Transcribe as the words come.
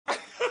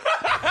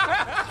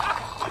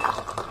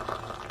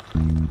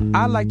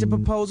I like to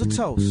propose a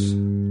toast.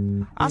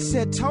 I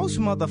said toast,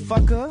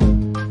 motherfucker.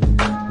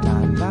 La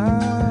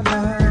la la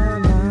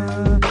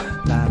la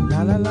la la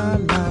la la la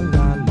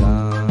la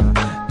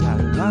la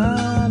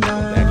la.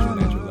 The actual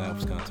natural laugh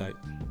was kind of tight.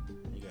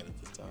 You got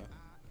it this time.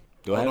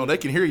 Go ahead. No, they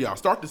can hear y'all.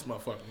 Start this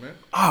motherfucker, man.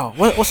 Oh,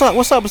 what's up?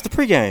 What's up? It's the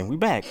pregame. We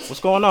back. What's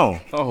going on?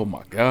 Oh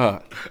my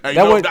God. Hey,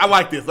 That no, was- I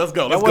like this. Let's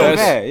go. Let's That go. wasn't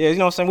bad. Yeah, you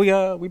know what I'm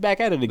saying? We back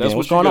at it again. That's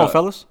What's what you going on, got.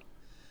 fellas?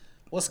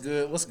 What's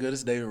good? What's good?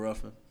 It's David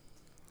Ruffin.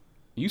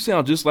 You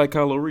sound just like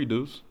Kylo Reed,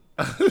 dudes.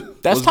 That's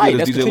What's tight. good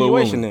That's is DJ Lil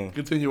continuation Wayne. then.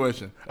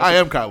 Continuation. I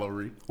am Kylo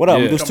Reed. What up?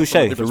 Yeah. We do Coming touche.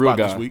 from a different The real spot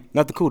this guy. week.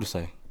 Nothing cool to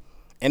say.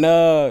 And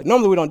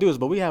normally we don't do this,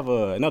 but we have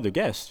another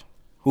guest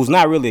who's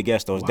not really a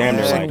guest though. It's damn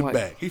near Take like it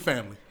back. He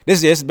family.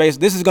 this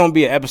is gonna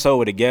be an episode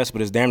with a guest,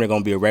 but it's damn near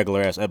gonna be a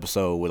regular ass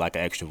episode with like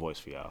an extra voice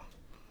for y'all.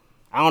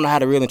 I don't know how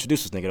to really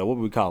introduce this nigga though. What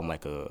would we call him?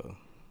 Like a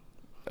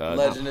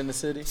Legend in the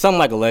city. something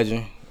like a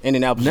legend.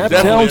 Indianapolis.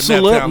 Definitely Naptown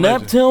a celeb. Naptown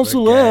Naptown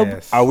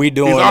celeb. Are we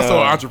doing? He's also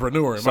an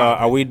entrepreneur. In So my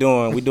are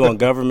opinion. we doing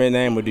government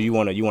name or do you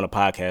want a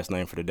podcast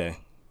name for the day?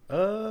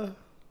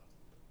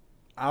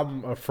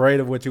 I'm afraid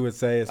of what you would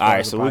say. All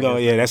right, so we're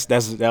gonna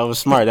that was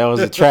smart. That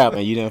was a trap,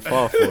 and you didn't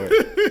fall for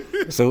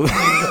it. So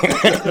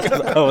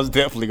I was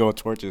definitely gonna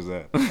torture his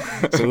ass.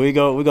 So we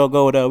go with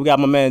we got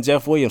my man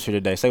Jeff Williams here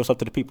today. Say what's up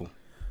to the people.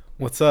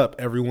 What's up,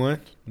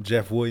 everyone?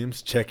 Jeff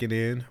Williams checking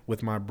in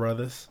with my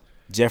brothers.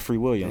 Jeffrey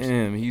Williams.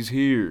 Damn, he's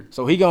here.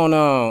 So he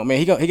gonna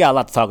he got a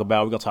lot to talk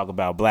about. We're gonna talk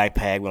about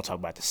Blackpack. We're gonna talk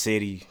about the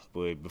city.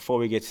 But before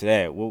we get to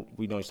that,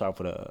 we gonna start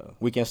for the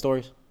weekend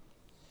stories.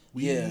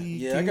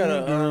 Yeah. I got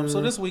a.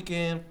 So this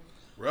weekend.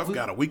 Ruff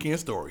got a weekend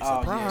story. Oh,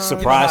 Surprise. yeah. Surprise,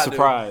 You know how I do.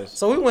 surprise.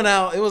 So we went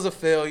out. It was a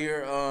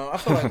failure. I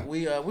feel like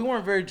we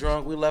weren't very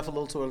drunk. We left a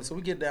little too early. So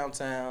we get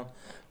downtown.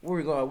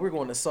 We're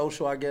going to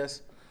social, I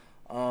guess.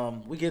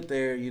 We get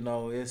there. You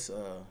know,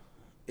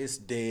 it's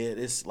dead.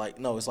 It's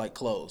like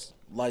closed.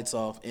 Lights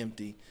off,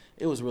 empty.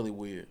 It was really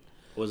weird.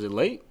 Was it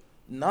late?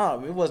 Nah,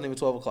 it wasn't even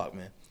 12 o'clock,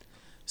 man.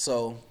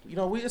 So, you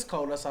know, it's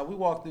cold outside. We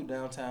walked through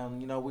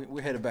downtown. You know,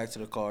 we're headed back to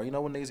the car. You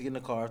know, when niggas get in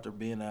the car after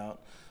being out,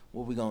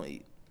 what we gonna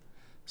eat?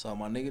 So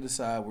my nigga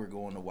decide we're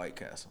going to White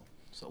Castle.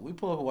 So we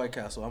pull up at White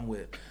Castle. I'm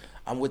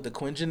with the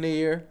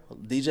Quingineer,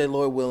 DJ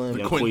Lloyd Williams,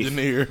 The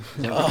Quingineer.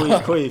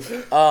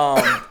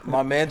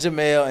 my man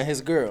Jamel and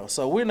his girl.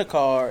 So we're in the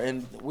car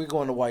and we're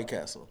going to White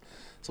Castle.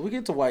 So we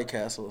get to White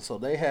Castle. So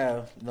they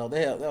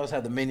always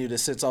have the menu that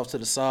sits off to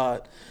the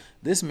side.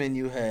 This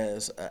menu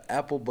has an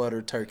apple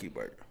butter turkey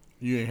burger.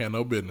 You ain't had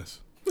no business.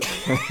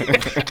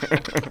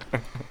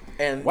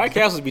 And White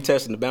Castles be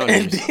testing the and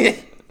boundaries. then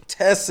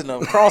testing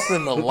them,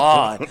 crossing the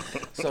line.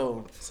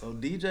 So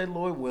DJ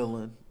Lloyd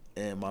Willing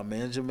and my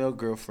man Jamel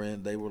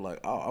girlfriend, they were like,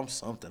 "Oh, I'm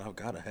something. I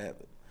gotta have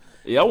it."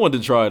 Yeah, I wanted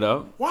to try it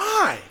out.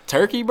 Why?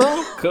 Turkey,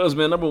 bro? Cause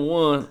man, number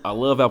one, I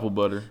love apple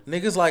butter.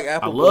 Niggas like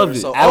apple I love butter.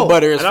 it. So Apple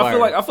butter is And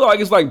fire. I feel like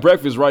it's like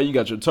breakfast, right? You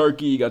got your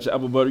turkey, you got your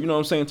apple butter. You know what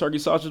I'm saying? Turkey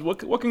sausage.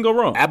 What can go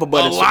wrong? Apple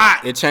butter, A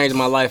lot. it changed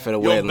my life at a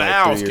Your wedding like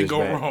vows 3 can years go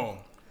back. wrong.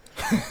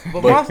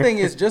 But my thing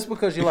is, just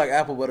because you like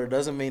apple butter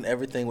doesn't mean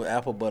everything with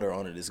apple butter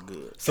on it is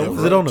good. So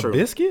was it on a True.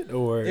 biscuit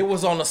or? It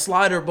was on a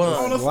slider bun.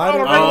 On a Why did-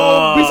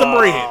 regular piece of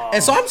bread.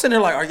 And so I'm sitting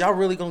there like, are y'all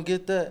really gonna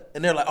get that?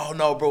 And they're like, oh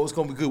no, bro, it's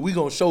gonna be good. We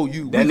gonna show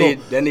you. That need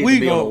to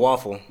be on a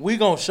waffle. We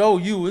gonna show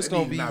you. It's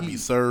gonna Need be not be heat.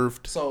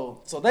 served.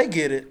 So they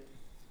get it.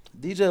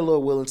 DJ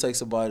Lil Willing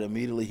takes a bite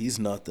immediately. He's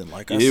nothing.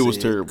 Like I Yeah, said, it was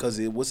terrible. because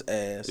it was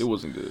ass. It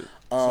wasn't good.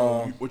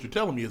 So what you're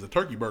telling me is a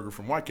turkey burger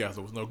from White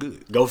Castle was no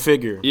good. Go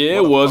figure. Yeah,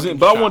 What it a wasn't. fucking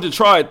But I shot. wanted to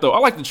try it though. I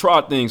like to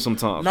try things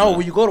sometimes. No, man.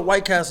 when you go to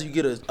White Castle, you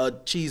get a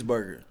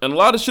cheeseburger. And a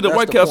lot of shit at That's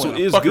White the Castle point.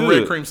 is Fucking good.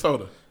 red cream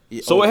soda.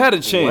 Yeah, So it had a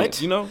What?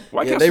 chance, you know.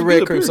 White Yeah, Castle they red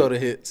good, cream period. soda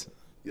hits.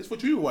 That's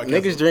what you do at White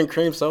Castle. Niggas drink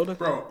cream soda?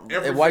 Bro,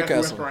 every At White fast food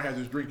Castle. restaurant has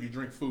this drink you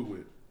drink food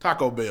with.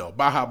 Taco Bell,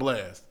 Baja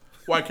Blast,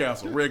 White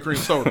Castle, red cream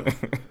soda,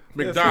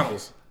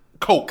 McDonald's,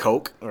 Coke.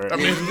 Coke? I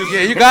mean, it's just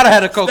Yeah, you gotta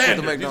have a Coke with the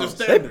standard. These are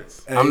McDonald's.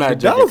 standards. I'm not drinking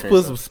McDonald's cream put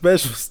soda. some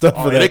special stuff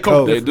Oh, for yeah, they that Coke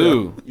Coke. They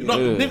do. You know,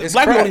 Yeah. niggas, It's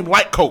black people crap. don't even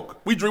like Coke.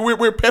 We're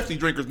Pepsi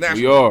drinkers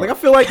naturally. We are. Like I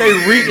feel like they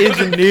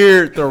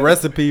re-engineered the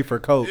recipe for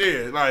Coke.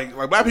 Yeah, like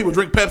black people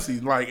drink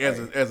Pepsi like as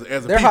a Their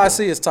people. high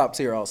C is top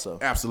tier also.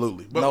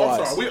 Absolutely. But No I'm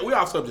ice. sorry, we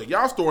off subject.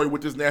 Y'all story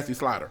with this nasty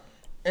slider.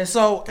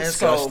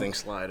 Disgusting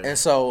slider. And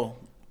so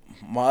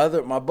my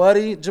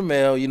buddy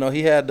Jamel, you know,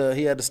 he had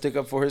to stick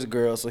up for his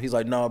girl, so he's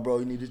like, "No, bro,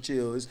 you need to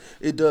chill.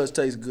 It does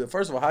taste good."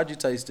 First of all, how'd you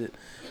taste it?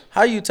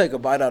 How you take a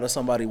bite out of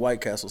somebody's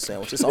White Castle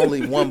sandwich? It's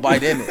only one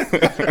bite in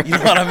it. You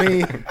know what I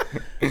mean?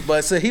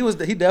 But so he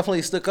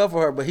definitely stuck up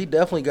for her, but he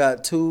definitely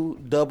got 2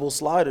 double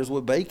sliders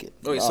with bacon.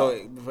 Wait,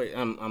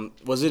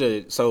 was it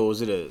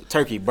a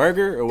turkey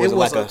burger or was It it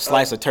was like a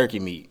slice of turkey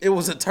meat? It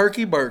was a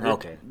turkey burger.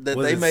 Okay. That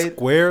Was they it made.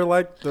 square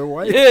like the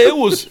white? Yeah, it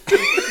was.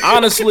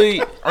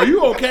 Honestly, Are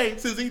you okay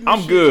since eating this I'm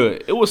shit?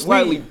 good. It was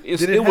slightly.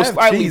 did it It was have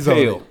slightly cheese on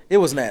pale. it? It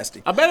was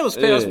nasty. I bet it was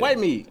pale. It's Yeah. white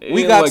meat.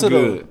 We It got looked to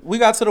good.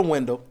 the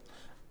window.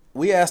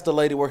 We asked the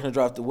lady working the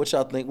drive-thru, "What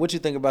y'all think? What you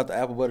think about the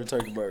apple butter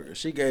turkey burger?"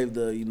 She gave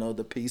the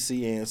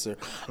PC answer.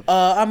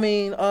 Yeah,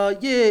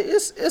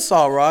 it's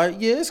all right.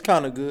 Yeah, it's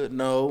kind of good.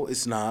 No,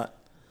 it's not.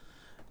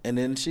 And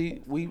then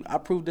I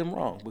proved them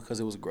wrong because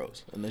it was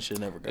gross, and they should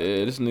never go.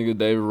 Yeah, this nigga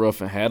David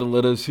Ruffin had to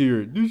let us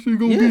hear it. This shit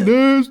gonna be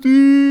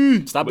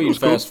nasty. Stop But it eating was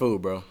cool. fast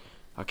food, bro.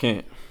 I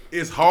can't.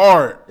 It's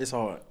hard. It's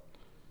hard.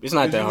 It's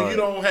not that When hard. you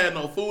don't have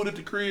no food at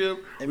the crib,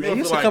 Hey, you man, don't he feel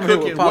used to like come here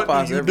with cooking, what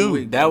Popeyes do you every do?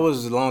 week. That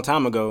was a long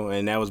time ago,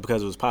 and that was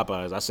because it was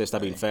Popeyes. I said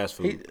stop eating fast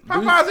food.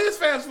 Popeyes is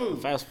fast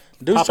food.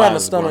 Dude's trying to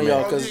stun on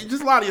y'all because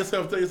Just lie to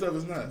yourself. Tell yourself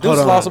it's not. Dude's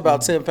on. lost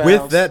about 10 pounds.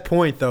 With that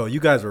point, though,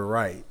 you guys were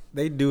right.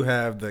 They do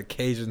have the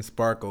Cajun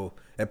sparkle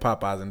at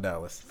Popeyes in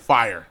Dallas.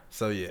 Fire.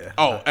 So, yeah.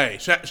 Oh, hey,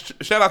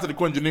 shout out to the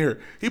Quingineer.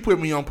 He put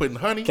me on putting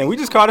honey. Can we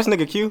just call this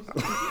nigga Q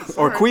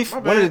or Queef? My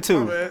One of the bad, two.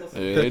 my bad.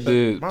 Yeah, they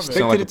did. My bad.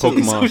 Sound like a Stick to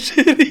the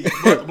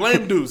Pokemon. But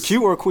blame Deuce.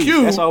 Q or Queef?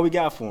 Q. That's all we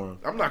got for him.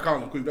 I'm not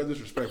calling him Queef. That's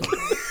disrespectful.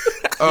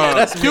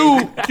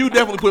 Q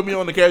definitely put me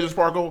on the Cajun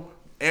Sparkle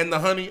and the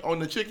honey on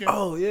the chicken.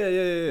 Oh,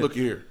 yeah. Look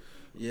here.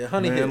 Yeah,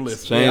 honey Man, hits.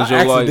 listen. Change I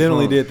your life.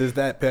 accidentally huh?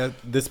 did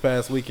this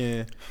past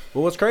weekend.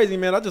 But what's crazy,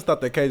 man, I just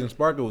thought that Cajun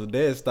Sparkle was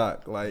dead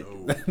stock. Like,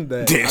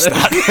 Dead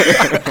stock.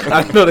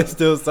 I didn't know they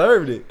still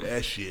served it.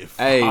 That shit.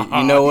 Hey,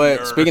 you know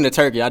what? Speaking of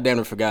turkey, I damn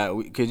near forgot.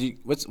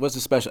 What's the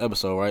special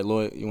episode, right,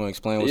 Lloyd? You want to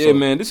explain what's Yeah, up?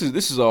 man, this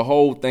is a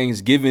whole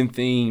Thanksgiving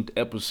themed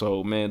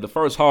episode, man. The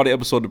first holiday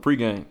episode of the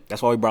pregame.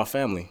 That's why we brought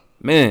family.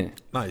 Man,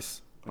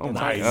 Nice. oh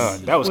my Nice. god,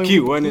 That was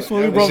cute, wasn't it? That's why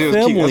we That brought shit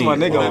was cute. That's my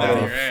family. nigga Pull over that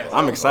out of there. your ass.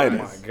 I'm excited.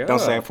 Oh my God. Don't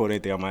say I pulled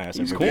anything on my ass.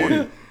 He's every day.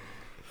 corny.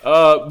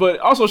 But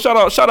also shout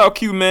out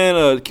Q,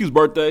 man. Q's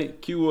birthday.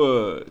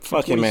 Q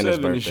Fuck him, man, his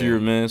 27 this birthday. year,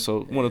 man.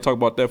 So want to talk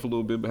about that for a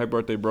little bit. But happy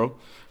birthday, bro.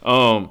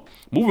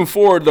 Moving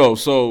forward though,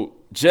 so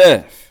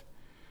Jeff,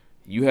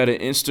 you had an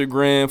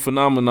Instagram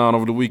phenomenon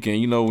over the weekend.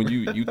 You know when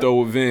you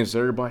throw events,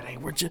 everybody, hey,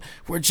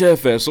 where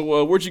Jeff at?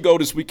 So where'd you go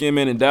this weekend,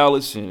 man, in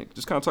Dallas? And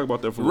just kind of talk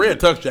about that for a little Red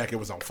bit. tux jacket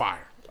was on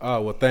fire.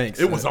 Oh, well, thanks.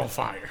 It was on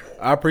fire.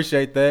 I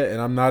appreciate that,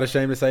 and I'm not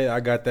ashamed to say I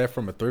got that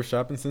from a thrift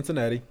shop in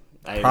Cincinnati.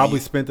 Hey, Probably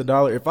spent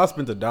 $1. If I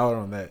spent $1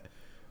 on that,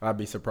 I'd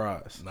be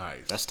surprised.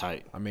 Nice. That's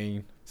tight. I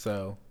mean,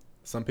 so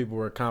some people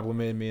were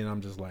complimenting me, and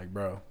I'm just like,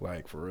 bro,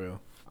 like for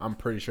real. I'm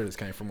pretty sure this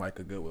came from like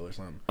a Goodwill or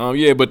something.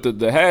 Yeah, but the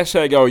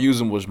hashtag y'all were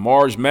using was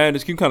March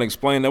Madness. Can you kind of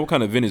explain that? What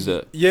kind of event is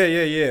that?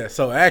 Yeah.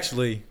 So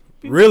actually,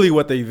 really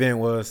what the event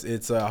was,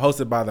 it's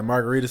hosted by the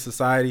Margarita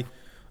Society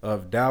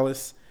of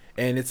Dallas,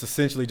 and it's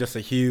essentially just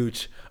a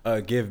huge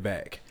give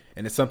back.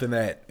 And it's something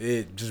that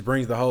it just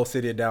brings the whole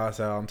city of Dallas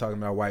out. I'm talking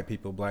about white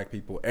people, black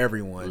people,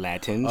 everyone.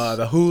 Latins.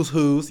 The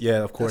who's.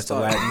 Yeah, of course, the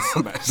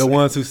Latins. The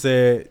ones who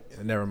said,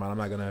 never mind, I'm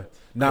not going to,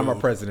 not my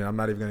president. I'm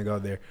not even going to go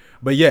there.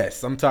 But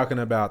yes, I'm talking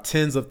about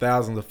tens of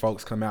thousands of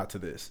folks come out to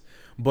this.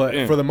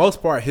 But for the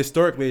most part,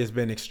 historically, it's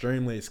been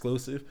extremely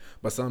exclusive.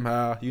 But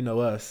somehow, you know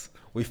us,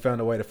 we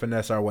found a way to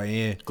finesse our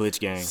way in. Glitch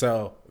gang.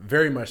 So,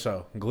 very much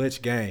so.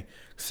 Glitch gang.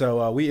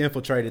 So,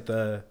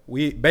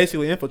 we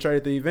basically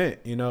infiltrated the event.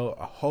 You know,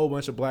 a whole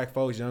bunch of black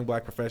folks, young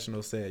black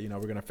professionals said, you know,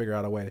 we're going to figure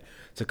out a way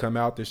to come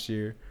out this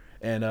year.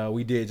 And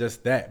we did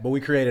just that. But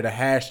we created a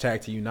hashtag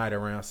to unite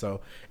around.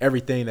 So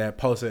everything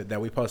that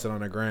we posted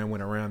on the gram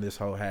went around this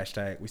whole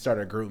hashtag. We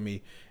started a group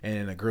me, and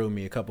in a group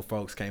me, a couple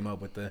folks came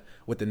up with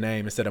the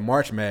name instead of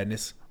March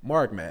Madness,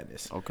 Mark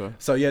Madness. Okay.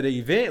 So yeah, the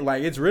event,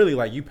 like, it's really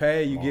like you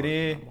pay, you get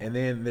in, and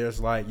then there's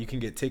like you can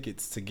get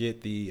tickets to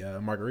get the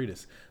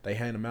margaritas. They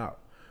hand them out.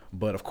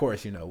 But of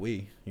course, we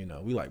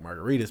like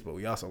margaritas, but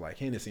we also like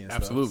Hennessy and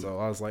Absolutely. stuff. So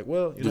I was like,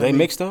 well, Do they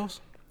mix those?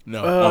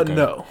 No. Okay.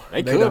 No,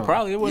 They they could don't.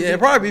 probably. It Yeah, it'd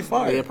probably be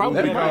fire. Yeah, it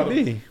probably That might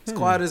be. As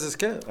quiet as it's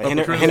kept.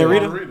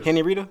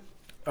 Henny Rita?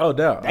 Oh,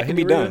 doubt. That can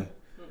be done.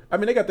 I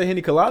mean, they got the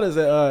Henny Coladas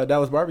at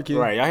Dallas Barbecue.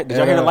 Right. Did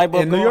y'all hear the light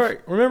bulb in New go off?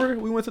 York? Remember,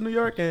 we went to New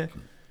York and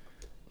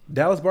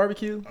Dallas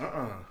Barbecue.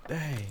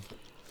 Dang.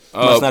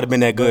 Must not have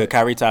been that good.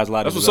 Kyrie ties a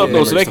lot That's of what's up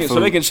though. So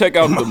they can check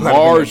out the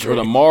March or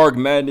the Marg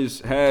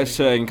Madness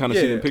hashtag and kind of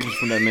see Yeah. the pictures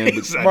from that man.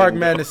 But Mark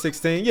Madness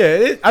 16.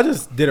 Yeah, I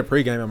just did a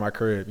pregame in my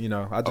crib.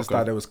 I just Okay.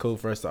 thought it was cool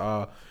for us to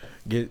all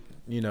get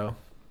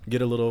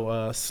a little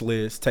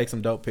sliz, take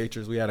some dope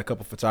pictures. We had a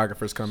couple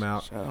photographers come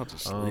out, Shout out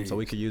to so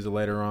we could use it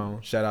later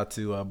on. Shout out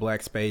to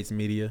Black Spades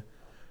Media,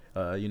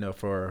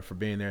 for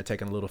being there and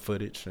taking a little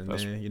footage. And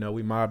then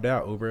we mobbed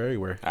out Uber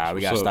everywhere. All right,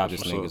 we gotta What's stop up? this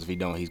What's nigga up? because if he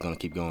don't, he's gonna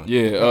keep going.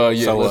 yeah.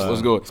 So,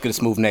 Let's go. Let's get a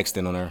smooth next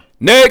in on there.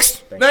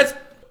 Next. Next.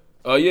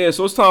 So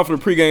it's time for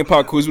the pregame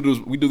pop quiz.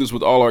 We do this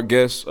with all our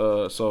guests.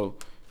 So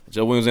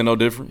Joe Williams ain't no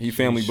different. He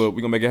family, but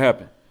we gonna make it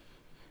happen.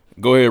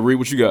 Go ahead, Reed.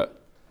 What you got?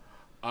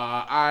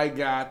 I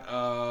got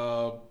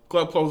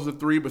club closes at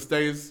 3, but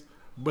says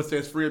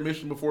free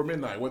admission before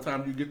midnight. What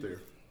time do you get there?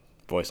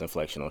 Voice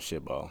inflection on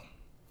shitball.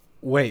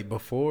 Wait,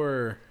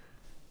 before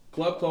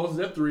Club closes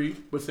at 3,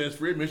 but says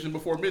free admission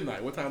before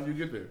midnight. What time do you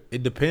get there?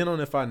 it depends on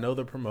if I know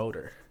the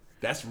promoter.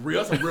 That's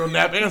real. That's a real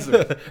nap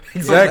answer.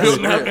 Exactly. Real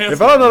nap answer.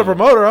 If I don't know the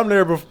promoter, I'm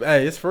there.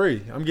 Hey, it's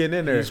free. I'm getting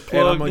in there, and I'm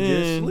plugged gonna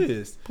in. get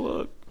slizzed.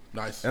 Plug.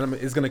 Nice. And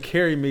it's gonna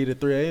carry me to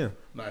 3 a.m.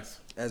 Nice.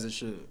 As it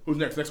should. Who's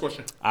next? Next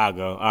question. I'll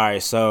go. All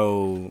right.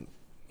 So,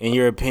 in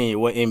your opinion,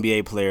 what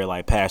NBA player,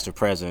 like past or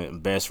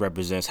present, best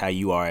represents how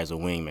you are as a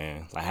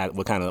wingman? Like,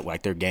 what kind of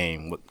their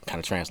game? What kind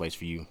of translates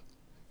for you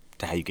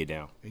to how you get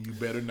down? And you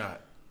better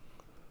not.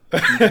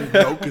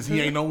 No, because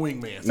he ain't no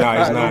wingman. No,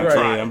 he's not. Right.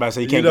 Yeah, I'm about to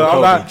say he can't You know,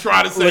 go I'm Kobe. not.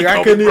 Try to say Look, I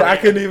Kobe couldn't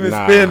Bryant. even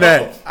Nah. spin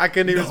that. I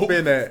couldn't even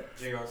spin that.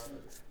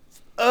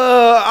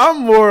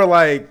 I'm more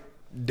like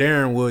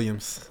Darren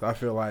Williams. I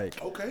feel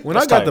like. Okay. When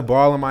That's I got tight. the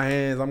ball in my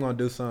hands, I'm gonna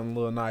do something a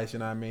little nice. You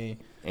know what I mean?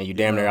 And you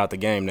damn near out the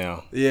game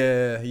now.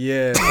 Yeah.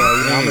 So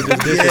I'm gonna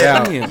just dish it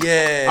out.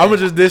 Yeah. I'm gonna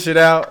just dish it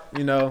out.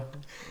 You know,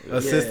 Yeah.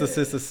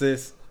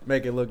 assist.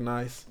 Make it look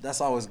nice.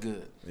 That's always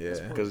good. Yeah.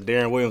 Because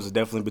Darren Williams is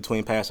definitely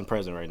between past and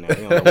present right now.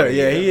 He don't know where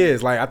Yeah, at. he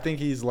is. Like I think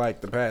he's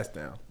like the past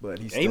now, but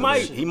he's And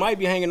he might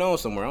be hanging on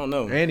somewhere. I don't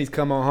know. and he's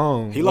come on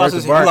home. He lost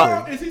Where's his- the he Barkley?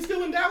 lost- Is he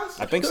still in Dallas?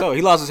 I think so.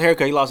 He lost his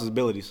haircut. He lost his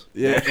abilities.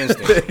 Yeah, That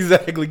instant.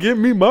 exactly. Give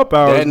me my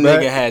powers That back.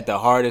 nigga had the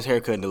hardest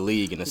haircut in the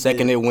league, and the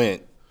second it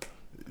went,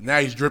 Now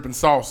he's dripping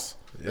sauce.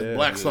 That's Yeah.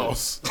 black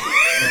sauce.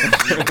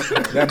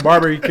 That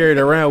barber he carried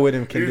around with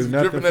him can He's do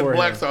nothing dripping that for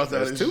black him. sauce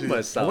out of his too shit. much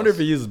I sauce. wonder if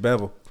he uses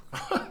bevel.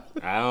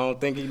 I don't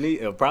think he need.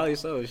 Probably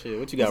so. Shit.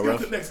 What you got, Let's go to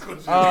Ruff? the next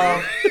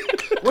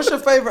question. What's your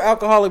favorite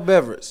alcoholic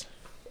beverage?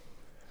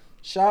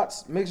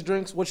 Shots, mixed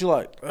drinks, what you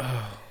like?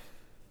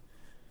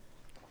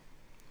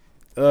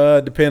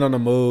 Depend on the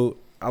mood.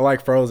 I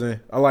like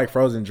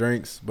frozen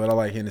drinks, but I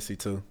like Hennessy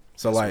too.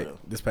 So That's like real.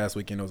 this past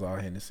weekend it was all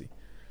Hennessy.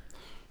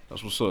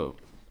 That's what's up.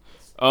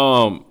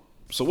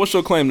 So what's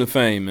your claim to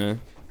fame,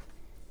 man?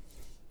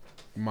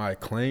 My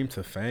claim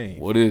to fame.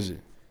 What is it?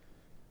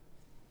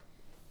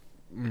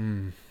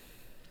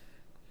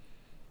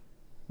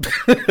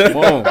 Come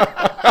on.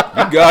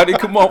 You got it.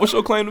 Come on. What's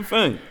your claim to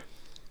fame?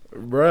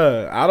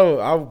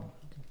 Bruh,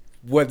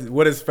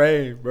 what is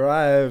fame, bro?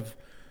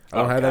 I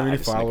don't have that many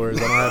this nigga. followers.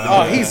 I don't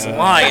have Oh, he's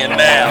lying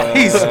now.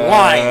 He's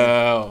lying.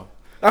 Wow.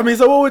 I mean,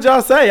 so what would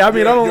y'all say? I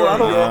mean, I don't.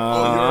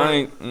 I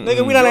ain't.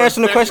 Nigga, we not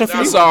answering the question for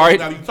you. Sorry.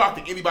 Now you talk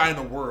to anybody in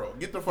the world.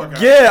 Get the fuck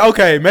out. Yeah,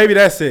 okay, maybe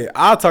that's it.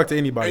 I'll talk to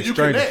anybody. And you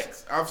strangers.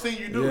 connect. I've seen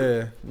you do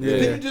it. Yeah.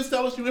 Didn't you just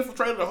tell us you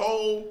infiltrated the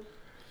whole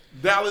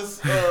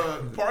Dallas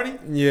party?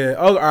 Yeah.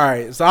 Oh, all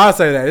right. So I'll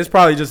say that it's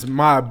probably just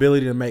my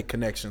ability to make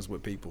connections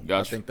with people.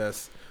 Gotcha. I think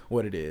that's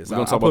what it is. We're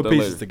gonna I'll talk put about that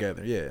pieces later.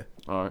 together. Yeah.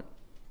 All right.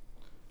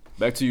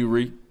 Back to you,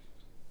 Ree.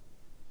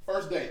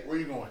 First date. Where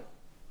you going?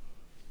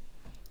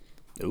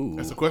 Ooh.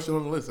 That's a question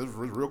on the list. That's a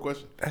real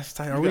question. That's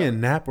tight. Are we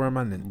in Nap or am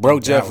I in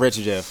Broke Jeff, Dallas?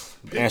 rich Jeff.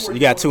 Answer. Where You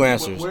got two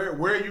answers.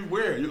 Where you?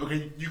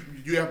 Okay,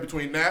 you have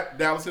between Nap,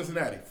 Dallas,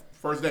 Cincinnati.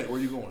 First date.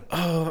 Where you going?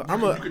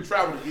 You could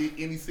travel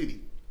to any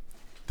city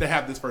to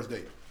have this first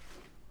date.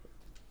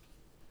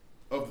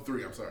 Of the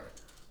three, I'm sorry.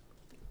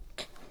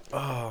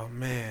 Oh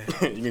man.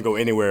 You can go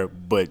anywhere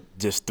but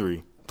just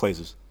 3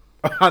 places.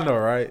 I know,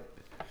 right?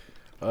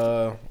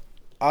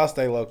 I'll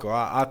stay local.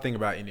 I'll think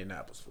about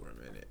Indianapolis for a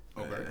minute.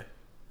 Okay.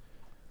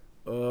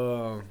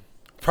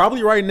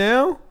 Probably right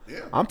now. Yeah.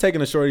 I'm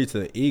taking a shorty to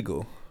the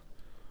Eagle.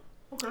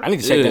 I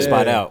need to check that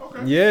spot out.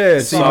 Okay. Yeah,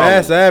 see Solid.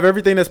 Mass Ave,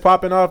 everything that's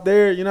popping off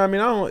there. You know what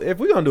I mean? If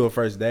we're gonna do a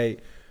first date,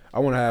 I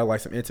want to have like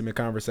some intimate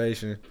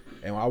conversation,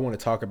 and I want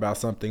to talk about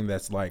something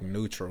that's like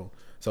neutral.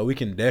 So we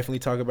can definitely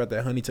talk about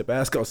that honey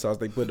Tabasco sauce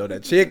they put on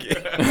that chicken.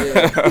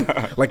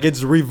 Like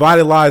it's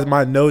revitalized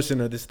my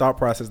notion of this thought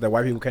process that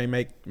white people can't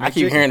make I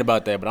keep chicken. hearing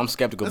about that, but I'm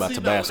skeptical about See,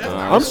 no, Tabasco. that's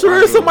not- I'm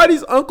sure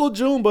somebody's Uncle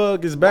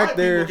Junebug is back White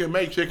there. people can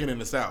make chicken in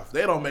the South.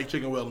 They don't make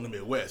chicken well in the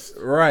Midwest.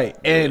 Right.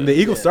 And the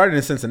Eagle started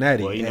in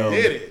Cincinnati. Well, you know. and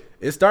Did it?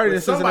 It started in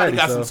Somebody Cincinnati.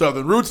 got so. some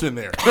Southern roots in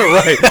there.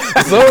 Right.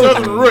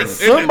 Southern roots.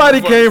 Somebody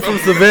came from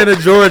Savannah,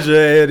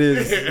 Georgia, and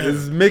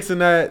is mixing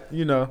that,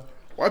 you know.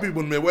 White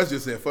people in the Midwest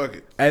just said, fuck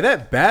it. Hey,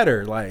 that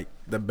batter, like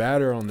the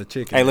batter on the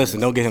chicken. Hey,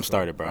 listen, don't get him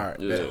started, bro. All right.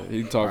 Yeah,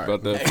 he talked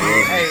about that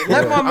forever. Hey,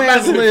 let my I'm not man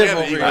even a live fan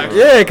of over the Eagle. here. actually.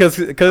 Yeah,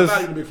 I'm because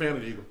not even a big fan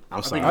of the Eagle. I'm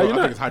I sorry. think, Oh, you're I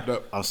not? think it's hyped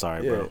up. I'm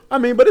sorry, yeah. bro. I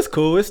mean, but it's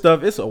cool. It's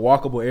stuff. It's a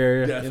walkable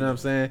area. Definitely, You know what I'm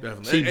saying?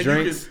 Definitely. Cheap And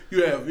drinks.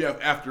 you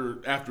have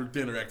after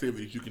dinner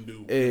activities you can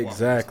do.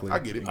 Exactly. I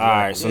get it. All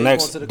right, so Yeah,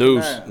 next going to the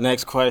Deuce. canal.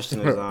 next question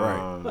is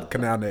Right.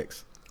 Canal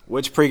next.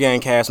 which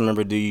pregame cast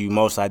member do you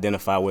most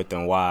identify with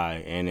and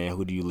why? And then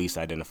who do you least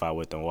identify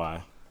with and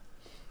why?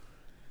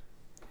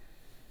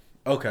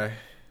 Okay.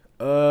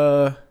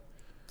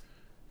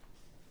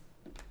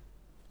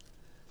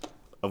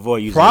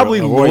 Avoid using Probably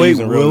avoid Lloyd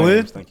using real Willen.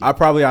 names. Thank you. I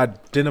probably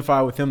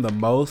identify with him the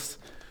most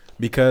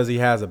because he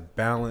has a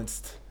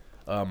balanced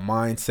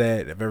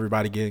mindset of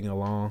everybody getting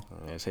along.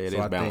 His head So is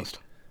I think- balanced.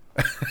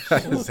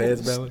 His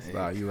head's balanced.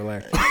 Nah, you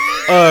relax.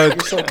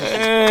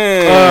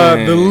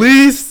 Hey. The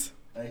least,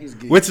 Hey, he's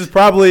geek. which is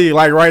probably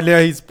like right now,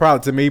 he's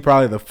probably to me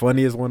probably the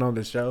funniest one on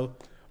the show.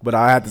 But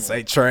I have to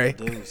say Trey,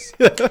 Deuce.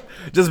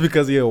 just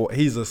because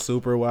he's a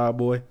super wild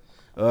boy.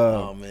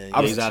 Oh man,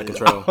 Yeah, he's out of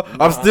control.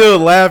 I'm still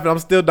laughing. I'm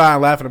still dying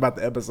laughing about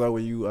the episode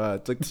where you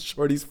took the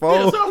shorty's Yeah,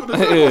 phone. the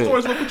cell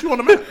stories will put you on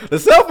the map. The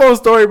cell phone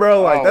story,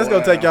 bro. Like Oh, that's gonna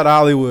wow. take y'all to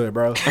Hollywood,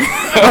 bro. for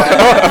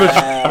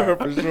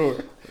sure.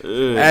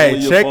 Yeah, Hey,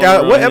 leave your check phone out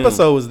around what him.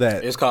 episode was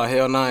that? It's called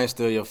Hell 9,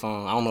 Steal Your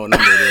Phone. I don't know what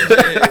number it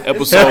is.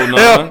 Episode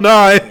Hell 9. no,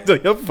 I ain't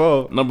took your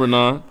phone. Number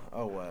 9.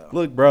 Oh wow.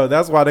 Look, bro,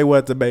 that's why they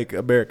wanted to make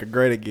America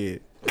great again.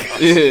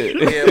 Yeah.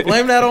 Yeah,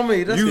 blame that on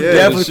me. That's You Yeah,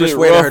 definitely shit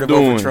persuaded her to rough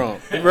vote doing. for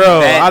Trump. Bro,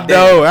 That I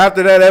know.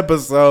 After that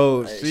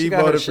episode, Hey, she got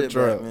her voted for shit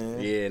Trump. back, man.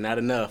 Yeah, not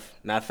enough.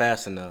 Not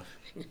fast enough.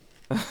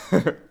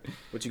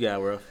 What you got,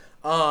 bro?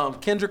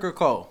 Kendrick or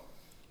Cole?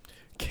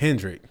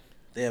 Kendrick.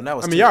 Damn, that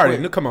was. I mean, too y'all already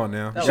quick. knew. Come on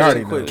now. That Y'all was already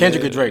too know. quick.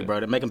 Kendrick or Drake, bro?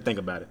 Make him think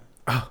about it.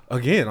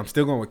 Again, I'm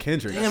still going with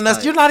Kendrick. Damn,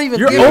 you're not even.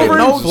 You're giving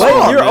no overinflating.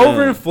 thought. You're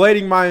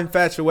overinflating my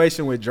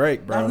infatuation with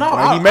Drake, bro. No,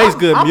 Like, he makes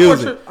good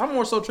music. I'm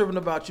more so tripping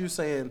about you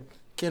saying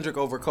Kendrick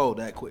over Cole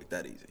that quick,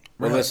 that easy.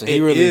 Bro, listen, It he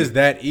really is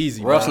that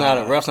easy, bro.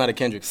 Ruff's not a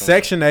Kendrick fan.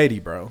 Section 80,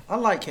 bro. I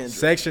like Kendrick.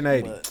 Section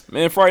 80. but-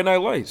 Man, Friday Night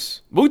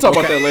Lights. But we talk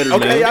about that later,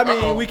 Okay, man.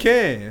 I mean, we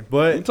can,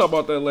 but We talk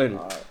about that later.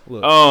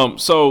 Look.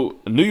 So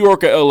New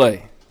York or LA?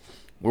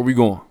 Where we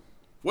going?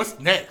 What's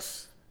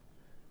next?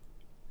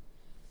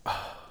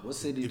 What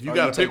city? If you are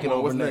got to pick taking one,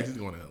 over what's next? next? He's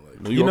going to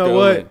LA. New you know or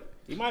what? LA?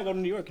 He might go to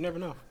New York. You never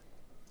know.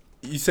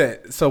 You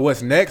said, so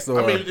what's next?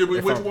 Or I mean, if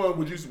which I'm- one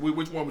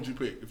would you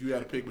pick if you had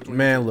to pick between?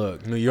 Man,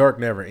 look, New York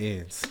never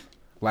ends.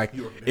 Like,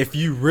 New York never if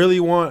you really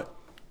want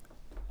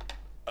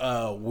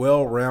a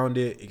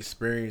well-rounded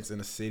experience in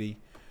a city,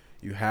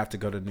 you have to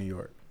go to New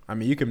York. I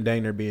mean, you can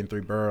dang near be in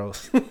 3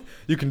 boroughs.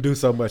 You can do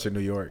so much in New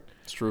York.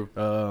 It's true.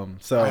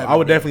 So haven't I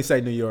would been. definitely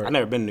say New York. I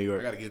never been to New I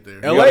York. gotta get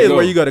there. LA gotta is go.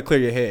 where you go to clear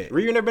your head.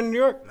 You never been to New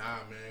York? Nah,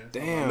 man.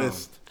 Damn.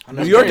 List.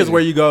 New York is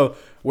crazy.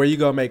 where you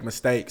go make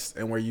mistakes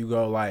and where you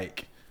go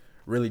like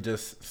really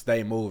just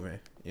stay moving.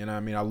 You know what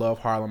I mean? I love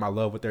Harlem. I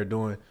love what they're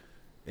doing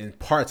in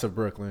parts of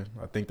Brooklyn.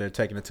 I think they're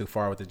taking it too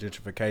far with the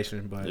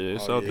gentrification, but Yeah,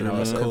 it's out you there,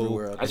 know, it's man. cool.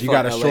 everywhere. I If just you feel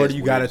got a like LA shorty, is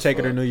you got to weird as take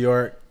her to fuck. New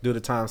York, do the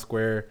Times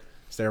Square,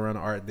 stay around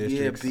the art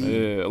districts. B.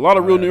 Yeah, a lot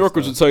of real New that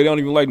Yorkers stuff. will tell you they don't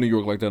even like New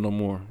York like that no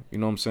more. You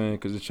know what I'm saying?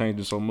 Because it's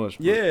changing so much.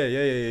 But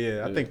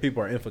Yeah. I think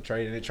people are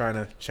infiltrating it, trying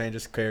to change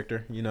its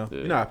character. You know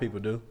how people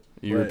do.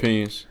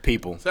 Europeans.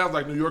 People. Sounds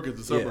like New York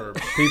is the Yeah.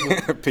 suburbs.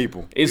 People.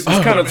 People. It's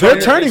kind of They're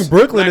turning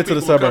Brooklyn Black into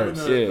the people coming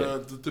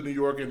suburbs. to New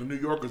York, and the New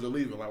Yorkers are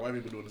leaving. Like white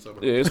people doing the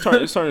suburbs. Yeah,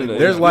 it's turning.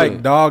 There's like yeah.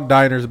 dog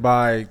diners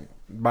by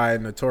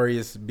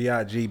Notorious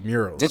B.I.G.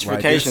 murals. Gentrification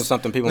Like, is it's-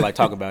 something people like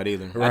talk about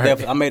either.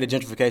 Right. I made a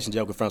gentrification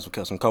joke with friends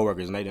with some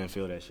coworkers, and they didn't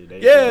feel that shit. They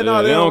Yeah,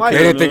 no, they don't like they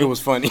it. didn't think man. it was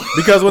funny.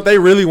 Because what they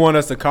really want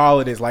us to call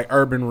it is like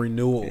urban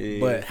renewal. Yeah.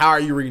 But how are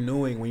you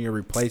renewing when you're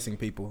replacing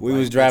people? We Like,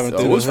 was driving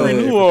through what's the hood.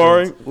 renewal, all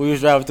right? We was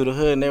driving through the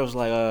hood, and they was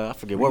like, I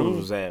forget where we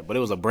was at, but it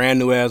was a brand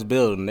new ass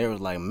building. They was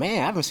like,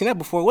 man, I haven't seen that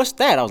before. What's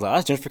that? I was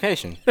like, that's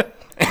gentrification.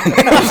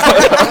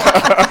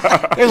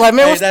 They was like,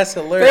 man, Hey, what's, that's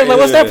they hilarious. was like,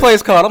 what's that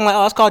place called? I'm like,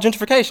 oh, it's called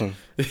gentrification.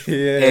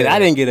 yeah. And I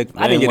didn't get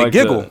a like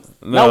giggle. that.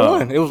 Not Nah.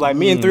 one. It was like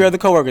me and 3 other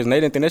coworkers, and they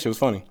didn't think that shit was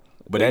funny.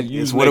 But They that's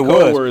use what their it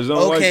code was. words,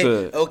 don't like Okay,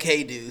 that.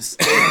 okay, dudes.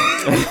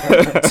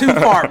 Too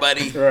far,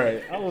 buddy.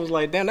 Right. I was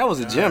like, damn, that was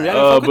a gem.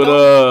 Y'all didn't fuck with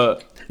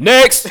that?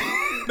 Next.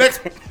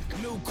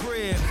 New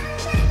crib,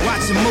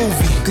 watch a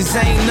movie, cause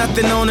ain't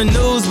nothing on the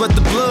news but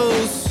the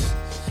blues.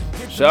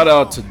 Shout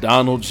out to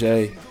Donald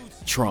J.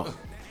 Trump.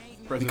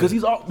 Because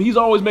he's just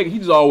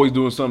always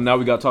doing something. Now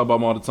we got to talk about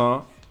him all the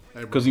time.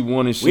 Because he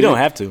won his shit. We don't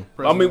have to.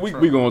 I mean,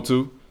 we going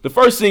to. The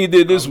first thing he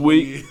did this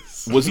week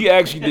was he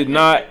actually did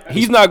not.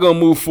 He's not going to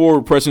move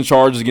forward pressing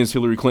charges against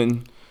Hillary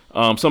Clinton.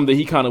 Something that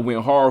he kind of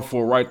went hard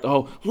for, right? The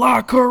whole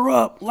lock her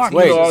up, lock.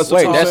 Wait, you know, all that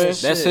stuff I'm saying.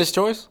 that's his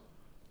choice?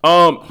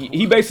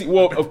 He basically,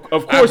 well,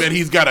 of I course, bet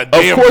he's got a of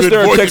damn course good there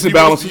are voice checks if and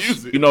he wants to use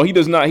balances. it. You know,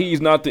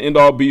 he's not the end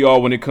all be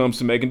all when it comes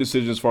to making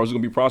decisions as far as who's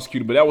going to be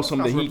prosecuted. But that was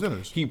something House of that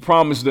Representatives. he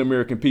promised the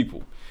American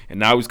people, and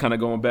now he's kind of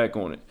going back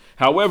on it.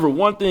 However,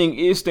 one thing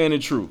is standing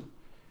true: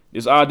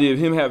 this idea of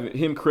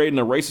him creating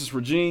a racist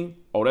regime.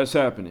 Oh, that's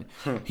happening.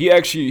 He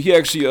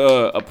actually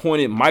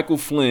appointed Michael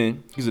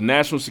Flynn. He's a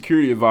national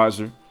security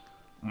advisor.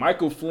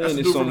 Michael Flynn That's the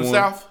is dude someone. from the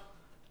South.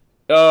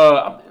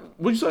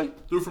 What'd you say?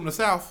 Dude from the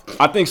South.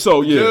 I think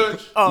so. Yeah.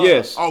 Judge.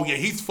 Yes. Oh yeah,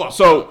 he's fucked.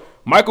 So up.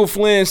 Michael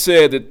Flynn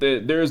said that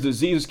there's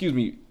disease.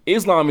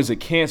 Islam is a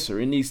cancer.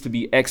 It needs to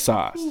be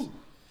excised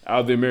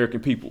out of the American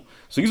people.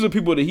 So these are the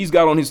people that he's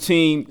got on his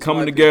team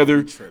coming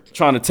together,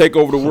 trying to take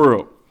over the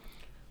world.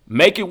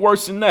 Make it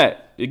worse than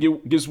that. It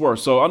gets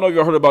worse. So I know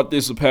y'all heard about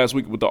this the past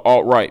week with the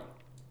alt-right.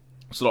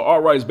 So the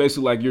alt-right is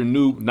basically like your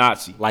new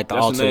Nazi. Like the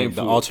That's name alternate,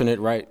 the for it. alternate,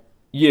 right?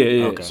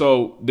 Yeah. Okay.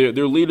 So their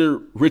leader,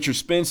 Richard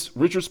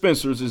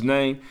Spencer is his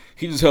name.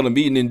 He just held a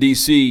meeting in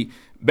D.C.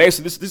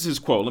 Basically, this is his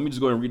quote. Let me just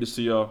go ahead and read this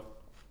to y'all,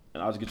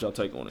 and I'll just get y'all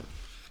take on it.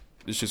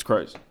 This shit's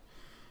crazy.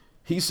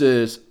 He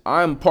says,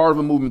 "I am part of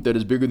a movement that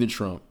is bigger than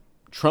Trump.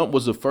 Trump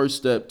was the first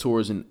step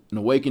towards an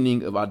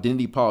awakening of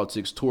identity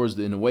politics, towards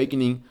an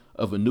awakening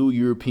of a new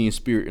European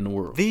spirit in the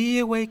world." The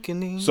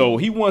awakening. So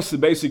he wants to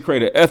basically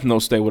create an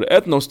ethno-state. What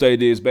an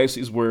ethno-state is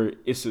basically is where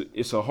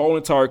it's a whole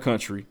entire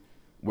country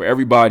where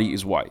everybody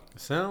is white.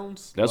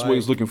 Sounds That's what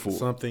he's looking for.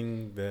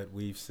 Something that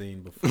we've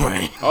seen before.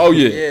 Right. Oh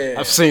yeah.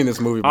 I've seen this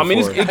movie before. I mean,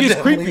 it gets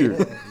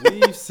creepier.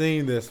 We've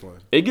seen this one.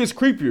 It gets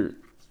creepier.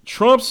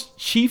 Trump's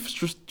chief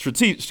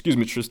strategist.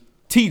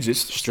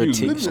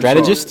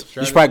 Strategist?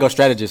 You should probably go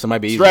strategist. It might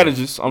be easier.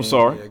 Strategist. I'm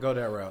sorry. Yeah, go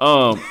that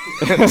route.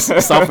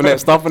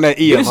 Stomping that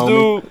E up,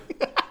 homie.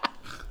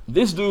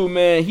 This dude,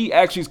 man, he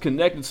actually is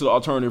connected to the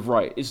alternative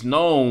right. It's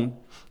known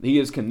that he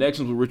has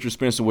connections with Richard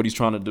Spencer, what he's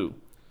trying to do.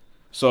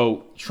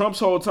 So Trump's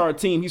whole entire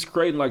team, he's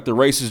creating like the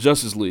racist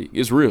Justice League.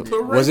 It's real.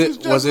 Was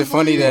it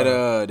funny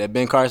that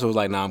Ben Carson was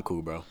like, "Nah, I'm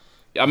cool, bro."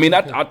 I mean,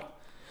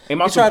 and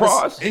Am I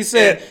surprised? He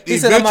said I'm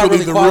not eventually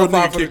really the real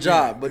qualified nigga for the kicked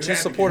job, in. but you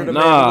supported a Nah,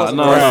 man who wasn't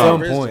nah. qualified At some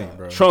for his point, job.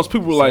 bro. Trump's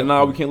people were like,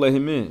 nah, we can't let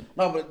him in.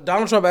 No, but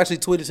Donald Trump actually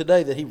tweeted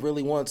today that he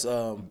really wants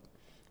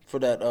for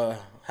that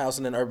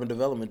housing and urban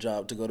development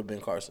job to go to Ben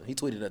Carson. He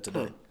tweeted that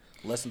today,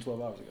 less than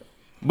 12 hours ago.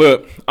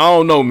 But I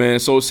don't know, man.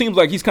 So it seems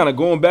like he's kind of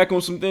going back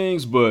on some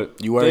things, but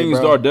You worried, things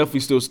bro? are definitely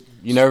still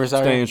You nervous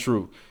out staying here?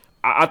 true.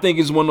 I think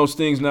it's one of those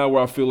things now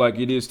where I feel like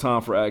it is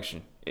time for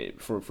action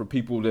for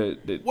people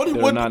that What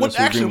are not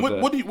necessarily action? agreeing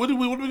with What that. are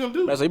we gonna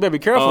do? So you better be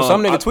careful.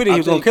 Some nigga tweeted he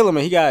was gonna kill him,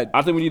 and he got.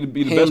 I think we need to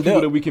be the hemmed best people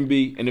up. that we can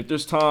be, and if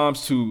there's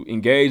times to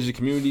engage the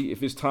community,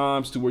 if it's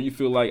times to where you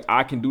feel like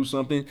I can do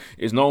something,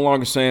 it's no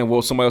longer saying,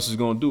 well, somebody else is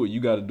going to do it. You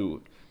got to do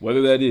it,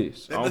 whether that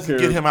is. That I don't doesn't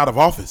care. get him out of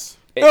office.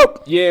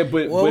 Yeah,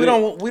 but Well,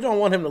 we don't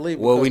want him to leave.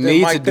 What we because then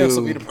need Mike to Pence do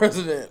will be the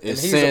president, and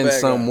is he's send a bad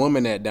some guy.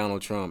 woman at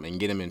Donald Trump and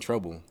get him in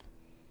trouble.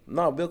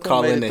 No, Bill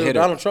Call Clinton in made the it through. hitter.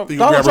 Donald Trump. You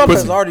Donald grab her Trump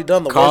has pussy. already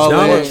done the Call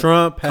worst. in- Donald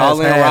Trump has Call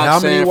in had how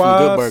many Roxanne from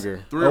wives? Good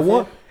Burger. 3 or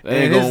 4. That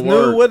ain't And his gonna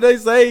work. new, what they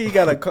say, he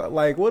got a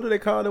like, what do they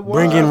call them?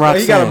 Bring in Like,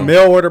 he got a Roxanne.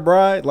 mail order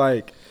bride.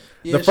 Like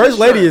Yeah, the first she's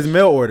lady sure. is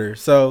mail order.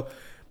 So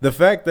the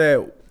fact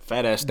that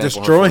Fat ass stamp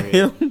on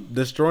her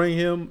destroying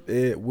him,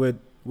 it would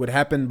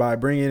happen by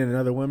bringing in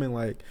another woman.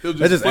 Like He'll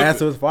just that just flip adds it.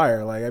 to his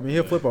fire. Like I mean,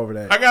 he'll flip over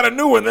that. I got a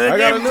new one. I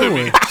got a new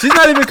one. She's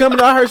not even coming.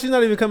 I heard she's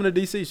not even coming to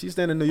DC. She's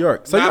staying in New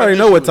York. So Not you already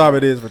know what initially. time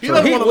it is for He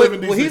Trump. doesn't wanna live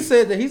in Well, he DC.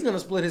 said that he's going to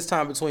split his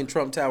time between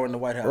Trump Tower and the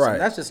White House. Right.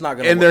 And that's just not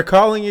going to And work. they're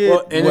calling it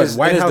Well, in what, his,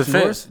 White in his House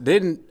defense, North?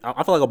 didn't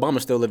I feel like Obama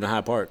still lived in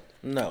Hyde Park?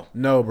 No.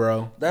 No,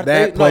 bro. That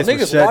place was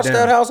niggas shut watch down.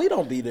 that house. He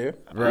don't be there.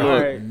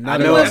 Right. I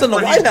He know. lives in the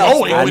But White he's House.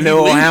 going. though. I When know.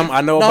 he leaves. I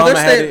know. No, Obama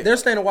had it. they're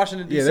staying in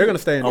Washington D.C. Yeah, they're gonna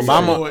stay in DC.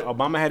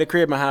 Obama had a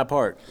crib in Hyde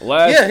Park.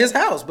 Yeah, his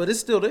house, but it's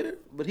still there.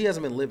 But he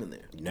hasn't been living there.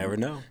 You never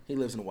know. He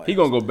lives in the White He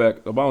House. gonna go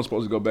back. Obama's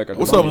supposed to go back.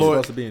 What's up, He's Lloyd?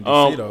 supposed to be in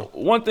DC though.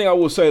 One thing I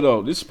will say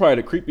though, this is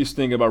probably the creepiest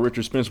thing about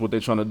Richard Spence. What they're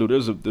trying to do.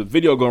 There's the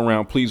video going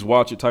around. Please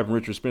watch it. Type in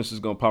Richard Spence, is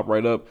gonna pop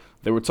right up.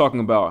 They were talking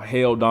about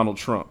hail Donald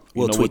Trump.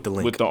 We'll tweet with, the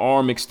link. with the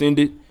arm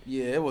extended.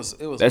 Yeah, it was.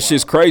 That's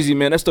just crazy,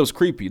 man. That stuff's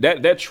creepy.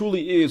 That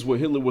truly is what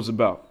Hitler was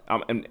about.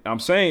 I'm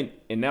saying,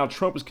 and now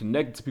Trump is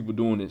connected to people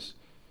doing this,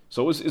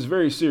 so it's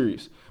very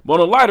serious. But on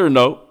a lighter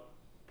note,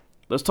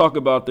 let's talk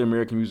about the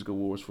American Music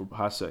Awards for a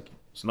hot second.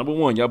 So number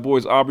one, y'all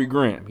boys Aubrey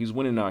Graham. He's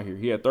winning out here.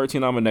 He had 13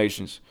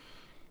 nominations.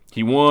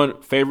 He won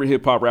favorite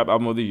hip hop rap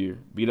album of the year.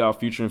 Beat out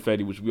Future and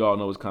Fetty, which we all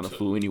know is kind of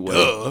flu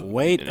anyway.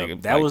 Wait,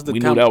 Nigga, that like, was the we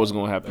knew that was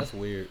gonna happen. That's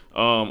weird.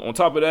 On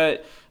top of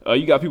that,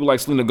 you got people like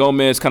Selena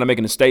Gomez kind of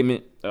making a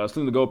statement.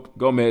 Selena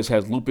Gomez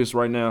has lupus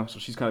right now, so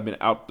she's kind of been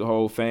out the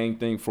whole Fang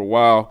thing for a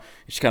while.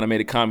 She kind of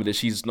made a comment that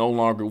she no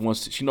longer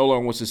wants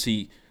to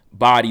see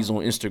bodies on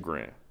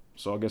Instagram.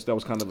 So I guess that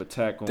was kind of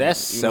attack on.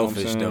 That's you know what I'm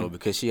selfish saying? though,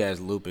 because she has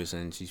lupus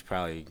and she's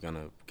probably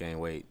gonna gain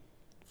weight.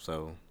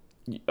 So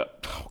Yeah. Oh,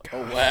 God.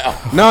 Oh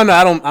wow. no,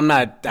 I don't. I'm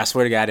not. I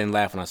swear to God, I didn't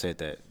laugh when I said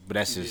that. But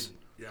that's just.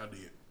 Yeah, I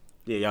did.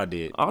 Yeah, y'all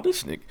did. Oh,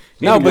 this nigga.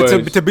 No, but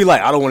Anyways, to be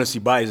like, I don't want to see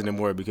bodies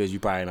anymore because you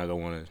probably not gonna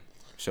want to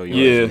show your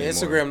Yeah.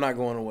 legs anymore. Instagram not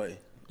going away.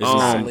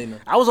 Um, Selena.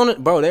 I was on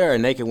it, bro. There are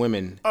naked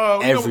women You know,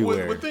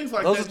 everywhere. with things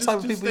like Those that, are the type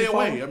of just people stay you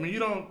away. follow? I mean, you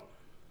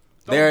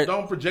There-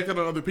 don't project it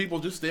on other people.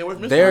 Just stay away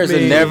from Instagram. There's I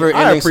mean, a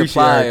never-ending I appreciate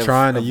supply her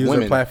trying to of use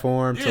women. her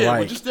platform to yeah, but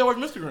like just stay away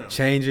from Instagram.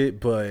 change it,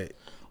 but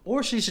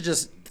Or she should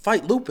just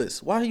fight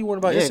lupus. Why are you worried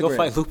about Yeah, Instagram? go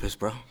fight lupus,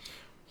 bro.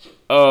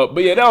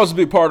 but yeah, that was a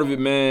big part of it,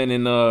 man.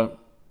 And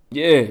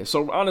yeah,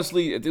 so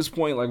honestly, at this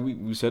point, like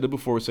we said it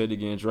before, we said it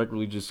again. Drake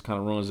really just kind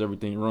of runs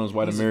everything, runs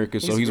white America,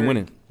 so he's very-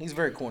 winning. He's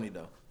very corny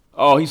though.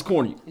 Oh, he's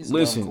corny. He's dumb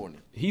Listen, corny.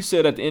 he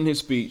said at the end of his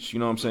speech, you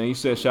know what I'm saying? He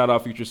said, shout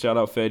out Future, shout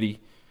out Fetty,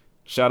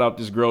 shout out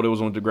this girl that was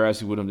on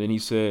Degrassi with him. Then he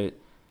said,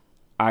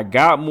 I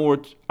got more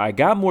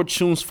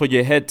tunes for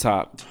your head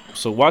top.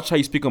 So watch how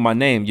you speak on my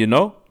name, you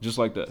know? Just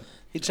like that.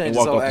 He And changed his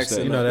walked whole off the accent.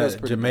 stage. you know That's that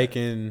pretty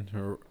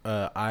Jamaican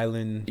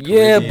island.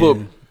 Yeah,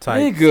 Caribbean but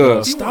type nigga, stuff. He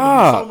wanna do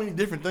stop. so many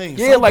different things.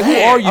 Yeah, so like who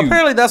bad. are you?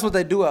 Apparently, that's what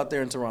they do out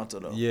there in Toronto,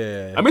 though.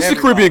 Yeah, I mean, it's a Everybody.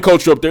 Caribbean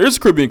culture up there. It's a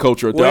Caribbean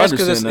culture up there. Well, I that's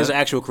because understand it's that.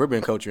 actual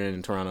Caribbean culture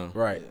in Toronto.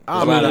 right.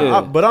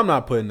 Yeah. But I'm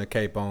not putting the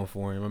cape on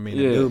for him. I mean,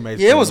 Yeah. the dude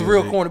makes Yeah, it good was real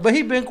music. corny, but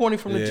he been corny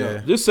from the Yeah.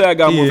 jump. Just say I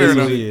got more He is,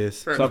 music. he is.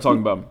 Stop talking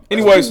about me.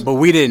 Anyways, But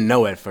we didn't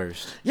know at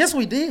first. Yes,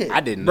 we did. I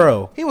didn't know.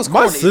 Bro, He was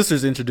my corny.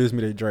 sisters introduced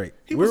me to Drake.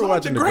 He We was were on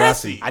watching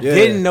Degrassi. Degrassi. I Yeah.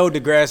 didn't know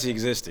Degrassi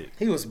existed.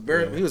 He was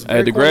very. He was.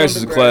 hey, Very corny on Degrassi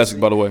is a classic,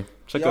 by the way.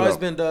 Check He that always out.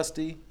 been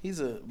dusty.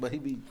 But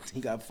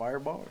he got fire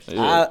bars.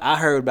 Yeah. I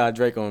heard about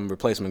Drake on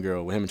Replacement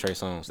Girl with him and Trey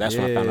Songz. That's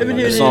when I Yeah. found out. About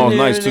The that. song's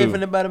nice, too.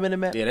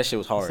 Yeah, that shit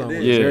was hard. Song was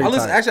Yeah. very I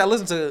listen. tight. Actually, I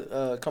listened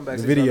to Comebacks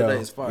the the video. other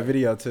day. It's fire. The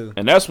video too.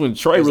 And that's when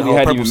Trey There's a really whole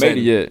hadn't even purple made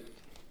it setting. yet.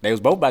 They was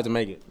both about to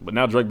make it. But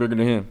now Drake bigger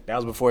than him. That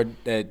was before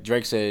that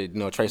Drake said,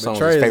 Trey Songz was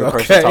Trey his is favorite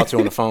person okay. to talk to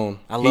on the phone.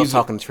 I love He's a-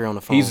 talking to Trey on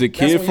the phone. He's a That's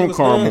kid when from you was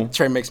Carmel.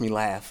 Trey makes me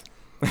laugh.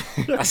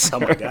 Oh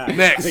my god.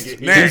 Next.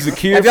 He's a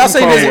kid Have y'all from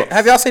seen Carmel. his?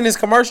 Have y'all seen his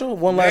commercial?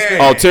 One last thing.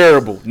 Oh,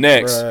 terrible.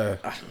 Next. Bruh.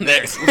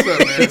 Next. What's up,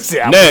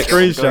 man? Next.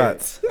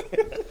 Screenshots.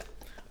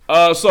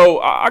 So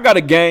I got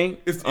a game.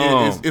 It's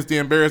the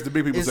embarrass the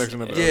big people section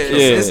of it. Yeah,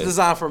 Yeah. it's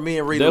designed for me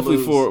and Rita.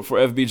 Definitely Lose. for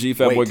FBG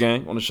Fat Boy Wait.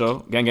 Gang on the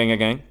show.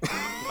 Gang.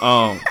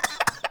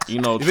 You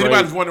know, If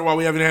anybody's wondering why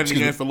we haven't had any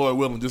games for Lloyd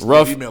Willing, just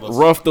email us.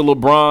 Rough the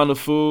LeBron the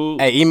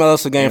food. Hey, email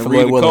us a game for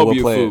Reed Lloyd the Willing. Kobe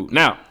We'll play food. it.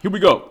 Now, here we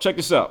go. Check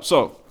this out.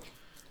 So,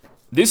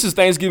 this is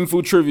Thanksgiving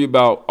food trivia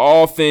about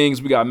all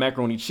things. We got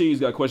macaroni cheese.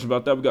 Got a question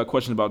about that. We got a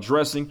question about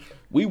dressing.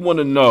 We want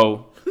to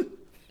know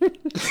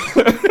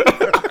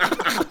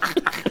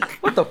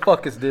What the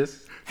fuck is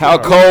this? how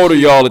cold are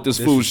y'all at this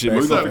food shit. We're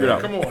What's gonna up, figure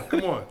it man? out.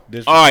 Come on.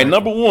 All right,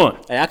 number one.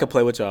 Hey, I can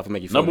play with y'all if I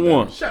make you feel Number better.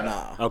 one. Shut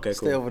up. Nah. Okay,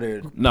 Stay cool. over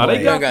there. Nah, they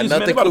You got ain't got this, man.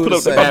 nothing They about to cool put to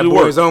up. They say. about Bad to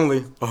boys work. only.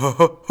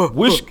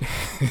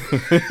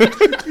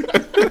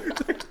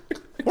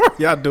 Why are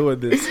y'all doing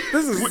this?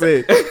 This is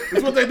sick.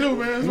 That's what they do,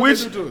 man. That's what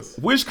they do to us.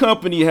 Which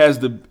company has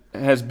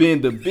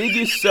been the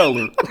biggest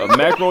seller of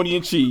macaroni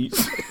and cheese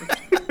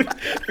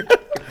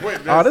Wait,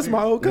 Oh, that's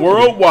my old company.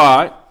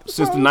 worldwide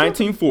since the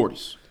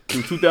 1940s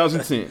through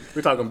 2010?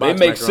 We're talking They box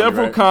make macaroni,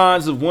 several right?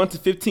 kinds of 1 to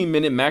 15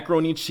 minute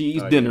macaroni and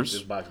cheese Oh, yeah, dinners.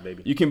 this box,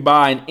 baby. You can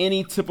buy in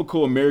any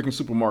typical American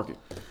supermarket.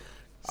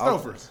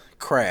 Stofers.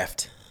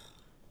 Kraft.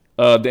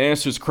 The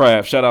answer is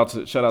Kraft. Shout out to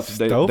Dave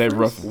Stouffer's?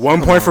 Ruffin.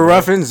 1 point for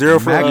Ruffin, 0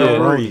 for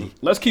Macaroni. Yeah.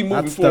 Let's keep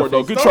moving That's forward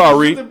though. stuffing. Good try,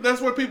 Reed.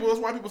 That's why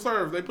people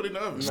serve. They put it in the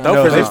oven. No,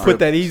 Stouffer's they is put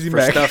that easy for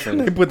mac. stuffing.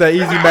 They put that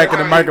easy mac in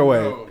the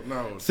microwave.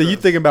 No. So you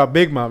thinking about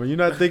Big Mama. You're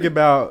not thinking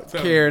about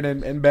Tell me. Karen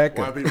and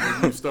Becca. Why people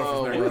use stuff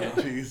as macaroni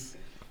and cheese?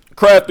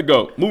 Kraft to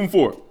go. Moving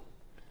forward.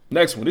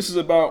 Next one. This is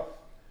about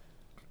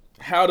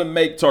how to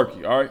make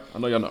turkey. All right. I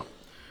know y'all know.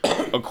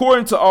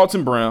 According to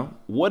Alton Brown,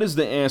 what is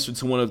the answer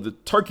to one of the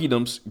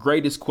Turkeydom's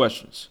greatest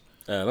questions?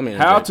 Let me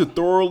How interject. to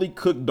thoroughly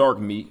cook dark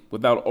meat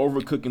without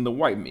overcooking the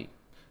white meat.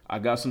 I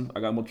got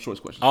multiple choice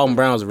questions. Alton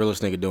Brown was the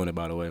realest nigga doing it,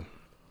 by the way.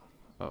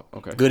 Oh,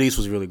 okay. Good East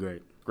was really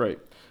great. Great.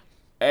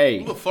 Hey,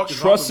 Who the fuck is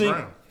trusting.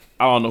 Alton Brown?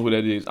 I don't know who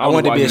that is. I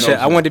wanted to why be he a chef. knows I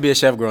that. wanted to be a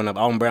chef growing up.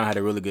 Alton Brown had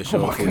a really good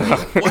show. Oh on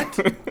food.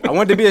 What? I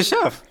wanted to be a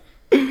chef.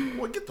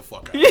 Boy, get the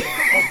fuck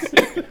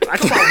out.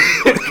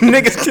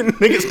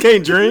 niggas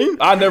can't dream.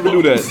 I never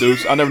knew that,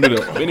 dudes. I never knew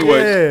that.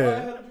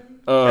 Anyway,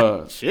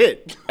 Yeah.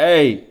 Shit.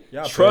 A.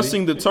 Y'all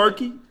Trussing the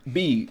turkey.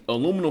 B.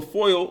 Aluminum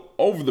foil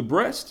over the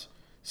breast.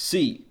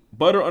 C.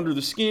 Butter under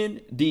the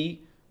skin.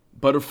 D.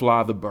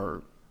 Butterfly the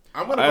bird.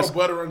 I'm going to go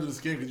butter under the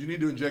skin because you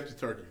need to inject your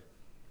turkey.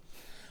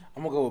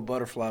 I'm gonna go with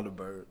butterfly the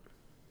bird.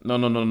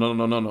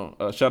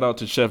 No. Shout out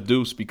to Chef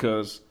Deuce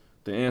because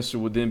the answer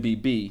would then be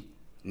B.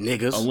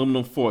 Niggas.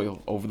 Aluminum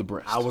foil over the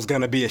breast. I was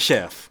gonna be a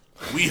chef.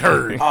 We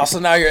heard. Oh, so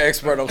now you're an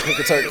expert on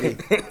cooking turkey.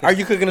 Are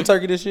you cooking a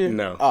turkey this year?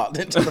 No. Oh,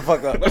 then shut the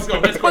fuck up. Let's go.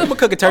 Next I'm question. gonna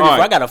cook a turkey All for.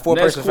 right, I got a 4-person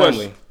next question.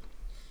 family.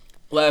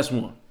 Last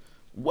one.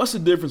 What's the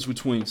difference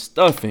between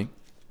stuffing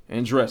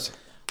and dressing?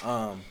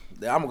 I'm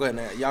gonna go ahead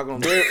and y'all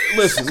gonna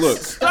Listen, look.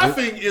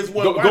 Stuffing is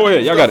what Go white ahead,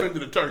 people y'all got stuff it. into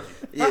the turkey.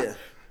 Yeah.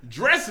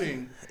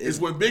 Dressing is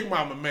what Big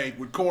Mama make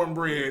with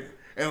cornbread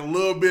and a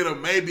little bit of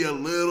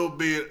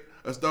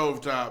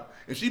stovetop,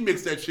 and she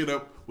mixed that shit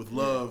up with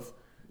love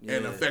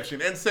and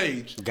affection and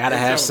sage. Gotta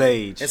And have celery.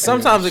 sage. And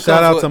sometimes it Shout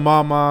comes out with, to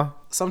Mama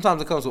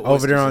sometimes it comes with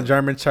over there oysters on in it.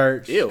 German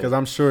Church Ew. because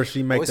I'm sure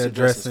she make Oyster that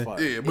dressing's dressing.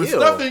 fire. Yeah, but Ew.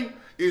 stuffing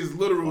is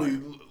literally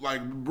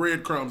like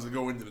breadcrumbs that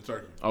go into the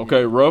turkey.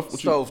 Okay, Ruff.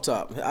 What you?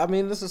 Stovetop. I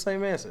mean, it's the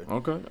same answer.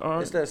 Okay, all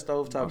right. It's that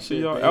stovetop see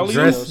shit. y'all. that Alley-oop.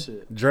 real Dress,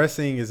 shit.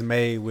 dressing is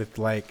made with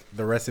like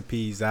the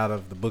recipes out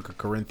of the Book of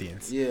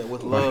Corinthians. Yeah,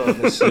 with love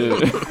and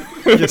shit.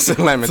 It's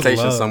a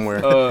lamentation Love.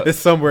 somewhere. It's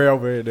somewhere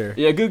over there.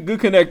 Yeah, good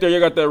connect there. You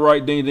got that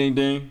right. Ding, ding,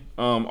 ding.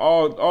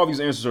 All these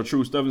answers are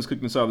true. Stuffing is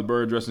cooked inside the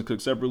bird. Dressing is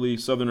cooked separately.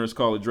 Southerners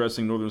call it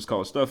dressing. Northerners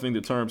call it stuffing.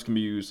 The terms can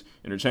be used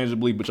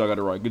interchangeably, but y'all got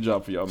it right. Good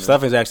job for y'all, man.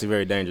 Stuffing is actually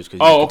very dangerous. Cause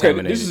Oh, okay.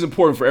 This is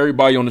important for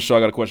everybody on the show. I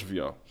got a question for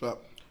y'all. What's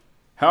up?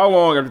 How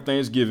long after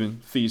Thanksgiving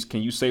feast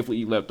can you safely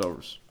eat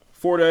leftovers?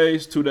 4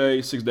 days, 2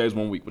 days, 6 days,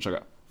 1 week. What y'all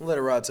got? Let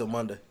it ride till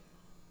Monday.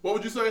 What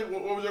would you say?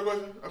 What was your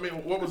question? I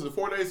mean, what was it?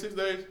 4 days, 6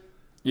 days?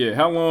 Yeah,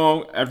 how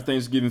long after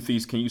Thanksgiving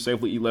feast can you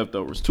safely eat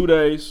leftovers? 2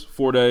 days,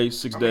 4 days,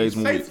 6 days,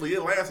 1 week. Safely,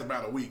 it lasts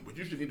about a week, but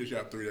you should eat this shit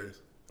out 3 days.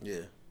 Yeah.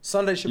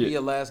 Sunday should be Yeah.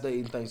 your last day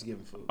eating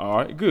Thanksgiving food. All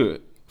right,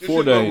 good. This 4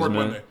 shit don't days, work man.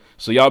 Monday.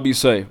 So y'all be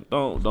safe.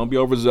 Don't be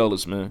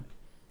overzealous, man.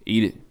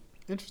 Eat it.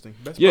 Interesting.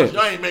 Best Yeah,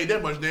 Y'all ain't made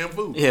that much damn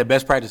food. Yeah,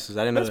 best practices.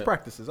 I didn't know Best that.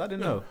 practices. I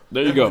didn't know.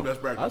 there you Definitely go. Best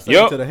I practice. said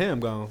Yup. to the ham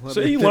gone.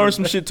 So you learn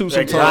some shit too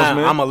sometimes, I'm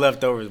man. a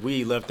leftovers. We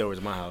eat leftovers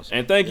in my house.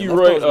 And thank you,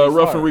 leftovers be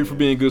Ruff fire, and Reed, for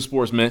being good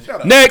sports, man.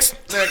 Shut up. Next.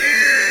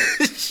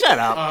 Next, Shut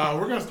up.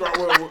 we're gonna start.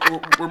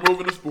 We're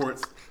moving to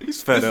sports.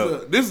 He's fed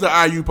up. This is the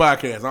IU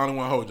podcast. I don't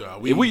want to hold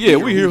y'all. We hear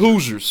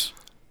Hoosiers.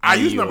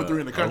 IU's IU, number 3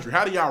 in the country.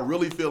 How do y'all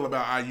really feel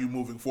about IU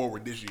moving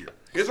forward this year?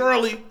 It's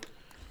early.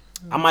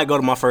 I might go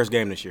to my first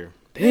game this year.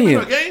 In a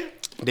Damn. game.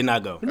 Did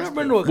not go. You never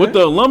been to a With game?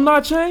 the alumni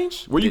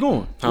change, where you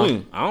going? Huh?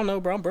 When? I don't know,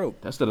 bro. I'm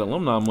broke. That's that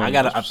alumni money. I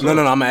gotta. That's what's No. up.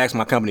 I'm gonna ask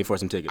my company for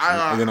some tickets.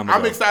 and then I'm I'm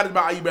gonna go. excited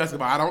about IU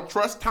basketball. I don't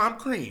trust Tom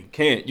Crean,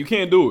 You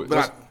can't do it. but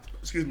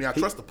I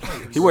trust the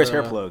players. He wears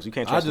hair plugs. You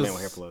can't trust a I man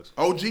with hair just- plugs.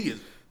 OG is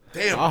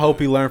damn. I hope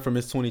he learned from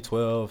his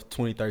 2012,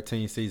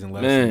 2013 season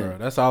lesson, Man. bro.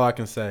 That's all I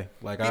can say.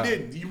 Like He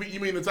did. You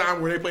mean the time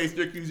where they played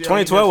Syracuse?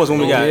 2012 was when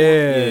we got.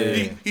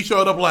 Yeah. He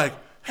showed up like,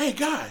 "Hey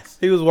guys,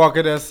 He was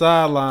walking that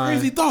sideline.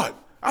 crazy thought.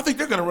 I think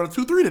they're going to run a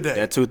 2-3 today.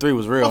 That 2-3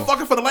 was real.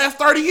 Motherfucker, for the last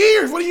 30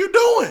 years, what are you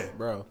doing?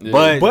 Bro.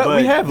 But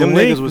we have them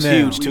Link niggas was now.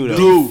 huge too,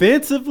 though.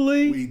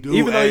 Defensively, We do,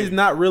 even though hey. he's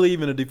not really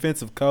even a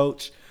defensive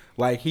coach,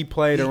 like he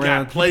played He around,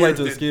 got he played players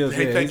to the that skills.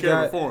 they Yeah, take he's care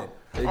of it got, for him.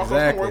 Also, don't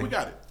exactly. worry, we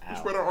got it. We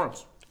spread our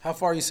arms. How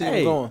far you see him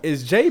Hey, going?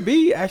 is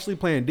JB actually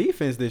playing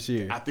defense this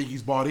year? I think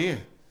he's bought in.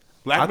 I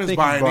Blackman's think he's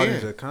buying brought in.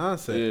 into the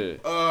concept.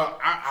 Yeah.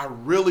 I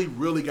really,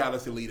 really got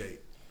us Elite 8.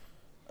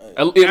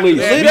 At least. After that, Elite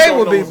we 8 don't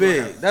would know be what's gonna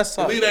big. happen. That's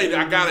solid. Elite 8.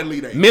 I got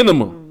Elite 8.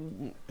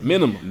 Minimum.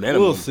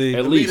 We'll see. At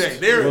Elite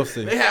least. 8. We'll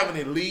see. They have an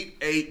Elite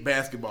 8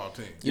 basketball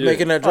team. You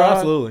making that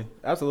drive?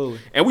 Absolutely.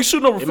 And we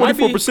shooting over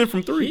 44%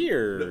 from three.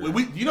 Here.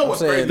 You know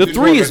what's I'm saying, crazy? The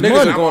three is niggas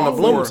money. are going to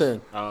I'm all for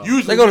it. Bloomington.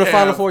 Usually They go to we the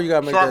Final have Four, you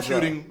gotta make that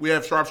sharpshooting. We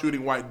have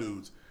sharpshooting white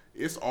dudes.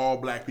 It's all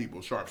black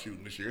people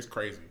sharpshooting this year. It's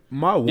crazy.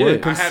 My one Yeah. I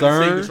haven't seen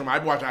concern, this from. I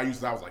watched IU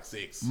since I was like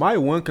 6. my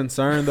one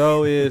concern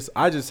though is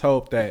I just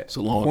hope that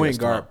a long point ass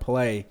guard time.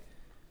 play,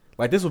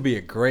 like this would be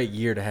a great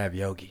year to have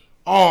Yogi.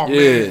 Oh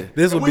Yeah. man,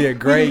 This And would be a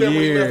great we knew that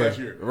when he left year. last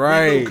year.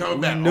 Right. We knew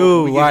coming back. We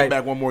knew, we get like- him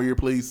back one more year,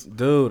 please.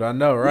 Dude, I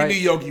know, right? We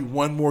need Yogi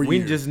one more year. We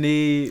just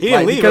need He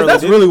didn't leave because early,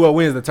 that's did really what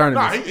wins the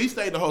tournament. Nah, he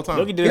stayed the whole time.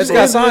 Yogi did He his just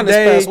got At the end signed of this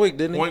the day, past week,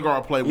 didn't he? Point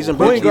guard play. He's will in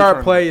win Point you guard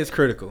tournament. play is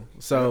critical.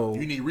 So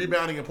You need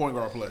rebounding and point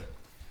guard play.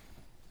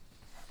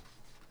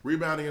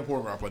 Rebounding and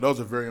point guard play. Those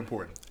are very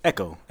important.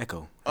 Echo.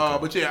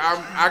 But yeah,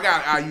 I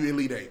got IU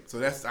Elite 8,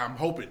 so I'm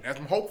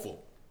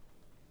hopeful.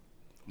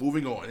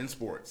 Moving on in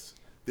sports,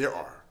 there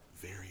are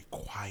very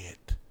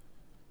quiet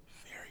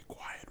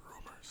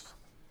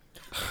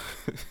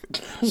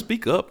rumors.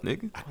 Speak up,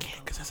 nigga. I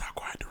can't because that's how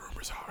quiet the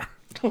rumors are.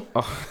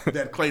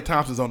 That Klay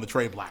Thompson's on the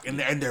trade block, and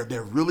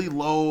they're really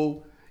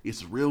low.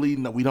 It's really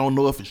we don't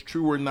know if it's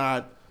true or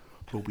not,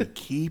 but we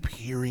keep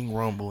hearing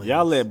rumblings.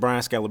 Y'all let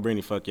Brian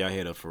Scalabrine fuck y'all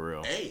head up for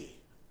real. Hey,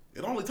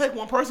 it only take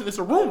one person. It's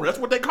a rumor. That's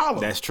what they call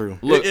them. That's true.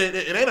 Look-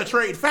 it ain't a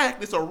trade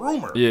fact. It's a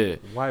rumor. Yeah.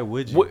 why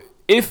would you? What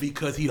if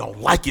Because he don't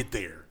like it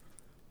there,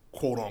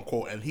 quote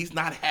unquote, and he's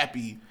not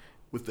happy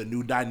with the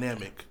new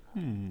dynamic.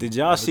 Did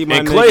y'all see my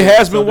and nigga? Clay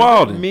has been I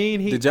wilding. mean,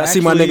 he Did y'all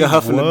see my actually nigga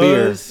huffing the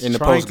beer was in the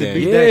trying postgame? to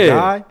beat Yeah. that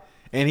guy,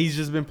 and he's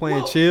just been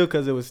playing chill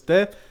because it was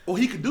Steph. Well,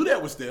 he could do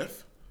that with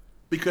Steph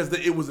because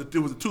it was a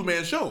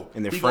 2-man show.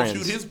 And they're he gonna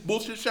friends. shoot his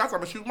bullshit shots. I'm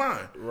gonna shoot mine.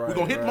 We're Right,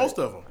 gonna hit right. most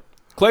of them.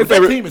 Clay But that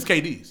favorite team is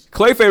KD's.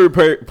 Clay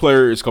favorite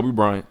player is Kobe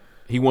Bryant.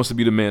 He wants to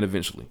be the man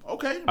eventually.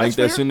 Okay, I think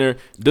that's fair. in there.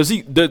 Does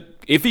he?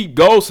 If he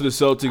goes to the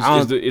Celtics, I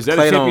don't- is that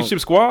Clay a don't-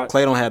 championship squad?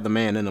 Clay don't have the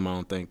man in him, I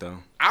don't think, though.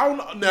 I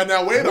don't know.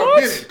 Now wait What?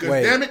 a minute, because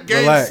Wait, damn it, Game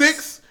relax.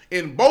 6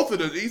 in both of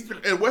the Eastern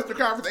and Western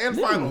Conference and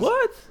Finals.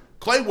 What?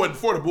 Clay wasn't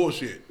for the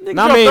bullshit. Nigga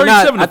No, I dropped mean,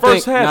 37 I the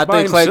first think, half I by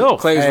think Clay,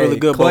 himself. Clay's really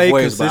good Clay both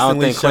ways, but I don't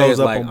consistently think Clay shows is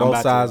up like on I'm both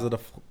about sides to, of the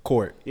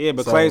court. Yeah,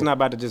 but So, Clay's not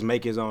about to just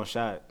make his own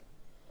shot.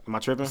 Am I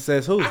tripping?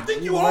 Says who? I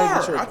think you might be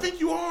are. tripping. I think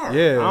you are.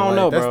 Yeah, I don't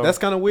know, that's, bro. That's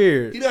kind of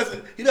weird. He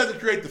doesn't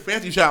create the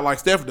fancy shot like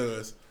Steph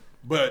does.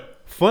 But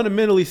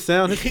Fundamentally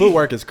sound. His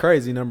footwork is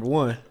crazy. Number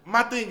one.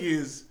 my thing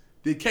is,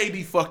 did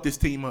KD fuck this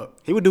team up?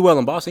 He would do well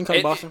in Boston. He can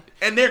come to Boston.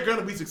 And they're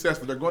gonna be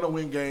successful. They're gonna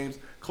win games.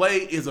 Clay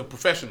is a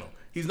professional.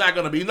 He's not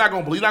gonna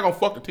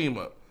fuck the team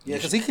up. Yeah,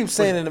 because he keeps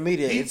saying in the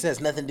media, He- it has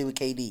nothing to do with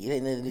KD. It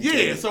ain't nothing to do with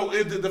Yeah. KD. So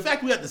the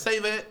fact we have to say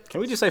that,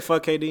 Can we just say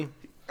fuck KD?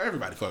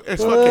 everybody fuck.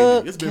 It's fuck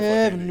KD. It's been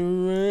fuck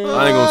KD.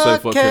 I ain't gonna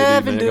say fuck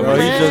KD, man. Bro,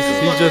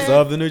 he's just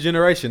of the new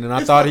generation, and I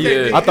It's thought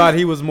okay. I thought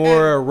he was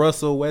more And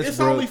Russell It's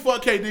only Westbrook.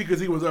 fuck KD because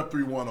he was up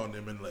 3-1 on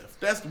them and left.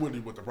 That's really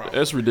what the problem.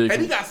 That's ridiculous.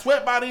 And he got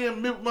swept by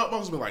them.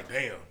 Must be like,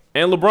 damn.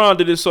 And LeBron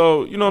did it,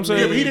 so you know what I'm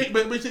Yeah, saying. but he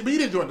didn't. But he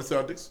didn't join the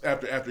Celtics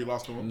after he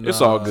lost to them. It's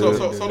all good.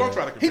 So don't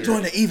try to compare. He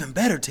joined an even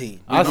better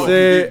team. I know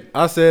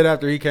he said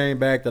after he came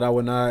back that I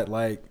would not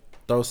like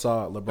throw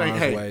salt LeBron's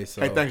Hey, way.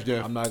 So thanks,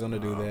 Jeff. I'm not gonna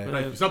do that.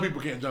 Thank you. Some people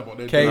can't jump on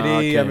that. KD, Nah, I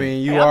I can't.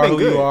 mean, you Hey, I've are been who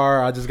good. you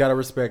are. I just gotta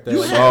respect that. You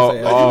Like have. I all-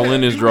 said. all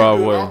in his You been good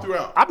driveway. all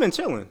throughout. I've been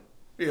chilling.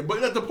 Yeah,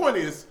 but the point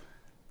is,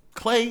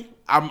 Clay,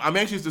 I'm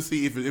anxious to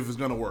see if it's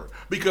going to work.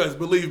 Because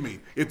believe me,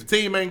 if the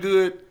team ain't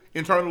good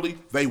internally,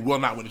 they will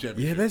not win the Yeah,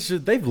 championship. that's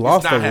just they've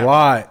lost not a happening.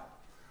 lot.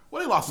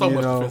 Well, they lost so you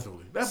much know.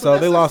 defensively. So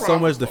they lost so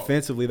much defensively.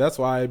 defensively. That's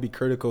why it'd be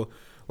critical.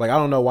 Like I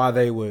don't know why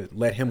they would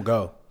let him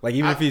go. Like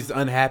even if he's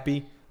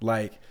unhappy,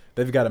 like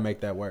they've got to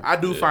make that work. I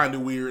do find it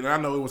weird, and I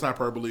know it was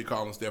hyperbole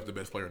calling Steph the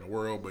best player in the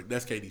world, but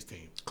that's KD's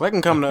team. Clay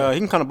can come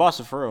to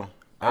Boston for real.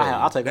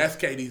 I'll take it. That's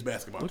KD's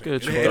basketball team.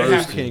 at It you, happened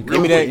Thursday. real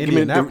Give me that. quick. Give me the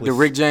Indianapolis.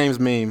 Rick James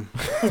meme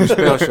from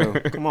Spell Show.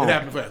 Come It on.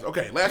 happened fast.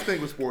 Okay, last thing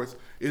with sports.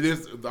 It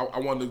is. I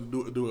wanted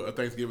to do a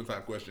Thanksgiving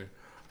type question.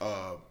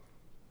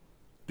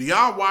 Do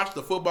y'all watch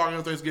the football game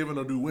on Thanksgiving,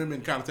 or do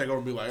women kind of take over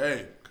and be like,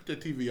 "Hey, cut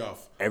that TV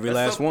off"? Every And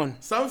last some, one.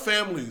 Some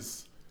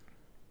families,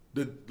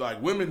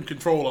 like women,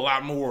 control a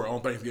lot more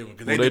on Thanksgiving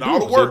because Well, they they did do, all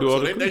the 'cause they work, do all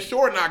so the they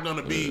sure not going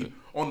to be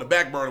on the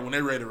back burner when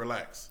they're ready to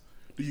relax.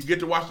 Do you get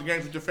to watch the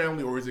games with your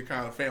family, or is it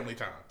kind of family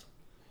time?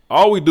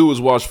 All we do is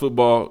watch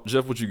football.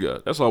 Jeff, what you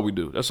got? That's all we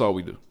do. That's all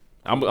we do.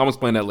 I'm gonna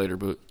explain that later,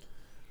 but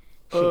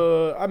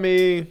I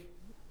mean,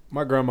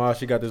 my grandma,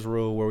 she got this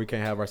rule where we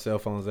can't have our cell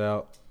phones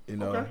out You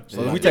know, Okay.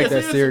 so Yeah. we take Yes,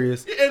 that yes.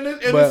 serious.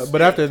 And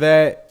But after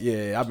that,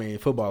 yeah, I mean,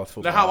 football is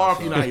football. now, how long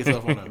so. can you not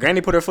yourself on that? Granny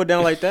put her foot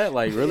down like that?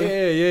 Like, really?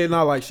 Yeah,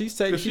 no, like she she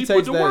takes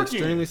put the that work in.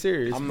 extremely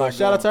serious. I'm But not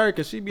shout out going. to her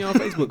because she be on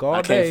Facebook all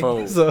I can't day.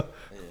 fold. So,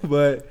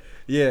 but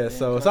yeah,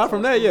 so aside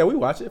from that, yeah, we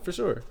watch it for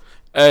sure.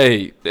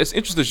 Hey, it's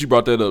interesting that you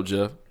brought that up,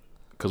 Jeff,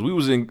 because we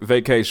was in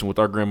vacation with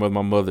our grandmother,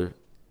 my mother,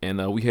 and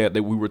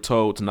we were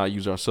told to not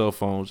use our cell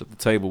phones at the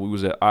table. We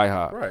was at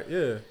IHOP, Right?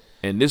 Yeah.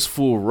 and this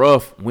fool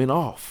rough went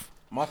off.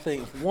 My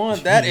thing, one,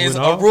 that is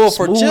went a off? rule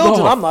for Smooth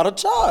children. off. I'm not a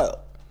child.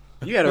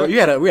 We had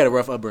a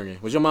rough upbringing.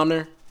 Was your mom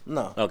there?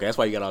 No. Okay, that's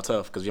why you got all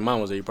tough. Because your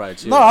mom was there, you probably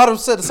chill. No, I'd have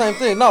said the same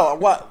thing. No,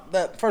 what?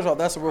 That first of all,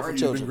 that's a rule for You've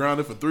been children.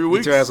 grounded for 3 Put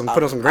weeks. your ass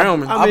put on some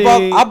ground, man. I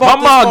bought My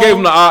this mom phone. gave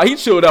him the eye. He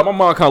chilled out. My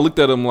mom kind of looked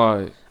at him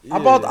like, I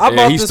bought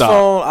Yeah, he this stopped.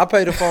 phone. I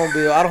paid the phone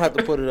bill. I don't have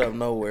to put it up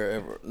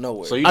nowhere.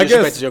 So you I disrespected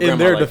guess your in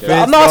grandma their like that.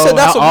 defense, No, I said though,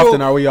 that's how a rule.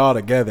 often are we all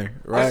together,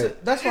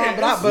 right? That's fine, but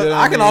You know I what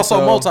I can mean? also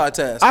So,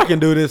 multitask. I can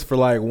do this for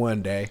like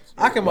one day.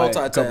 I can Like, a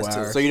couple multitask hours.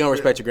 too. So you don't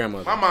respect your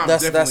grandmother. My mom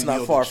That's definitely not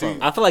yielded. far She-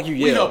 from. I feel like you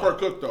We help yell. her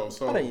cook though,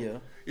 so I didn't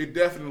yell. it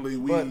definitely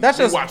we that's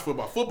just- watch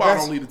football. Football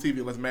that's- don't leave the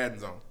TV unless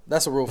Madden's on.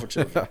 That's a rule for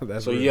children.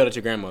 That's So you real. yelled at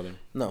your grandmother.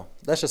 No,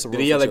 that's just a rule.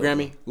 Did he yell for at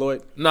children. Grammy,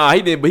 Lloyd? nah,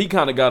 he did, but he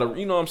kind of got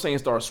you know what I'm saying,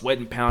 started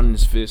sweating, pounding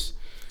his fist.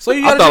 So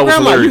you I yelled at thought your it was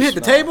grandma? You hilarious.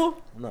 hit the table?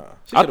 No.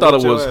 I thought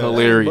it your was ass.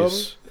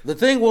 hilarious. The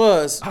thing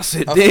was, I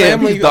said, "Damn,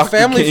 he's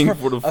Dr. King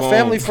for the a phone."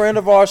 family friend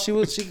of ours. She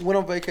went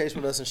on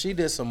vacation with us, and she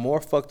did some more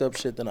fucked up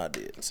shit than I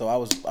did. So I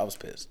was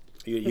pissed.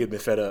 You'd been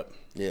fed up.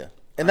 Yeah,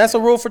 and that's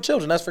a rule for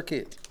children. That's for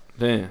kids.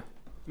 Damn.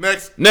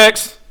 Next,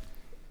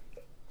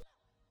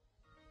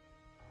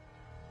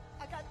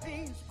 I got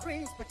beans,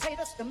 greens,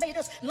 potatoes,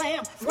 tomatoes,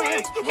 lamb,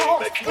 ram,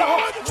 hog,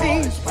 dog,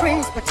 beans,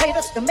 greens,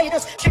 potatoes,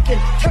 tomatoes, chicken,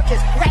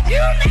 turkeys, rat.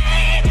 You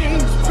name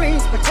beans,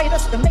 greens,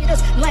 potatoes,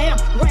 tomatoes, lamb,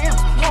 ram,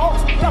 hog,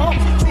 dog,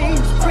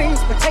 beans, greens,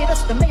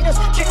 potatoes, tomatoes,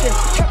 chicken,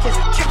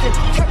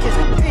 turkeys,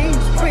 beans,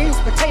 greens,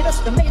 potatoes,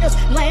 tomatoes,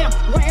 lamb,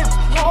 ram,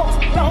 hog,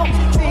 dog,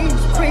 beans,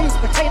 greens,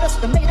 potatoes,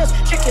 tomatoes,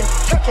 chicken,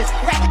 turkeys,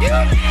 rat. You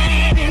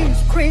name beans,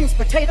 greens,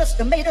 potatoes,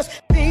 tomatoes,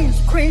 beans,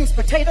 greens,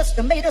 potatoes,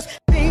 tomatoes,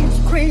 beans,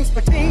 greens,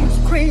 beans,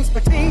 greens,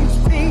 beans,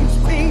 beans,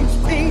 beans,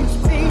 beans,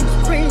 beans,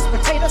 greens,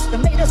 potatoes,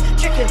 tomatoes,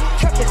 chicken,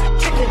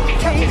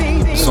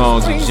 beans,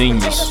 Song's a greens,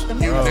 genius. potatoes,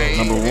 tomatoes.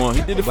 Number one,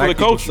 he did it for Black the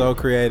people culture. so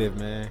creative,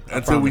 man. I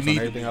Until we promise on need-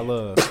 everything I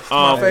love.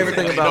 My favorite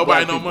thing ain't about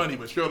nobody black no people. money,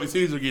 but Shirley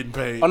Caesar getting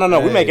paid. Oh, no,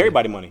 we make Hey.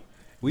 everybody money.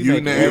 We You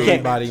make name it.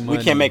 everybody money.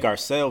 We can't make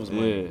ourselves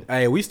money. Yeah.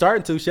 Hey, we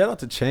starting to. Shout out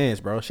to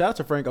Chance, bro. Shout out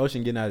to Frank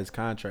Ocean getting out his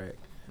contract.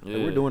 Like,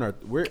 Yeah. we're doing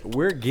we're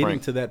getting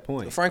Frank. to that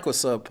point. Frank was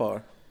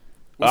subpar.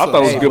 I thought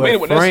it was Hey, good. But but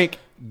anyway, that's, Frank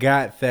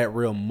got that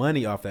real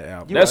money off that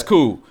album. that's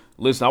cool.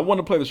 Listen, I want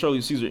to play the Shirley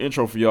Caesar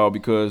intro for y'all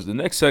because the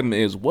next segment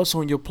is What's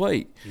on Your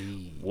Plate?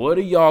 What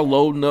are y'all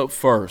loading up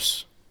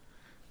first?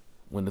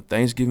 When the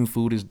Thanksgiving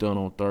food is done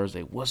on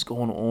Thursday, what's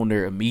going on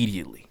there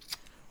immediately?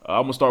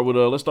 I'm gonna start with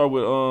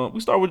we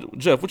start with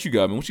Jeff. What you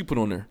got, man? What you put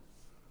on there?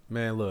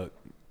 Man, look,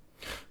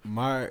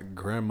 my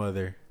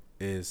grandmother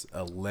is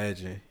a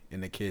legend in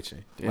the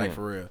kitchen. Like, Damn.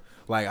 for real.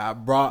 Like, I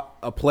brought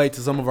a plate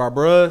to some of our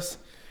bros,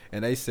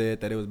 and they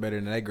said that it was better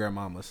than their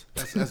grandmamas.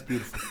 That's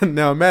beautiful.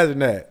 Now, imagine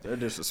that. They're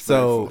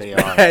disrespectful. So, They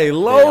are. hey, They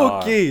low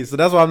are. key. So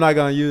that's why I'm not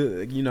gonna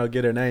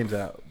get their names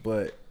out.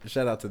 But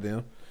shout out to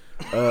them.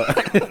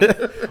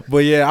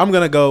 But yeah, I'm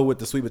gonna go with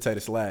the sweet potato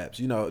slabs.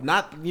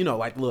 Not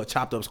like little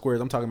chopped up squares.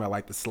 I'm talking about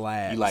like the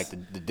slabs. You like the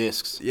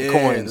discs, yeah, the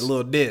coins. the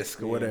little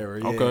disc or whatever.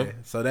 Yeah. Okay.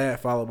 So that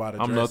followed by the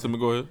I'm dressing. nothing, but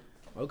go ahead.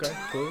 Okay,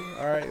 cool.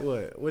 All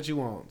right, what you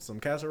want? Some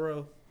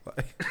casserole?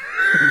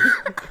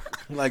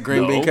 Like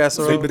green bean No.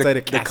 casserole. Sweet potato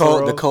The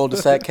casserole.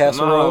 cul-de-sac Nah,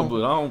 casserole. but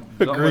I don't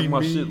like green my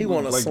meat. shit. He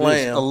want a like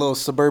slam. A little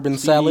suburban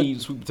This.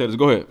 salad. Sweet potatoes.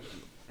 Go ahead.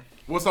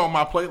 What's on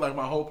my plate? Like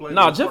my whole plate?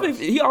 Nah, What's Jeff, first?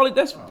 he already.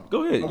 That's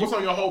go ahead. What's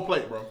on your whole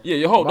plate, bro? Yeah,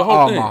 the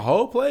whole thing. My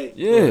whole plate?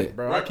 Yeah. Look,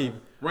 bro. Right. I keep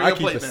Bring your it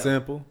plate down.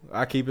 simple.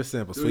 I keep it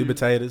simple. Sweet you?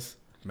 potatoes,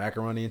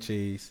 macaroni and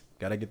cheese.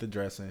 Gotta get the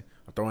dressing.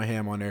 I'm throwing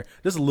ham on there.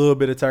 Just a little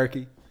bit of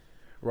turkey,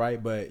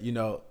 right? But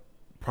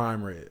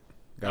prime rib.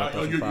 Gotta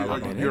throw some prime rib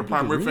on You're a there.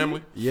 prime rib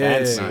family? Yeah,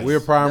 Fancy. we're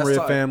a prime That's rib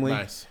tight. family.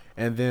 Nice.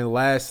 And then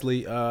lastly,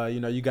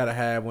 you gotta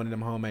have one of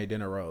them homemade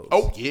dinner rolls.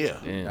 Oh, yeah.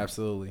 Damn.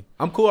 Absolutely.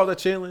 I'm cool off the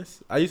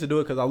chitlins. I used to do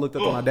it because I looked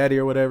up to my daddy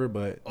or whatever,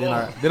 but then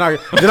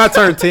I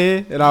turned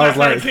 10 and I was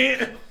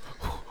like,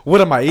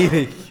 what am I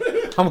eating?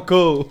 I'm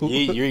cool.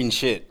 You're eating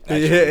shit. Yeah,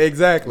 actually.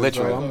 exactly.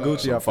 Literally. So I'm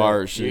Gucci off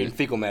Fire that. You're eating shit.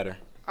 fecal matter.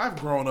 I've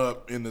grown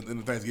up in the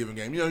Thanksgiving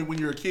game. When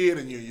you're a kid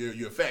and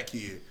you're a fat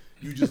kid,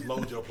 you just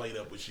load your plate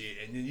up with shit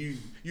and then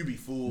you be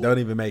full. Don't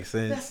even make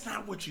sense. That's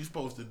not what you're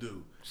supposed to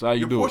do. So how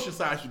you your do it? portion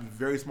size should be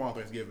very small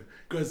Thanksgiving.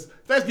 Because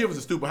Thanksgiving is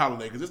a stupid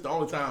holiday because it's the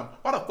only time.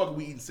 Why the fuck are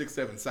we eating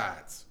 6-7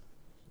 sides?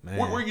 Man,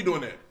 Where are you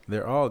doing that?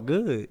 they're all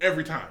good.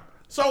 Every time.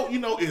 So,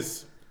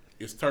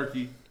 it's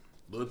turkey,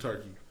 little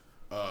turkey,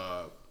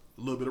 a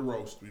little bit of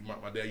roast.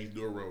 My dad used to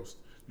do a roast.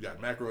 You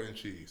got macaroni and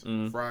cheese,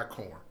 fried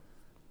corn,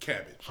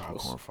 cabbage.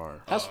 Corn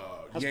fire. How's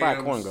fried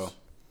yams. corn go?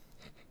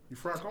 You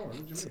fried corn. What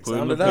you mean? Put it in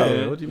Sound the it out.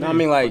 pan. What do you No, I mean?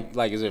 mean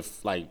like is it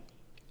like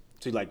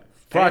to like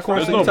fried corn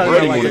There's shit. no You talking breading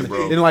about like with it,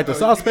 bro. in like the You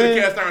get a saucepan.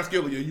 cast iron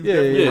skillet. You Yeah,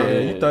 definitely yeah, fry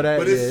it. You throw that.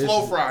 But it's yeah,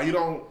 slow fry. You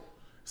don't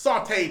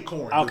sauteed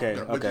corn. Okay,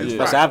 But okay. it's So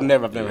fried I've corn.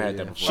 never had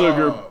that before.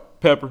 Sugar,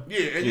 pepper. Yeah,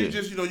 and you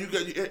just you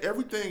got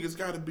everything has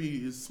got to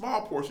be in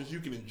small portions. You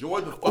can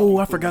enjoy the. Oh,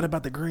 I food. forgot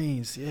about the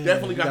greens. Yeah,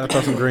 Definitely got gotta to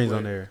throw some greens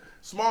on there.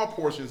 Small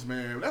portions,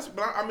 man. But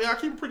I mean, I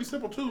keep it pretty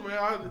simple too, man.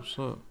 What's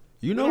up?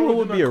 You know don't what do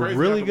would be a nothing crazy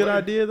really out good the way.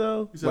 idea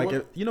though? You said Like,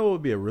 what? you know what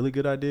would be a really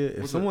good idea if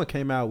What's someone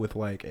came out with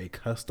like a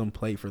custom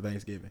plate for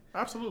Thanksgiving.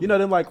 Absolutely. You know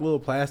them like little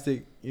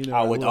plastic. You know,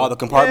 Oh, with little- all the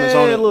compartments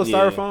yeah, on it? little Yeah.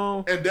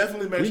 styrofoam. And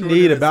definitely make We sure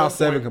need that at about some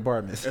 7 point-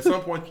 compartments. At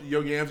some point,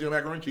 your yams, your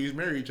macaroni and cheese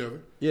marry each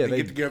other. Yeah, and they-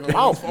 get together.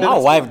 My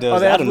wife does. Oh,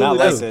 they I do not absolutely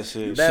like do. that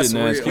shit. That's Shit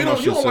nasty. real.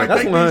 You don't like That's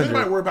baked beans. 100.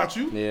 Anybody worry about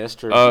you? Yeah, that's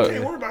true. They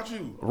ain't worry about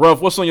you.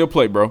 Ruff, what's on your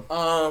plate, bro?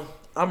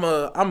 I'm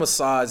a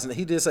sides.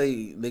 He did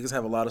say niggas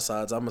have a lot of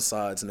sides. I'm a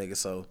sides nigga,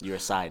 so You're a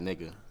side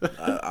nigga.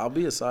 I'll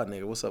be a side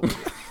nigga. What's up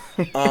with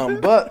it?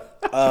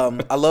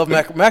 I love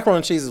macaroni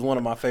and cheese is one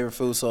of my favorite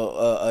foods.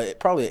 So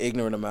probably an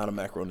ignorant amount of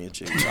macaroni and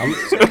cheese.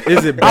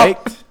 Is it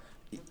baked?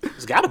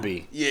 It's gotta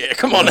be. Yeah,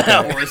 come on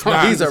now. Or it's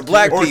not. These are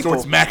black or people.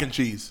 it's mac and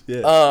cheese.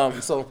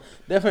 So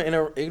definitely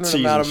an ignorant Cheese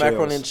amount and of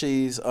macaroni shells. and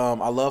cheese.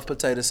 I love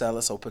potato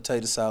salad, so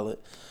potato salad.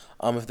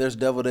 If there's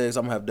deviled eggs,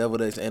 I'm gonna have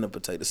deviled eggs and a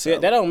potato Yeah,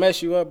 salad. that don't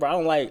mess you up, bro. I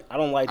don't like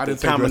I the didn't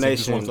say dressing,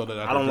 just combination. wanna throw that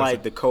out I don't there, like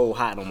dressing. the cold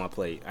hot on my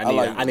plate.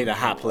 I need a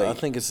hot plate. I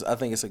think it's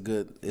a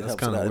good. It helps it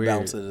kinda out. It weird.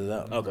 balances it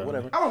out. Okay.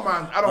 Whatever. I don't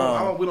mind. I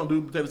don't. We don't do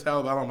potato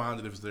salad. But I don't mind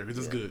it if it's there because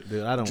it's good.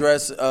 Dude, I don't.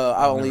 Dress.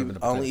 I only been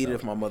a I only potato eat it salad.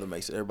 if my mother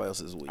makes it. Everybody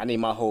else is weak. I need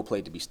my whole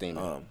plate to be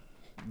steaming.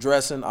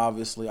 Dressing,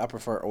 obviously, I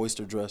prefer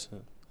oyster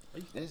dressing.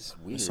 That's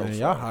weird. Man,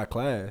 y'all high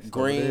class. over there.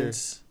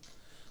 Greens,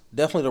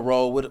 definitely the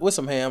roll with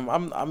some ham.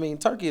 I mean,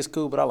 turkey is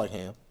cool, but I like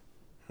ham.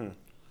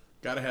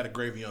 Gotta have the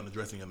gravy on the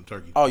dressing and the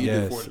turkey. Oh, you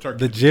Yes. Before the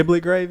turkey. The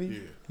giblet gravy. Yeah.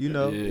 You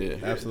know. Yeah.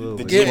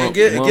 Absolutely. Get Lumps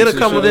get and a shit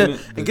couple in in,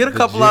 it. and get a The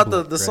couple out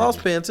giblet the gravy.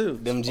 saucepan too.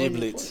 Them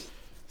giblets.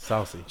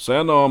 Saucy. So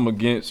I know I'm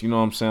against. You know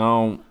what I'm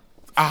saying?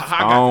 I I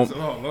got this.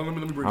 don't- Hold on, let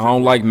me bring I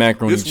don't like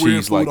macaroni and This weird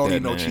cheese food like don't that,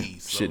 eat no man.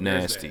 cheese, so Shit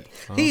there's nasty.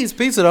 He eats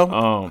pizza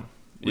though.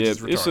 Yeah,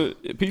 is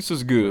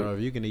pizza's good. Bro,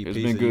 if you can eat It's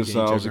pizza, been good you since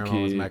can eat I your was a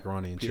grandma's kid.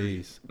 macaroni and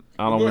cheese.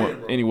 I don't Go want ahead,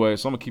 bro. anyway,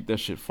 so I'm gonna keep that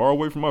shit far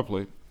away from my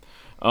plate.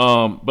 But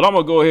I'm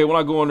gonna go ahead when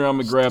I go in there. I'm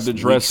gonna grab the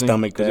Weak dressing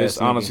stomach because it's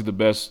ass nigga. honestly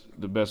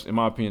the best in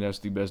my opinion. That's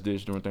the best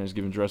dish during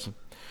Thanksgiving dressing.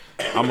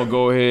 I'm gonna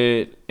go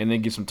ahead and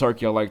then get some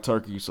turkey. I like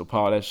turkey, so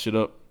pile that shit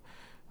up.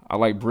 I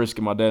like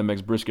brisket. My dad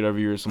makes brisket every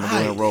year, so I'm gonna go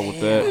ahead and roll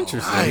with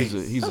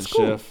that. He's a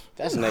chef.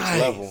 That's next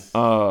level.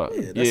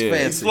 That's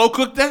fancy. Slow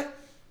cook that.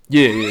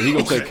 Yeah, he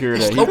gonna take care of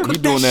that. He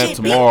doing that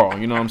tomorrow.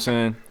 You know what I'm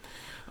saying?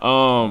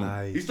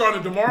 Nice. He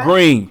started tomorrow.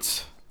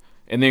 Greens.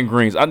 And then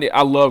greens. I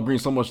love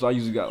greens so much that I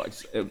usually got like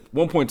at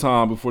one point in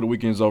time before the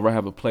weekend's over, I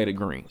have a plate of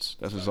greens.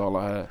 That's just all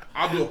I have.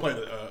 I'll do a plate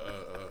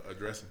of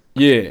dressing.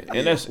 Yeah,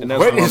 and that's What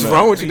where is I'm at.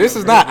 wrong with you? This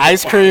is not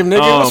ice cream,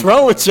 nigga. What's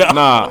wrong with y'all?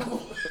 Nah.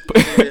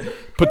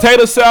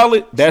 Potato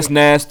salad, that's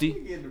nasty.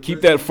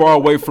 Keep that far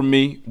away from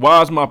me.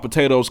 Why is my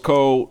potatoes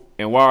cold?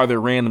 And why are there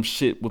random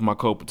shit with my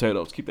cold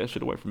potatoes? Keep that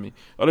shit away from me.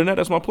 Other than that,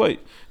 that's my plate.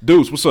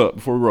 Deuce, what's up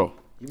before we roll?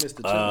 You missed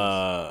the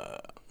chili.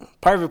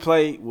 Perfect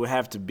plate would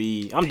have to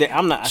be. I'm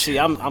damn near love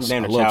childish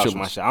with chilies.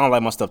 my shit. I don't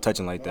like my stuff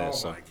touching like that.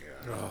 So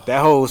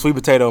that whole sweet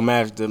potato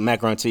the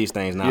macaroni and cheese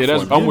thing is not Yeah, for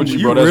that's me. I'm with you,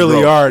 You bro. That's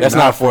really gross. are. That's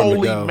not for me.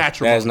 Holy though.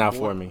 matrimony. That is not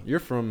for me. You're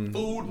from.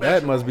 Food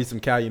That must be some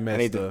Calumet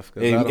It, stuff.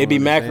 'cause I don't it'd be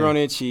understand.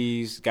 macaroni and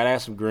cheese. Gotta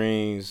have some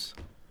greens.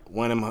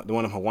 One of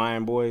them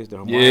Hawaiian boys. The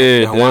Hawaiian, Yeah,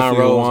 the Hawaiian definitely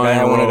rolls. Hawaiian Gotta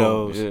have one of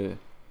roll. those.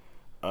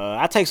 Yeah.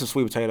 I take some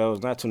sweet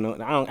potatoes. Not too.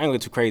 I ain't gonna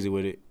get too crazy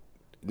with it.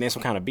 Then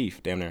some kind of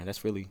beef. Damn there.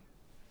 That's really.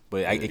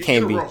 But it Get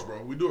can a be. roast,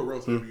 bro. We do a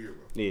roast every year,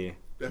 bro. Yeah.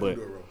 Definitely But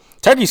do a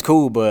roast. turkey's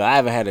cool, but I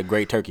haven't had a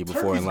great turkey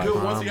before Turkey's in good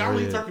life. once a year. I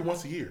only eat yeah. turkey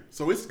once a year,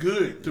 so it's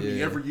good to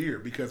me every year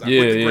because I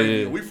Yeah, put the yeah, gravy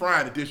yeah. in. We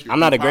frying it this year. I'm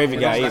not a We gravy popping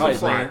guy it. either, I'm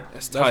frying.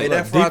 That's Hey, tight.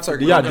 that fried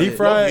turkey. Y'all go deep ahead.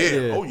 fried? Yeah.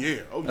 Yeah. Oh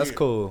yeah. That's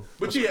cool.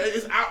 But yeah,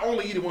 I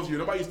only eat it once a year.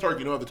 Nobody eats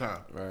turkey no other time.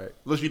 Right.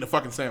 Unless you eat a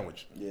fucking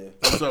sandwich. Yeah.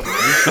 What's up?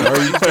 Or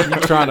you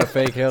trying to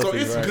fake healthy, So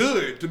it's right?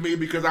 good to me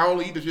because I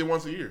only eat this shit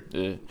once a year.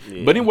 Yeah.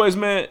 But anyways,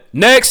 man,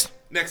 next.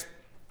 Next,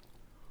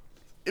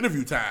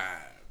 interview time.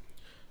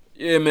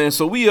 Yeah, man.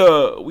 So we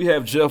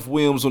have Jeff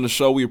Williams on the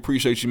show. We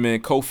appreciate you,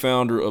 man.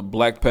 Co-founder of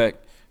Blackpack,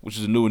 which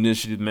is a new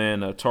initiative,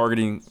 man,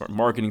 targeting or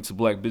marketing to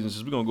black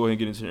businesses. We're gonna go ahead and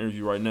get into the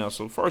interview right now.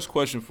 So first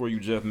question for you,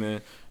 Jeff,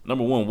 man.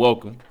 Number one,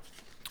 welcome.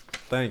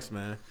 Thanks,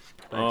 man.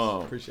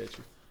 Thanks. Appreciate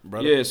you,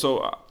 brother. Yeah,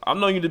 so I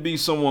know you to be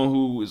someone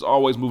who is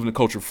always moving the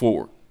culture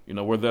forward. You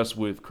know, whether that's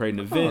with creating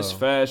events,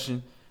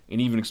 fashion, and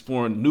even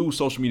exploring new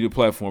social media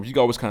platforms. You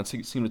always kind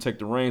of seem to take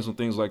the reins on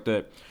things like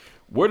that.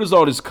 Where does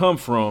all this come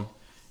from,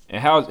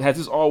 and how has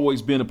this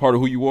always been a part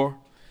of who you are?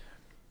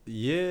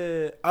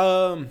 Yeah.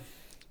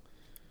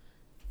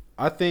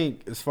 I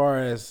think as far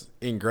as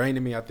ingrained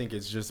in me, I think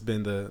it's just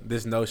been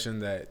this notion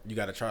that you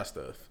got to try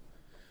stuff.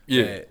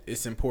 Yeah. That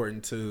it's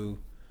important to,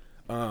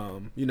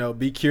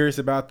 be curious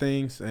about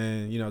things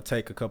and,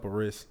 take a couple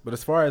risks. But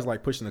as far as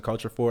like pushing the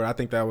culture forward, I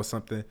think that was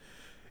something,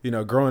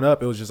 growing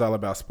up, it was just all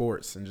about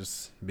sports and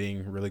just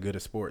being really good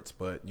at sports.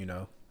 But,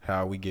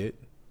 how we get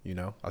You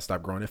know, I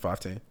stopped growing at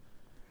 5'10".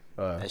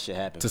 That shit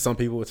happened. To some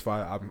people, it's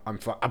fine.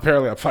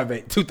 Apparently I'm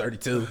 5'8",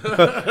 232.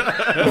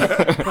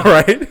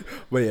 Right?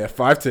 But yeah,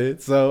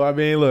 5'10". So I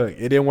mean, look,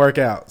 it didn't work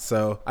out.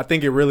 So I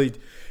think it really,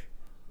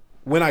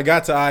 when I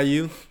got to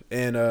IU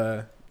and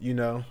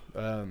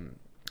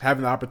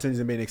having the opportunities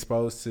and being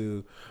exposed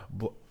to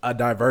a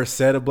diverse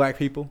set of black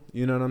people,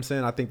 you know what I'm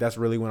saying? I think that's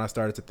really when I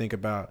started to think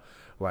about,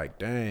 like,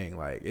 dang,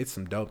 like, it's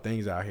some dope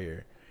things out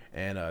here.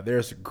 And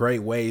there's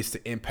great ways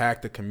to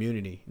impact the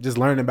community. Just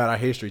learning about our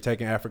history,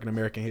 taking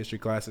African-American history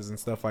classes and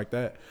stuff like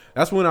that.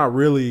 That's when I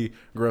really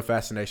grew a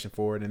fascination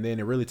for it. And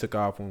then it really took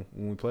off when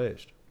we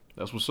pledged.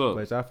 That's what's up.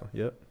 Pledged Alpha,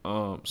 yep.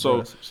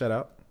 So shout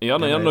out. Yeah, I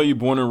know you're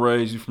born and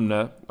raised. You're from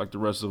that, like the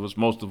rest of us,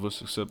 most of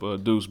us, except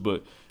Deuce.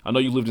 But I know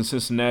you lived in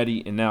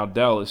Cincinnati and now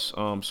Dallas.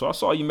 So I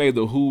saw you made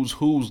the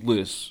Who's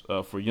list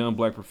for young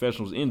black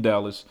professionals in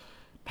Dallas.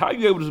 How are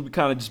you able to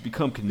kind of just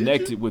become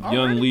connected with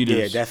young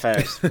leaders? Yeah, that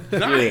fast.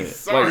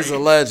 Nice. Yeah, like, He's a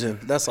legend.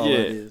 That's all yeah.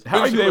 it is. How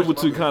are you able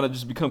to kind of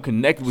just become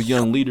connected with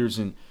young leaders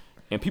and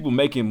people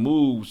making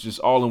moves just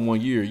all in 1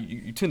 year?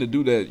 You tend to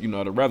do that,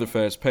 at a rather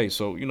fast pace.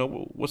 So,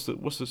 what's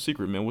the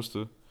secret, man?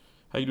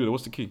 How you do that?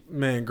 What's the key?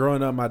 Man,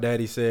 growing up, my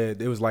daddy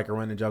said it was like a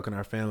running joke in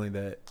our family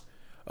that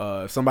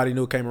if somebody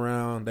new came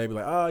around, they'd be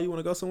like, "Oh, you want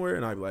to go somewhere?"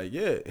 And I'd be like,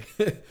 "Yeah."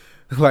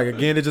 Like,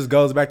 again, it just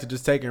goes back to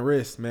just taking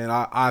risks, man.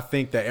 I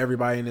think that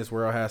everybody in this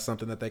world has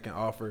something that they can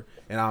offer,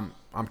 and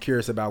I'm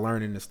curious about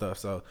learning and stuff.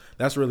 So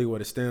that's really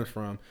what it stems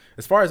from.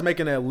 As far as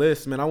making that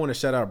list, man, I want to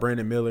shout out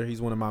Brandon Miller.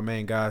 He's one of my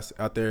main guys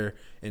out there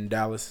in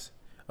Dallas.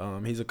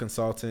 He's a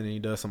consultant, and he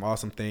does some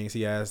awesome things.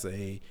 He has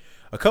a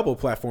couple of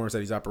platforms that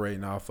he's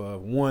operating off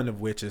of, one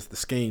of which is the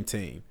Scheme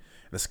Team.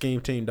 The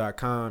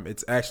SchemeTeam.com,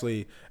 it's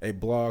actually a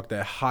blog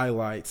that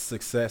highlights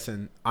success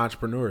in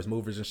entrepreneurs,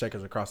 movers, and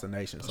shakers across the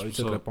nation. So he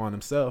took it upon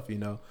himself,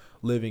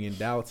 living in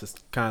Dallas,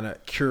 to kind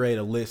of curate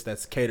a list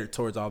that's catered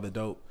towards all the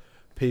dope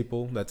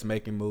people that's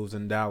making moves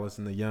in Dallas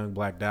and the young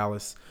black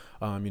Dallas,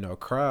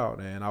 crowd.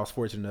 And I was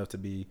fortunate enough to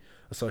be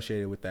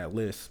associated with that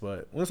list.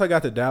 But once I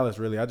got to Dallas,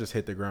 really, I just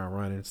hit the ground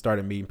running,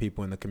 started meeting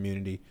people in the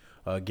community,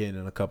 getting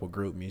in a couple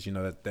group meets.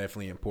 That's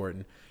definitely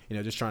important.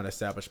 Just trying to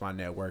establish my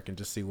network and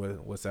just see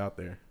what's out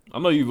there. I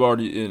know you've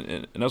already,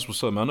 and that's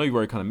what's up, man. I know you've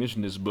already kind of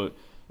mentioned this, but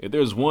if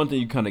there's one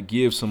thing you kind of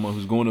give someone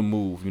who's going to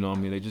move,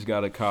 they just got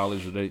out of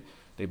college or they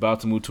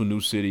about to move to a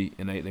new city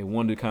and they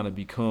want to kind of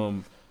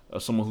become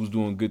someone who's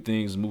doing good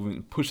things,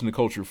 pushing the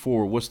culture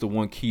forward, what's the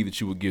one key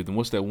that you would give them?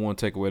 What's that one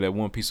takeaway, that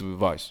one piece of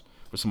advice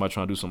for somebody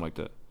trying to do something like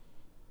that?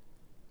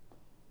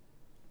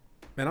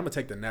 Man, I'm going to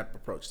take the NAP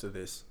approach to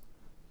this.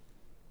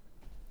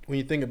 When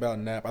you think about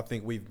NAP, I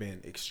think we've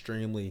been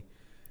extremely,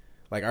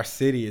 our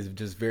city is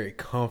just very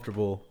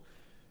comfortable,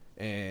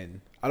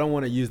 and I don't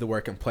want to use the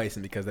word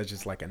complacent because that's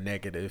just like a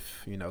negative,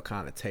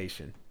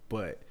 connotation.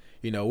 But,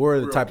 we're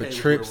the type of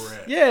trips.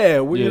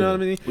 Yeah, you know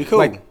what I mean? We cool.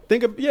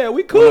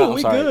 We cool.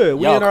 We good.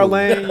 We in our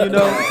lane,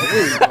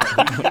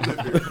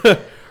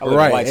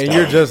 Right, and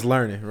you're just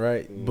learning,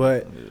 right?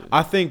 But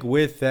I think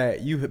with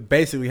that, you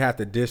basically have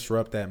to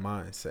disrupt that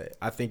mindset.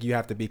 I think you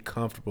have to be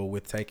comfortable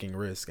with taking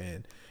risk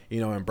and,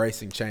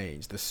 embracing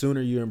change. The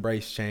sooner you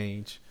embrace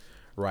change,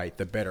 right,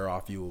 the better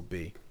off you will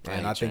be.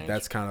 And I think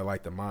that's kind of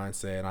like the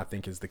mindset, and I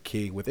think is the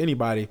key with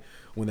anybody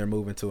when they're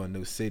moving to a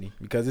new city,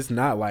 because it's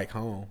not like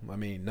home. I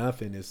mean,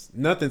 nothing's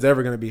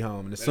ever going to be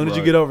home. And as soon as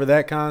you get over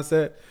that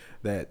concept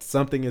that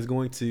something is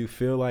going to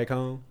feel like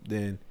home,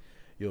 then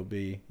you'll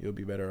be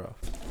better off.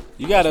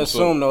 You got to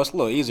assume, though, it's a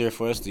little easier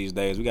for us these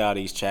days. We got all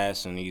these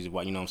chats and these,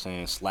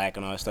 Slack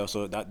and all that stuff.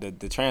 So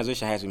the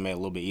transition has to be made a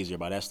little bit easier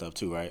by that stuff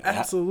too, right?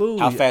 Absolutely.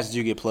 How fast did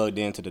you get plugged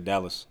into the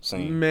Dallas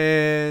scene?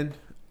 Man,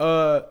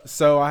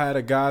 so I had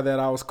a guy that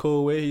I was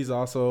cool with. He's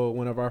also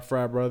one of our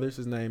frat brothers.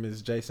 His name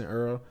is Jason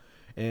Earl.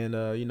 And,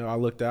 I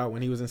looked out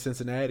when he was in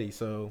Cincinnati.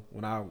 So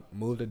when I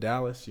moved to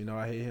Dallas,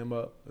 I hit him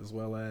up, as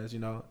well as,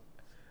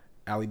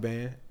 Ali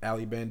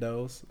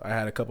Bandos. I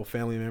had a couple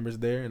family members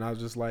there, and I was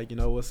just like,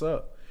 what's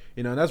up?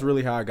 And that's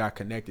really how I got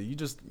connected. You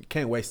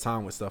can't waste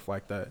time with stuff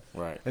like that.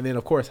 Right. And then,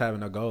 of course,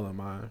 having a goal in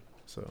mind.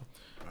 So.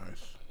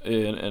 Nice.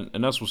 Yeah,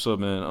 and that's what's up,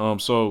 man.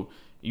 So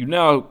you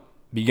now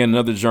began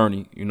another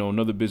journey,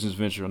 another business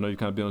venture. I know you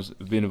kind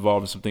of been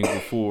involved in some things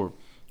before.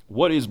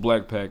 What is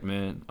Blackpack,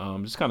 man?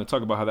 Just kind of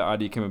talk about how the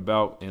idea came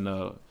about, and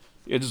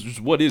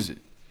just what is it?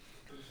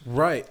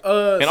 Right.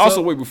 And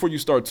also, wait, before you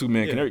start too,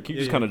 man, can you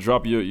just kind of yeah.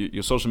 drop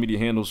your social media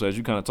handles as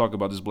you kind of talk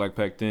about this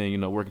Blackpack thing?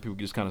 Where can people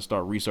just kind of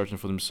start researching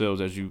for themselves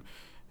as you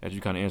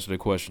kind of answer their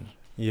questions?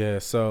 Yeah.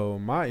 So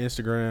my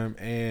Instagram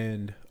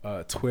and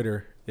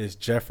Twitter is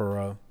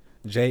Jeffaro,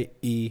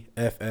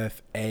 JEFFARAOH.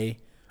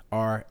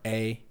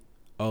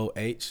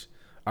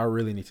 I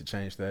really need to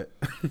change that.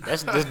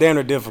 That's damn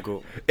near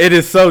difficult. It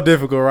is so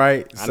difficult,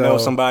 right? I know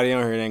somebody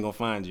on here that ain't gonna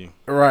find you.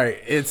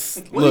 Right.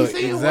 Look,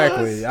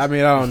 exactly. I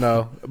mean, I don't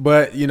know.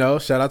 But,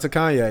 shout out to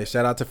Kanye.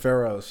 Shout out to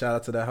Pharaoh. Shout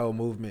out to that whole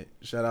movement.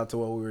 Shout out to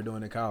what we were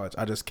doing in college.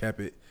 I just kept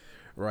it,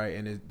 right?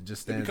 And it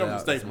just stands out. It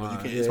becomes a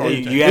statement. It's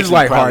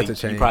hard to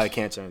change. You probably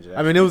can't change it.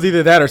 I mean, it was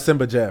either that or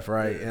Simba Jeff,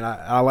 right? And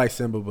I like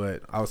Simba,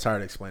 but I was tired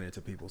of explaining it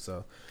to people.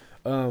 So,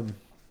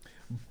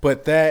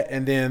 But that,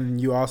 and then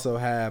you also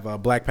have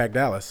Blackpack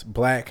Dallas.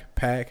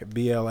 Blackpack,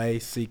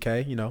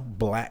 BLACK,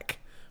 Black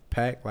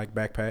Pack, like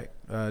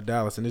backpack,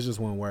 Dallas. And it's just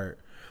one word.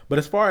 But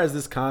as far as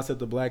this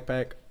concept of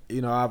Blackpack,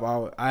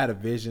 I had a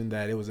vision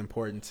that it was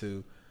important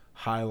to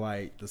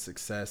highlight the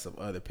success of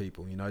other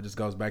people. It just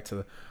goes back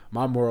to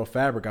my moral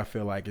fabric. I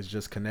feel like it's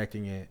just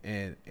connecting it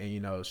and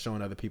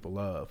showing other people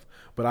love.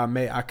 But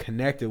I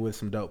connected with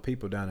some dope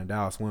people down in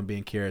Dallas. One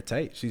being Kara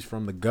Tate. She's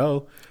from the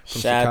Go.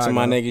 Shout out to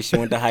my nigga. She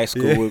went to high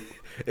school with.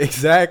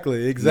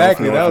 Exactly. That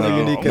was a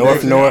unique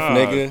connection. North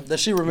nigga. Does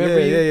she remember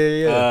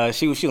you? Yeah.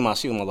 She was my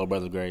little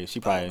brother's grade. She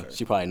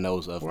probably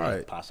knows of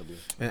me, possibly.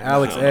 And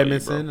Alex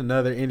Edmondson,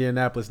 another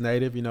Indianapolis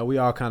native. We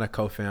all kind of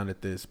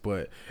co-founded this,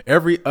 but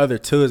every other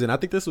Tuesday, and I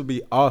think this would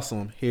be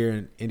awesome here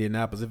in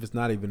Indianapolis if it's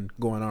not even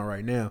going on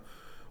right now.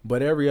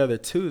 But every other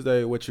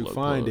Tuesday, what you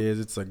find is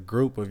it's a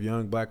group of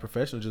young black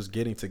professionals just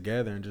getting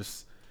together and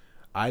just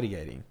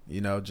ideating,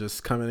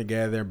 just coming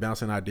together and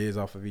bouncing ideas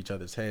off of each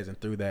other's heads. And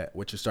through that,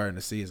 what you're starting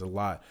to see is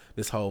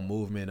this whole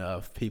movement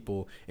of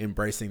people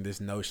embracing this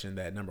notion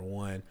that, number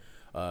one,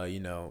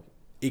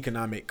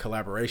 economic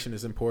collaboration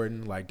is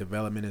important, like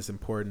development is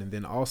important. And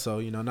then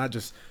also, not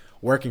just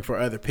working for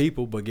other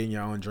people, but getting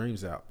your own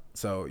dreams out.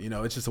 So,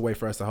 it's just a way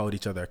for us to hold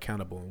each other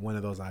accountable. And one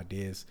of those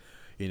ideas,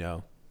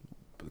 a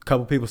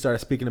couple people started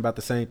speaking about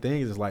the same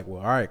things. It's like,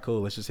 well, all right,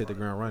 cool. Let's just hit the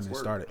ground running and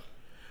start it.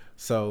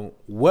 So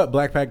what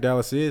Blackpack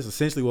Dallas is,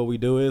 essentially what we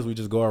do is we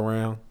just go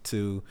around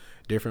to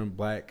different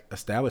black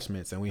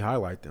establishments and we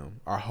highlight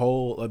them. Our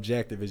whole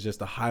objective is just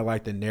to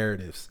highlight the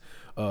narratives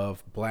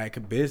of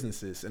black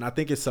businesses. And I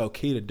think it's so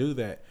key to do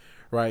that,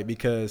 right?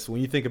 Because when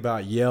you think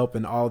about Yelp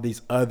and all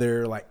these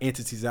other like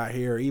entities out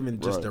here, or even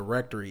just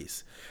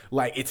directories,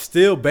 like it's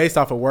still based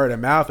off of word of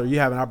mouth, or you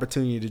have an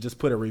opportunity to just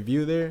put a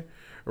review there,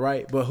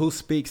 right? But who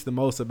speaks the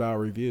most about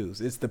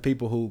reviews? It's the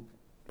people who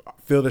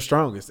feel the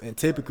strongest, and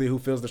typically who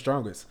feels the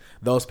strongest?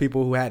 Those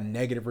people who had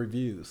negative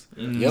reviews.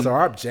 So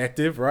our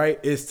objective, right,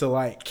 is to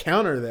like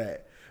counter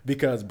that,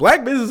 because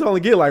black businesses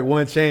only get like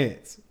one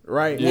chance,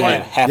 right?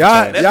 Yeah,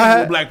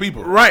 That's black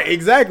people, right?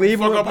 Exactly.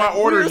 Even fuck up my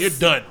order, you're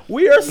done.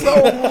 We are so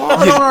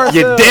hard on ourselves.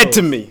 You're dead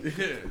to me.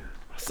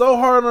 So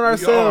hard on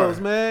ourselves,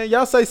 man.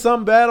 Y'all say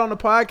something bad on the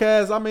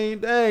podcast, I mean,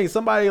 dang,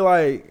 somebody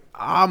like,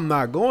 I'm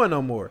not going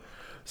no more.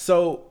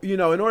 So,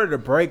 in order to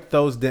break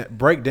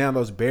down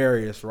those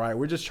barriers, right,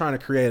 we're just trying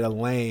to create a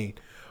lane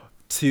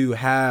to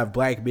have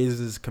black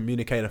businesses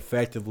communicate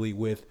effectively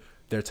with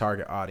their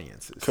target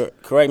audiences.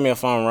 Correct me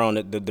if I'm wrong.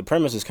 The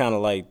premise is kind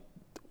of like,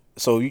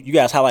 so you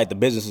guys highlight the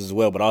businesses as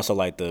well, but also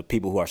like the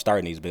people who are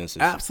starting these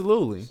businesses.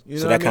 Absolutely.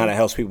 So that kind of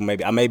helps people.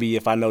 Maybe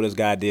if I know this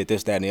guy did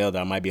this, that, and the other,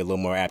 I might be a little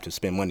more apt to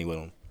spend money with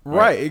him.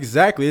 Right,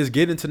 exactly. It's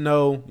getting to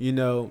know,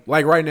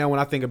 like right now when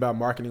I think about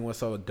marketing, what's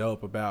so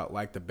dope about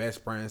like the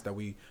best brands that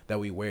we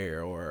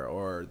wear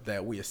or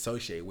that we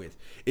associate with.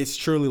 It's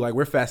truly like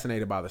we're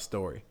fascinated by the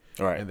story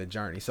and the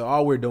journey. So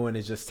all we're doing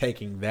is just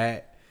taking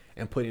that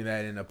and putting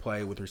that into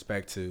play with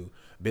respect to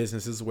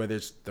businesses, whether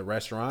it's the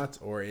restaurants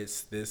or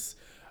it's this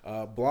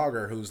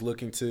blogger who's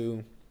looking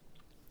to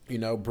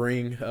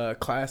bring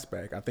class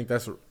back. I think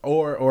that's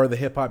or the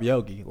hip hop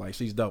yogi, like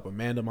she's dope.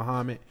 Amanda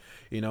Muhammad.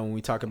 When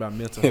we talk about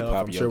mental health,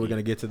 I'm sure we're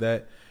gonna get to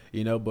that.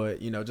 But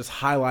just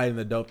highlighting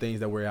the dope things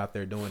that we're out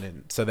there doing,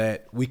 and so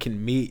that we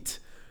can meet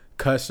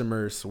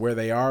customers where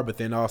they are, but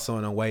then also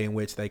in a way in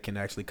which they can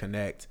actually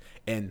connect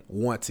and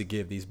want to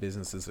give these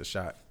businesses a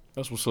shot.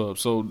 That's what's up.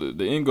 So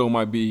the end goal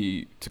might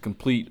be to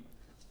complete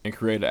and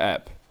create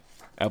an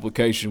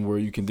application where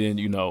you can then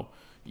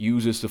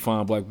use this to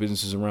find black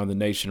businesses around the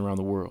nation, around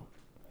the world.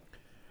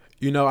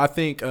 I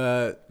think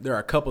there are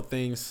a couple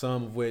things,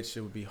 some of which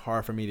it would be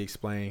hard for me to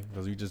explain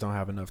because we just don't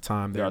have enough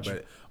time there.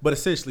 Gotcha. But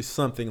essentially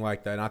something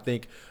like that. And I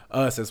think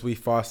us, as we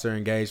foster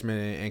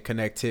engagement and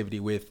connectivity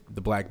with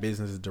the black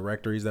businesses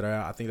directories that are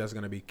out, I think that's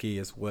going to be key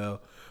as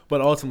well.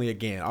 But ultimately,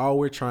 again, all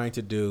we're trying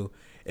to do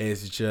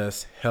is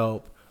just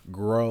help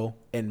grow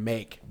and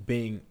make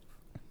being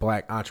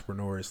black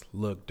entrepreneurs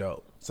look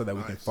dope so that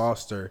we can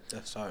foster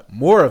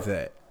more of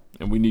that.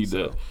 And we need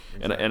that.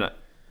 Exactly.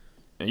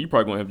 And you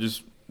probably going to have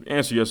just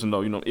answer yes or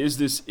no. Is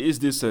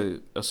this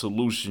a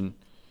solution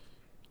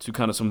to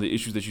kind of some of the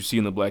issues that you see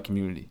in the black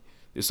community?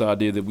 This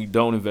idea that we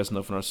don't invest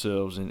enough in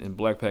ourselves, and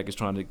Blackpack is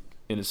trying to,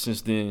 in a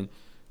sense, then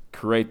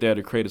create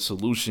a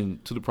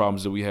solution to the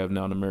problems that we have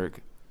now in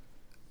America.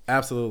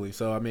 Absolutely.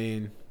 So, I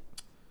mean,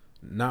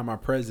 not my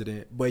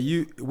president, but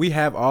we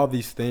have all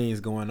these things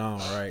going on,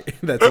 right?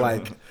 That's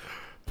like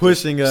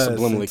pushing us,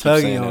 and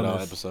tugging on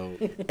us.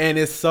 Episode. And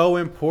it's so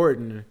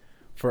important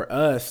for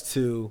us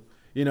to,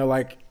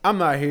 like, I'm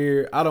not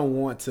here. I don't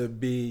want to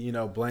be,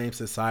 blame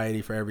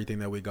society for everything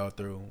that we go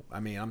through. I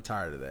mean, I'm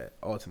tired of that.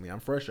 Ultimately, I'm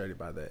frustrated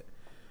by that.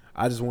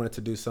 I just wanted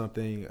to do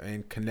something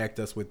and connect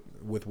us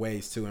with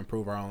ways to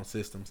improve our own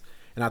systems.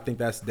 And I think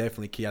that's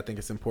definitely key. I think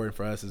it's important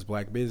for us as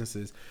black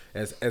businesses,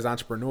 as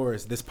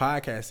entrepreneurs, this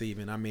podcast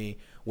even. I mean,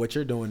 what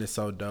you're doing is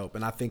so dope.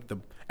 And I think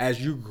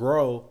as you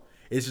grow,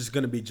 it's just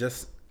going to be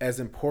just as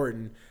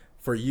important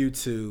for you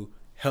to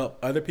help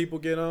other people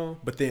get on,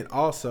 but then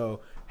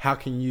also how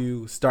can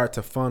you start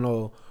to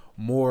funnel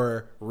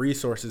more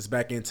resources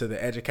back into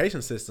the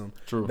education system.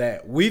 True.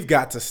 That we've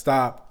got to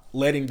stop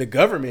letting the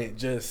government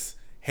just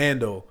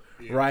handle,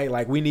 right?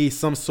 Like we need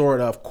some sort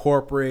of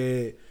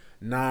corporate,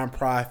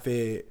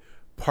 nonprofit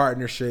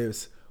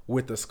partnerships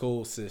with the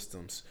school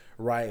systems,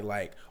 right?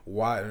 Like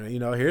why,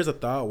 here's a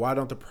thought. Why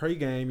don't the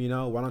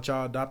PreGame, why don't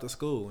y'all adopt a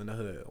school in the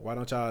hood? Why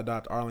don't y'all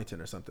adopt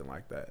Arlington or something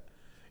like that?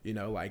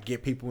 Like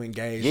get people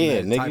engaged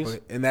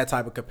in that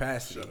type of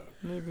capacity.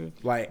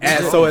 Like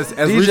as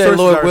DJ resources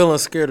Lloyd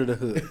Willen's scared of the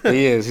hood.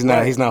 He is.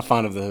 He's not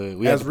fond of the hood.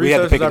 We have to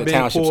resources pick are the being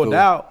township pulled school.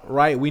 out,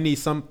 right? We need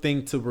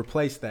something to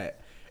replace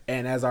that.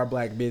 And as our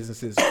black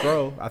businesses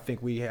grow, I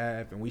think we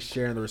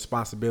share in the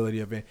responsibility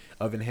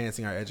of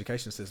enhancing our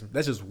education system.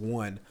 That's just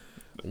one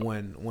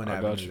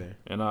avenue there.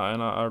 And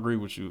I agree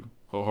with you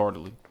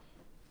wholeheartedly.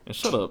 And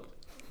shut up.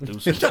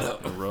 Shut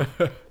up, bro.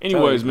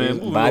 Anyways,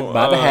 man, buy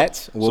the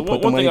hats. We'll put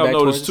the one money thing back I've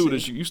noticed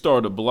towards too that you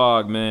started a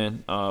blog,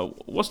 man.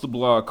 What's the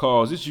blog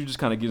called? Is this you just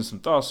kind of getting some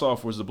thoughts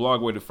off, or is the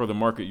blog way to further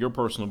market your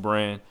personal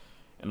brand,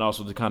 and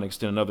also to kind of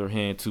extend another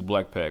hand to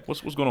Blackpack?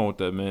 What's going on with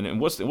that, man?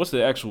 And what's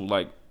the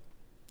actual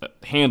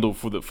handle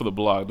for the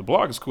blog? The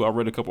blog is cool. I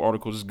read a couple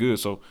articles. It's good.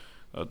 So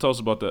tell us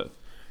about that.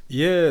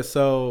 Yeah.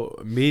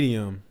 So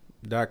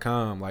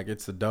Medium.com,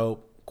 it's a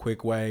dope,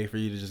 quick way for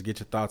you to just get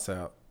your thoughts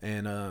out.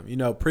 And,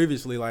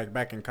 previously,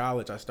 back in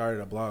college, I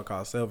started a blog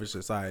called Selfish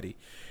Society.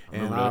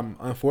 And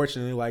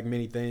unfortunately, like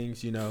many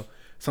things,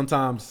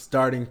 sometimes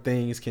starting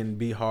things can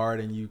be hard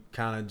and you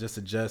kind of just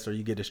adjust or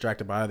you get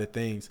distracted by other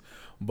things.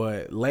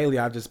 But lately,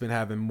 I've just been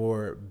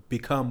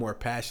become more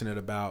passionate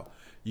about,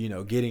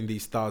 getting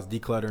these thoughts,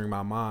 decluttering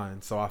my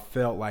mind. So I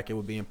felt like it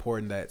would be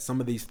important that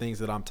some of these things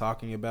that I'm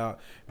talking about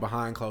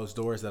behind closed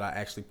doors, that I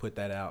actually put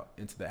that out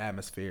into the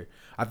atmosphere.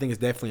 I think it's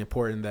definitely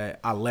important that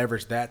I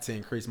leverage that to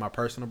increase my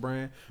personal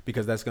brand,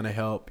 because that's going to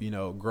help,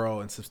 grow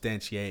and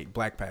substantiate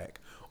Blackpack.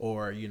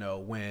 Or,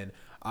 when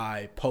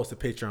I post a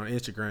picture on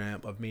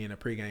Instagram of me in a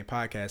PreGame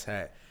podcast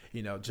hat,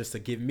 just to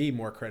give me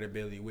more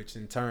credibility, which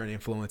in turn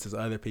influences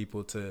other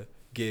people to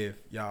give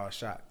y'all a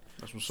shot.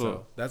 That's what's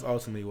up. That's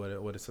ultimately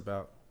what it's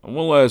about. And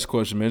one last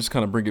question, man. Just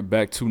kind of bring it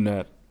back to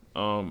Nat.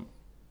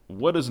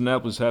 What does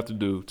Annapolis have to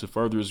do to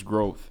further its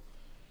growth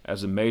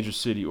as a major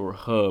city or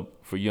hub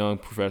for young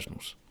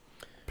professionals?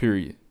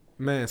 Period.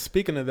 Man,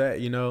 speaking of that,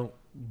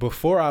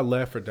 before I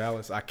left for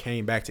Dallas, I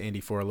came back to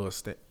Indy for a little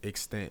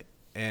extent.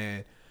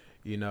 And,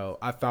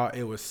 I thought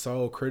it was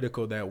so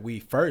critical that we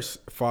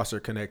first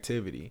foster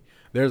connectivity.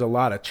 There's a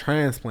lot of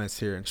transplants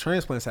here, and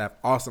transplants have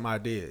awesome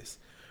ideas,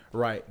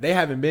 right? They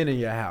haven't been in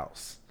your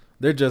house.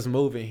 They're just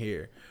moving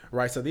here.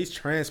 Right, so these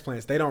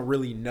transplants, they don't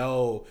really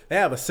know. They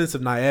have a sense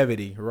of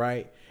naivety,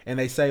 right? And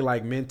they say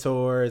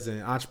mentors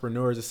and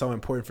entrepreneurs, it's so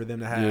important for them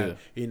to have,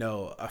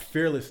 a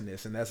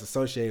fearlessness, and that's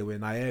associated with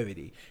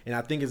naivety. And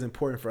I think it's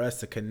important for us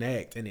to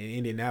connect, and in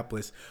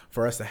Indianapolis,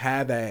 for us to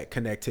have that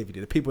connectivity.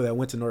 The people that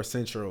went to North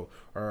Central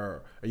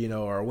or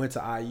went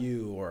to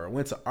IU or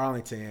went to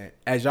Arlington,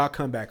 as y'all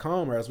come back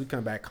home, or as we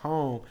come back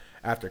home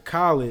after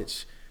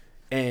college,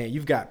 and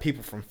you've got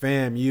people from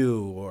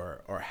FAMU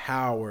or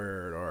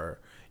Howard or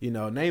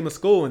name a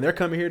school, and they're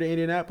coming here to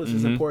Indianapolis.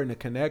 It's important to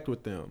connect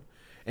with them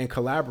and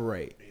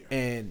collaborate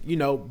and,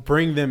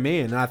 bring them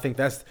in. And I think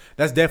that's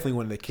definitely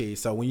one of the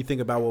keys. So when you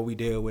think about what we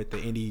did with the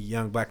Indy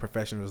Young Black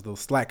Professionals, the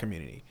Slack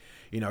community,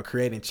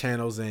 creating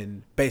channels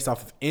and based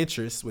off of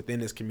interests within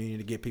this community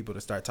to get people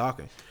to start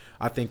talking,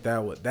 I think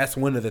that's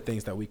one of the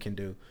things that we can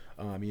do,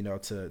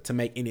 to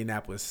make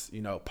Indianapolis,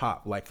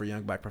 pop for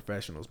young black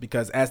professionals.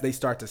 Because as they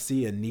start to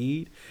see a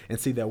need and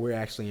see that we're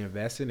actually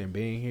invested in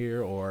being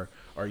here or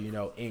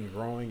in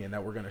growing, and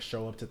that we're going to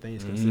show up to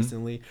things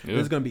consistently,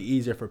 it's going to be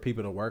easier for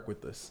people to work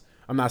with us.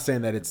 I'm not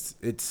saying that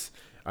it's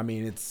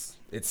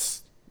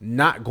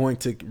not going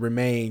to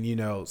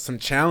remain, some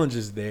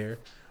challenges there.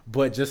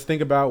 But just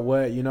think about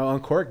what,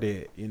 Uncork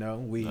did.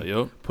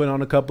 We put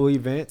on a couple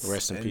events.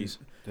 Rest in peace.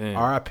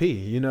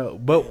 R.I.P.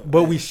 But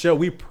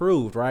we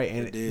proved, right?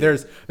 And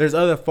there's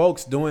other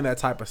folks doing that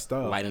type of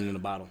stuff. Lighting in the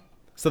bottle.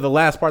 So the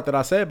last part that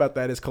I say about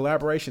that is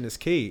collaboration is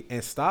key.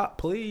 And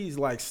stop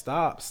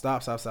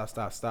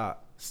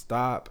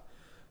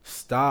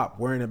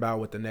worrying about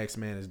what the next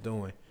man is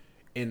doing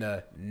in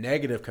a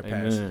negative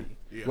capacity.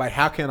 Yeah.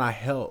 How can I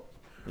help?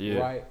 Yeah.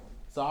 Right?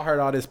 So I heard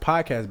all this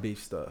podcast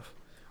beef stuff.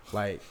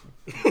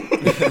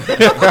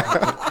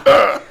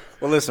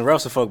 Well, listen,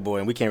 Ralph's a fuck boy,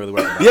 and we can't really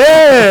work with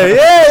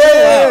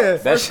that.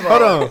 Yeah.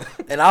 Hold on.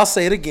 And I'll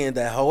say it again.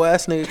 That whole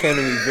ass nigga came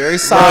to me very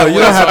sideways.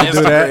 You don't have to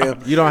do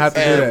that. You don't have to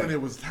do that. When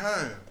it was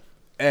time.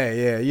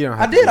 Hey, yeah, you don't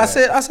have I to did. do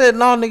that. I said,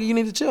 no, nigga, you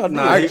need to chill.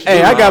 I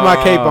got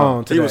my cape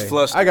on today. He was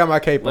flushed. I got my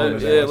cape on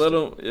today. Yeah, let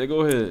him. Yeah,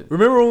 go ahead.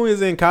 Remember when we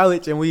was in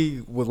college and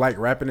we was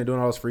rapping and doing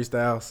all those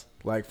freestyles?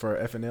 For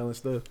FNL and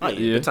stuff. Oh,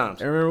 yeah. Good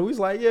times. And remember, we was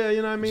you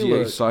know what I mean?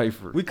 Look,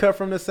 Cypher. We cut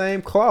from the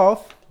same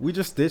cloth. We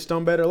just stitched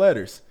on better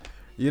letters.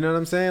 You know what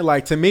I'm saying?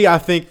 To me, I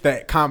think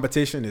that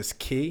competition is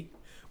key,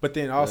 but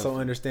then also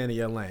understanding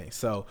your lane.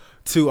 So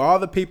to all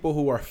the people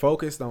who are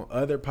focused on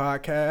other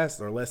podcasts,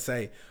 or let's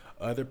say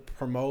other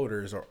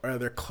promoters or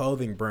other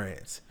clothing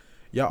brands,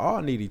 y'all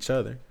all need each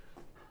other.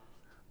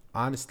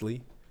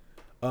 Honestly.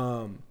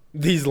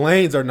 these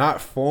lanes are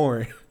not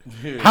foreign.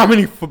 How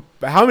many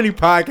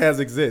podcasts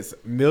exist?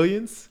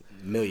 Millions,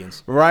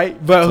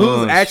 right? But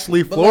who's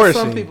actually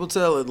flourishing? Some people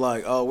tell it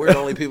like, "Oh, we're the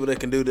only people that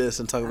can do this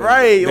and talk about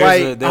right."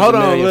 There's Hold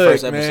on, look,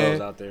 first episodes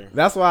man. out there.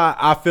 That's why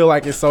I feel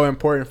like it's so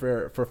important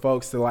for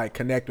folks to like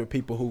connect with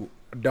people who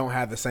don't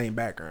have the same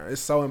background.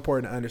 It's so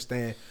important to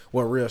understand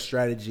what real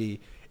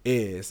strategy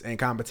is and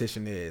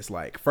competition is.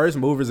 Like, first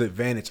movers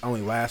advantage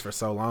only lasts for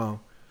so long.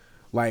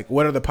 Like,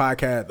 what are the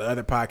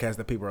other podcasts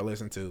that people are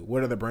listening to?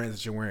 What are the brands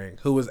that you're wearing?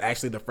 Who was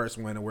actually the first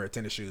one to wear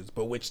tennis shoes?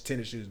 But which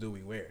tennis shoes do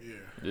we wear?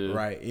 Yeah.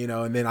 Right. You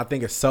know, and then I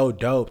think it's so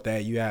dope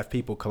that you have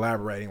people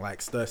collaborating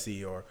like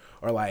Stussy or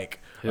like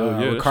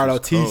Ricardo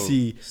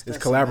TC is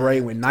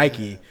collaborating with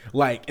Nike.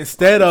 Like,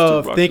 instead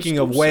of thinking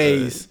of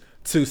ways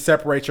to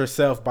separate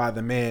yourself by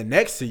the man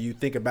next to you,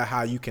 think about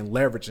how you can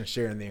leverage and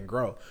share and then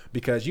grow.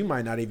 Because you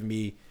might not even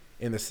be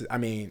in this. I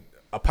mean,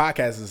 a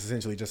podcast is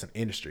essentially just an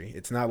industry.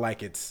 It's not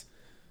like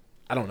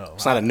I don't know.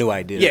 It's not a new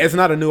idea. Yeah, it's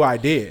not a new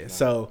idea. No.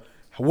 So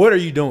what are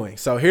you doing?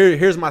 So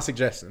here's my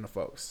suggestion to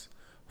folks.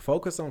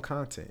 Focus on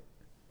content.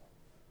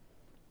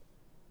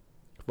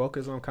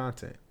 Focus on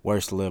content.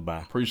 Words to live by.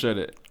 Appreciate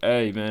it.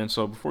 Hey, man,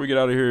 so before we get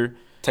out of here,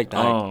 take the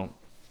hype.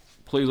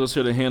 Please, let's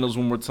hear the handles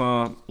one more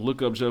time.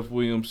 Look up Jeff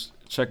Williams.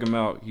 Check him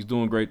out. He's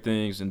doing great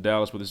things in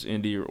Dallas, whether it's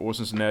Indy or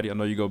Cincinnati. I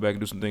know you go back and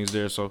do some things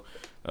there. So,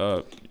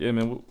 yeah,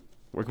 man,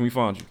 where can we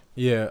find you?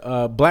 Yeah,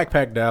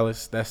 Blackpack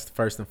Dallas. That's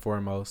first and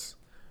foremost.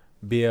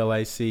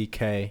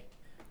 BLACK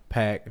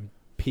Pack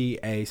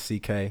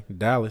PACK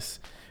Dallas,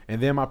 and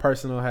then my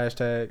personal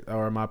hashtag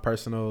or my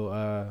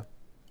personal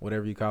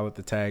whatever you call it,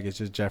 the tag is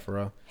just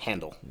Jeffaro.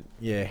 Handle.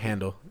 Yeah,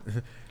 handle.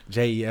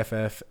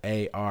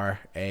 JEFFARAOH.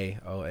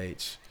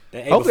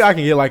 Hopefully I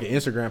can get like an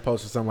Instagram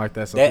post or something like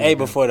that. So that A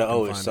before the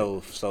O is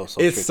so it's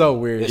tricky. so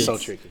weird. It's so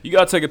tricky. You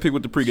gotta take a pick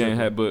with the pregame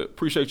hat, but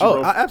appreciate you,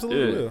 bro. I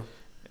absolutely will.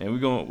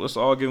 And let's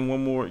all give him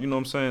one more. You know what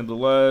I'm saying? The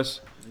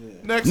last.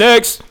 Yeah.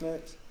 Next.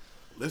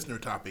 Listener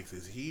topics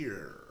is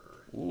here.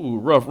 Ooh,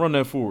 rough. Run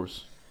that for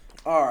us.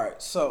 All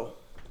right, so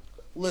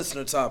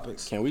listener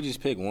topics. Can we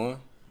just pick one?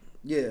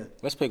 Yeah.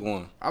 Let's pick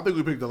one. I think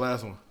we picked the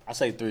last one. I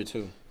say 3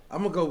 too.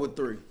 I'm gonna go with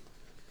 3.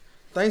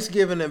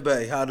 Thanksgiving in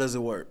Bay. How does it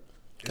work?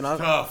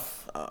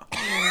 Tough.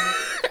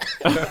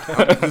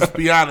 Just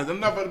be honest. I'm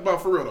not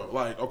about for real though.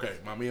 Like, okay,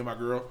 me and my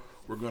girl,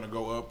 we're gonna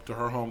go up to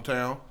her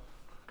hometown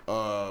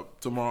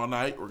tomorrow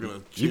night. We're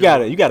gonna chill.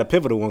 You got a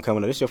pivotal one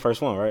coming up. This is your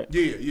first one, right?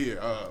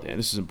 Yeah. Damn,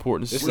 this is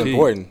important. This is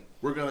important.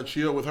 We're gonna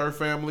chill with her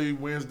family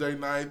Wednesday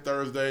night,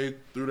 Thursday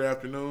through the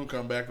afternoon.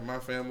 Come back to my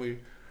family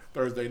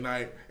Thursday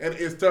night, and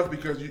it's tough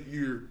because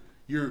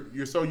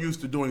you're so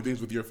used to doing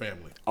things with your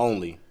family.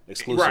 Only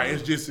exclusively. Right.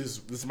 It's just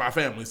it's my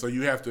family, so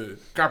you have to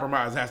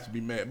compromise. Has to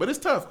be met, but it's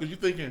tough because you're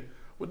thinking,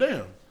 well,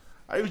 damn.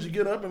 I usually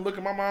get up and look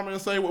at my mama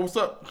and say, well, "What's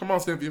up? Come on,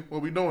 Cynthia.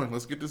 What we doing?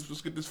 Let's get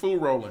this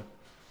food rolling."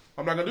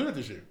 I'm not gonna do that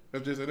this year.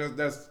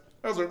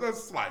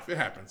 That's life. It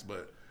happens,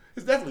 but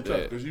it's definitely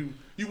tough because you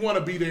want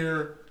to be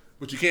there,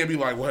 but you can't be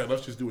like, well,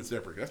 let's just do it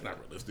separate. That's not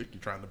realistic.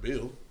 You're trying to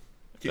build.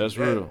 That's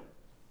real.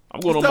 I'm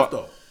going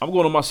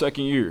on my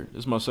second year. This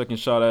is my second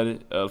shot at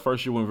it. The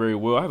first year went very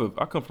well.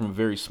 I come from a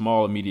very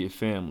small immediate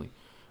family,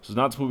 so it's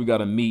not the we got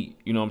to meet.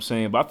 You know what I'm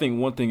saying? But I think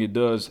one thing it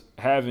does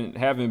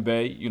having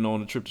Bay, you know,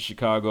 on the trip to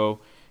Chicago,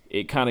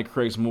 it kind of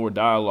creates more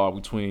dialogue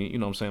between, you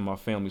know what I'm saying, my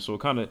family. So it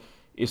kind of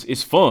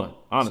it's fun,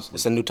 honestly.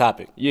 It's a new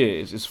topic. Yeah,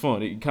 it's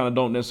fun. You kind of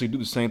don't necessarily do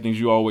the same things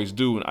you always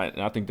do,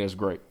 and I think that's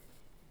great.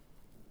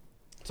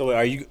 So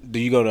do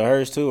you go to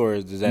hers too, or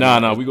is that?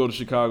 Nah. We go to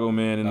Chicago,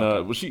 man, and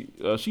well,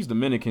 she's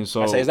Dominican,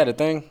 so I say, is that a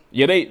thing?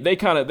 Yeah, they've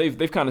kind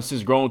of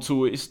since grown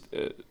to it.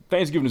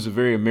 Thanksgiving is a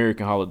very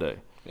American holiday.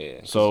 Yeah.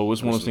 So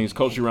it's one of those things.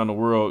 Culture around the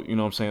world, you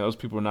know what I'm saying. Those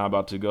people are not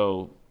about to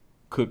go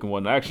cook and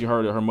whatnot. I actually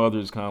heard that her mother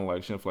is kind of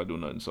like she don't feel like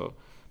doing nothing, so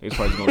they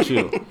probably just gonna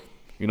chill.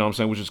 You know what I'm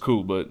saying, which is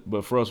cool.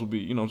 But for us, would be,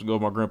 you know, to go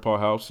to my grandpa's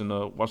house and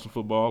watch some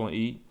football and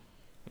eat,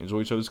 enjoy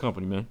each other's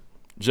company, man.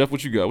 Jeff,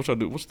 what you got? What y'all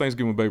do? What's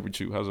Thanksgiving baby with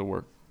you? How's it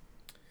work?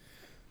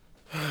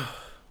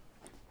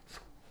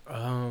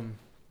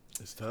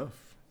 It's tough.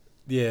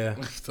 Yeah,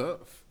 it's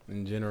tough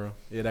in general.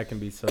 Yeah, that can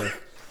be tough.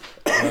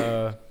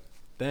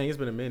 Dang, it's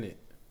been a minute.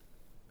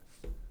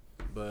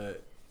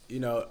 But you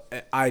know,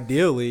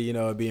 ideally, you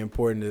know, it'd be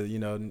important to, you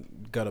know,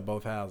 go to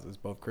both houses,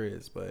 both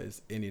cribs. But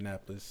it's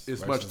Indianapolis.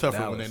 It's much tougher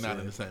Dallas, when they're not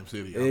in the same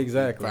city.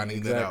 Exactly.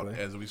 Finding that out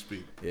as we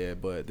speak. Yeah,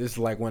 but this is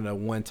like one of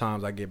the one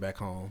times I get back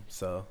home.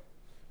 So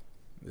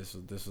this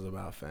is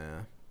about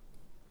fam.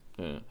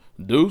 Yeah.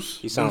 Deuce?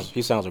 He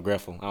sounds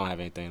regretful. I don't have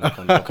anything.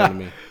 Don't come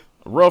to me.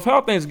 Ruff, how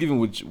Thanksgiving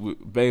with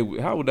babe?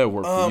 How would that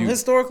work for you?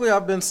 Historically,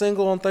 I've been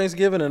single on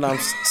Thanksgiving, and I'm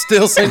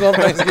still single on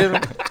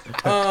Thanksgiving.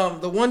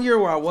 The 1 year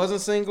where I wasn't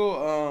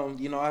single,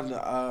 you know,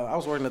 I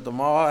was working at the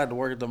mall. I had to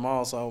work at the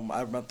mall, so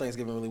my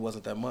Thanksgiving really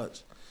wasn't that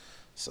much.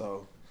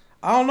 So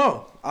I don't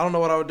know. I don't know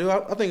what I would do.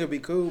 I think it'd be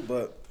cool,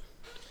 but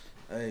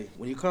hey,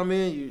 when you come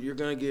in, you're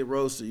gonna get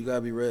roasted. You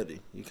gotta be ready.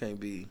 You can't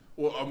be.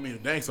 Well, I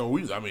mean, dang. So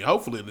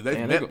hopefully the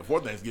day met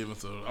before Thanksgiving.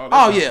 So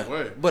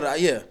yeah,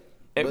 but yeah.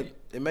 But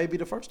it may be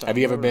the first time. Have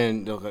you ever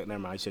been? Never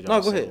mind. You said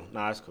no, go ahead.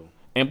 Nah, that's cool.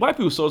 And black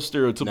people are so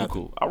stereotypical.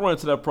 Nothing. I run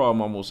into that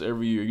problem almost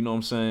every year. You know what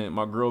I'm saying?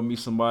 My girl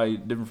meets somebody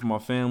different from my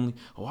family.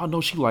 Oh, I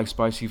know she likes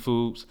spicy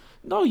foods.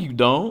 No, you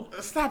don't.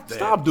 Stop that.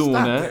 Stop doing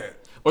that.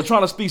 Or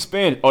trying to speak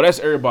Spanish. Oh, that's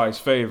everybody's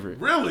favorite.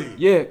 Really?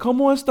 Yeah,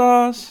 come on,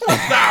 stars.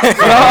 Hey,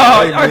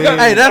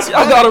 that's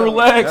I gotta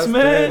relax, That's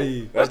man.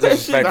 petty. That's that shit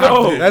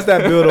disrespectful. go. That's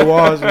that build a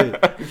wall shit.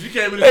 If you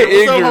came in and said,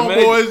 what's up,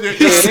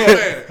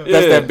 homeboys?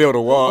 That's that build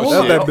a wall. That's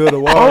shit. that build a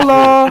wall shit.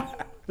 Hola.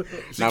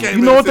 She came You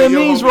in know and what said, that "Yo,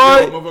 means, homie,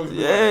 right? yo, motherfuckers."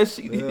 Yeah,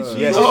 she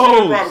Yeah,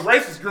 knows. Brought a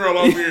racist girl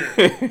over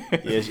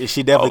here. Yeah,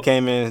 she definitely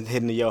came in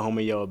hitting the yo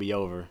homie, yo, it'll be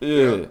over.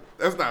 Yeah.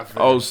 That's not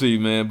fair. OC,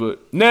 man.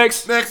 But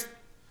next.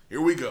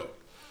 Here we go.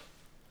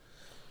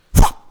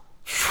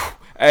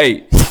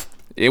 Hey,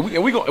 we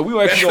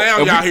gonna That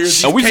sound y'all hear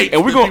is and we these capes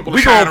and we that gonna people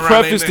we shine gonna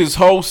around preface their this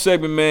whole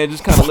segment, man.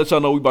 Just kind of let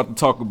y'all know what we about to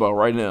talk about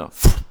right now.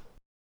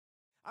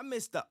 I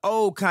miss the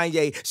old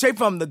Kanye, straight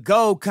from the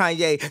gold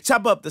Kanye.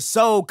 Chop up the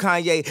soul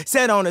Kanye,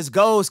 set on his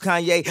goals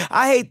Kanye.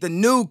 I hate the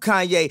new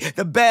Kanye,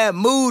 the bad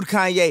mood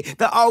Kanye,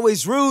 the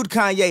always rude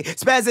Kanye,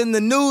 spaz in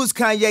the news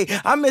Kanye.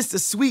 I miss the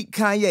sweet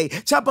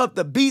Kanye, chop up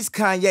the beats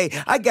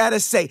Kanye. I gotta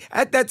say,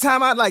 at that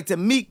time I'd like to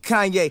meet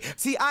Kanye.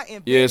 See,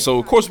 Yeah, so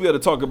of course we had to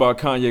talk about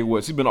Kanye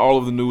West. He's been all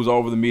over the news, all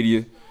over the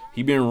media.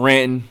 He been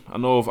ranting. I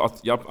know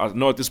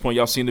at this point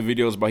y'all seen the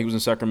videos, but he was in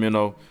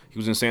Sacramento, he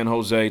was in San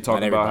Jose,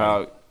 talking about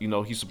how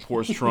he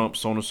supports Trump,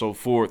 so on and so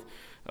forth.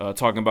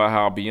 Talking about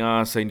how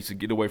Beyonce needs to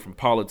get away from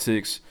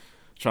politics,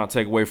 trying to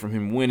take away from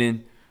him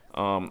winning.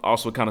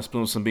 Also kind of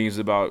spilling some beans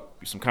about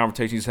some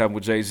conversations he's having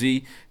with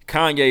Jay-Z.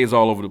 Kanye is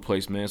all over the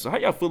place, man. So how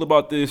y'all feel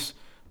about this?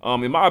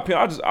 In my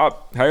opinion, how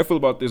y'all feel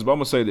about this? But I'm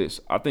gonna say this: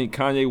 I think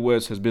Kanye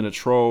West has been a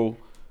troll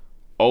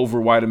over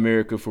white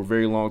America for a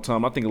very long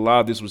time. I think a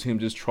lot of this was him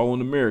just trolling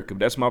America.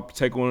 That's my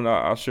take on it.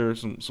 I'll share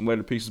some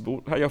later pieces.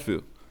 But how y'all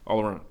feel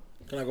all around?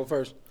 Can I go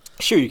first?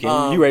 Sure, you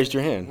can. You raised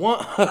your hand.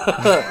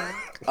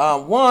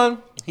 One,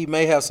 he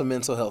may have some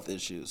mental health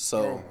issues,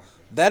 so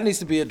that needs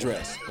to be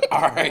addressed.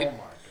 All right.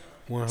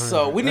 100.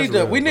 So we need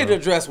to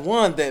address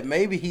one, that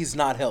maybe he's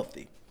not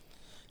healthy.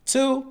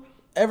 Two,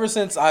 ever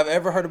since I've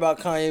ever heard about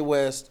Kanye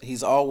West,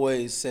 he's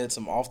always said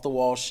some off the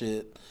wall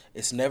shit.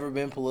 It's never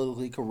been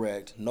politically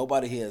correct.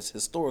 Nobody has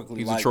historically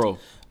He's liked a troll.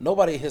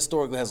 Nobody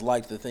historically has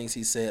liked the things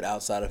he said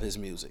outside of his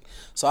music.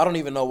 So I don't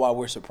even know why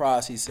we're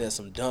surprised he said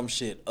some dumb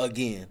shit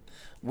again.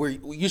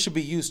 You should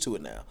be used to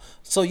it now.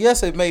 So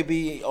yes, it may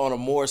be on a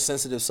more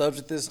sensitive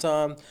subject this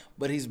time,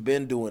 but he's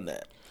been doing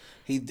that.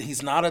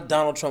 He's not a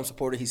Donald Trump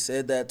supporter. He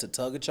said that to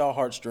tug at y'all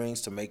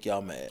heartstrings to make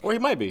y'all mad. Or he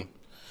might be.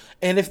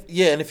 And if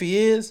he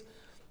is,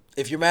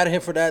 if you're mad at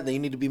him for that, then you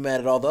need to be mad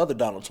at all the other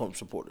Donald Trump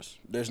supporters.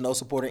 There's no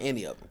support in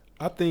any of them.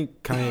 I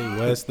think Kanye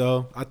West,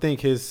 though, I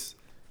think his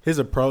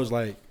approach,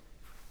 like,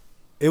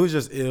 it was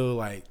just ill.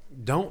 Like,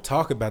 don't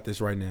talk about this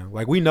right now.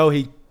 Like, we know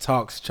he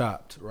talks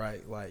chopped,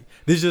 right? Like,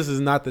 this just is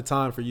not the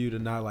time for you to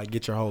not, like,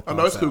 get your whole thoughts I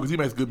know it's cool out. because he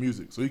makes good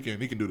music, so he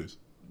can do this.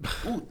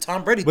 Ooh,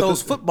 Tom Brady But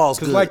throws footballs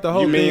good. Like, the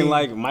whole You mean thing,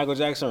 like Michael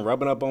Jackson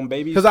rubbing up on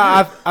babies? because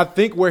I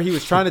think where he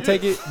was trying to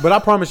take it, but I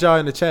promise y'all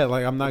in the chat,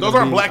 like, I'm not Those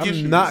gonna aren't be, black I'm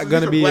issues. not gonna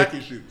These are be black a,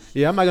 issues.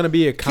 yeah, I'm not gonna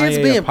be a Kids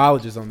Kanye being-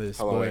 apologist on this.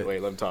 Hold on, but-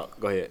 wait, let him talk.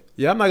 Go ahead.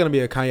 Yeah, I'm not gonna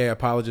be a Kanye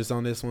apologist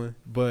on this one,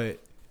 but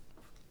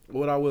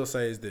what I will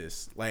say is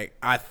this: like,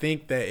 I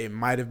think that it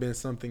might have been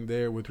something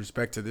there with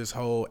respect to this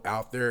whole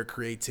out there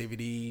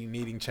creativity,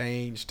 needing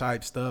change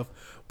type stuff,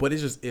 but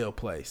it's just ill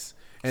place.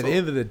 At the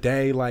end of the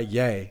day, like,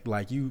 yay,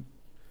 like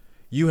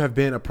you have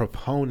been a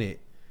proponent.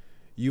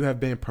 You have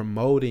been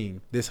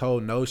promoting this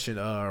whole notion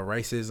of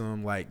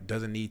racism, like,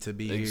 doesn't need to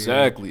be here.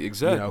 Exactly. You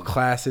know,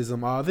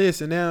 classism, all this,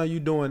 and now you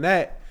doing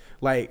that,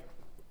 like,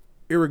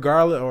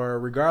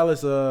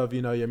 regardless of,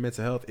 you know, your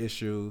mental health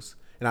issues,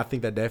 and I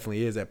think that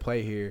definitely is at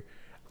play here.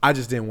 I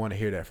just didn't want to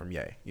hear that from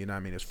Ye. You know what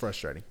I mean? It's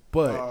frustrating.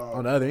 But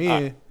on the other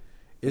end,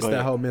 it's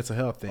that whole mental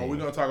health thing. Are we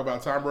gonna talk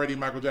about Tom Brady,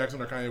 Michael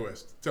Jackson, or Kanye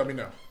West? Tell me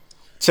now.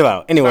 Chill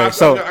out. Anyway, I want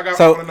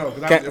to know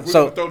because if we're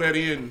so gonna throw that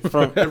in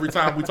every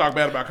time we talk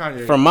bad about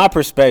Kanye. from my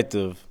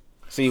perspective,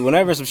 see,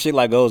 whenever some shit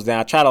like goes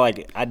down, I try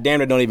to I damn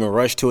near don't even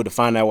rush to it to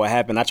find out what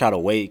happened. I try to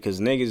wait because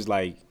niggas,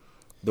 like,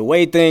 the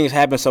way things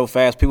happen so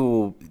fast,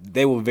 people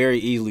will very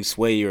easily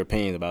sway your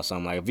opinions about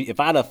something. Like, if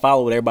I'd have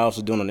followed what everybody else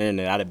was doing on the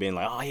internet, I'd have been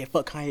like, oh yeah,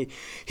 fuck Kanye.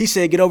 He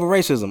said get over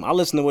racism. I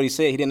listened to what he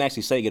said. He didn't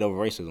actually say get over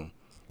racism,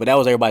 but that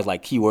was everybody's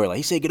like key word. Like,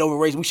 he said get over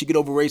racism. We should get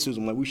over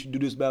racism. Like, we should do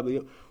this, blah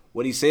blah.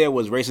 What he said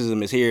was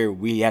racism is here.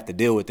 We have to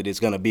deal with it. It's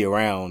gonna be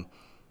around.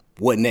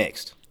 What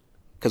next?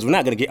 Because we're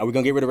not gonna get. Are we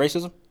gonna get rid of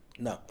racism?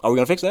 No. Are we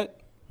gonna fix that?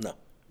 No.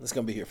 It's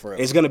going to be here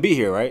forever. It's gonna be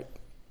here, right?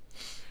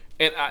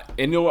 And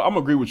you know what? I'm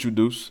gonna agree with you,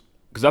 Deuce,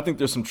 because I think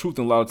there's some truth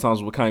in a lot of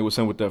times what Kanye was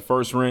saying with that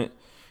first rant.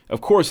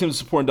 Of course, him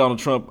supporting Donald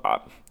Trump,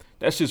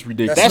 that's just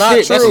ridiculous.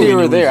 That's That's here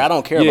or there. I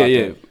don't care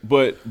about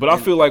that. But I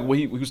feel like what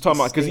he was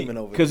talking about,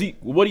 because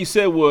what he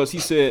said was, he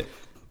said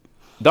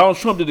Donald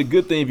Trump did a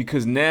good thing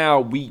because now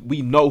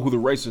we know who the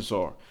racists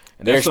are.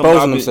 And They're that's something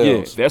exposing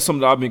themselves. Yeah, that's something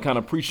that I've been kind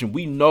of preaching.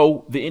 We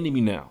know the enemy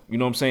now. You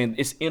know what I'm saying?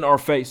 It's in our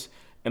face.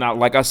 And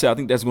like I said, I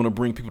think that's going to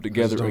bring people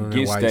together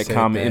against that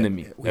common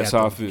enemy. That's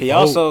how I feel. He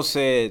also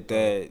said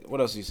that. What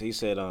else he said? He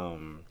said,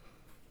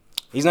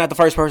 He's not the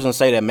first person to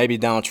say that maybe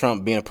Donald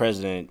Trump being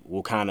president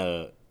will kind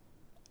of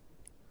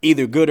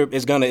either good or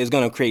it's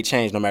gonna create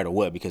change no matter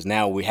what, because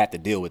now we have to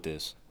deal with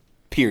this.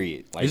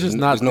 Period. Like, It's just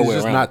not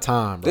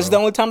time, bro. This is the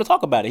only time to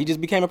talk about it. He just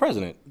became a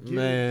president.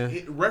 Man.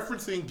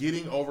 Referencing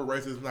getting over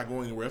racism, not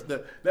going anywhere.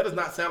 That does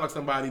not sound like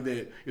somebody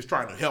that is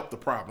trying to help the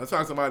problem. That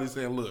sounds like somebody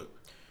saying, look,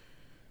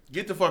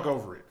 get the fuck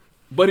over it.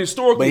 But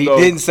historically, But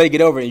he didn't say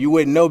get over it. You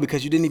wouldn't know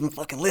because you didn't even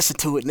fucking listen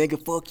to it,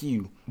 nigga. Fuck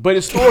you. But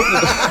historically,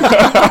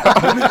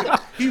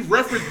 he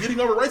referenced getting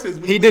over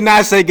racism. He did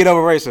not say get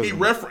over racism. He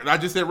referenced. I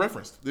just said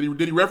referenced. Did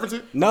he reference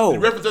it? No. Did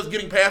he reference us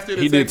getting past it?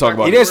 He did talk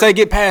about He didn't say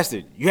get past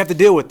it. You have to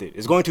deal with it.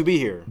 It's going to be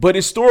here. but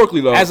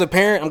historically though, As a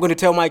parent, I'm going to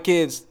tell my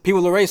kids,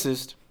 people are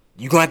racist.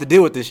 You're going to have to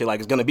deal with this shit. Like,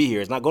 it's going to be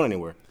here. It's not going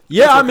anywhere.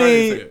 Yeah, That's I what Kanye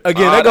mean, said.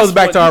 again, that goes that's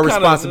back what to our you kinda-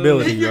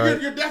 responsibility, You're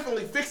right?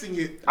 definitely fixing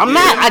it. I'm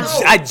not.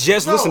 I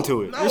just No, listened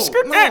to it.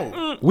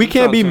 No. We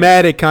can't be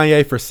mad at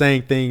Kanye for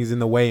saying things in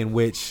the way in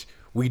which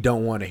we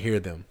don't want to hear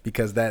them,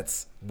 because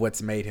that's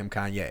what's made him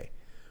Kanye.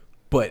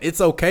 But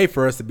it's okay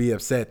for us to be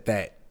upset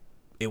that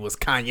it was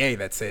Kanye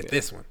that said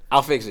this one.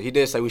 I'll fix it. He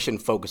did say we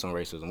shouldn't focus on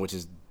racism, which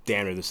is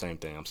damn near the same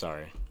thing. I'm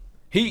sorry.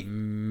 he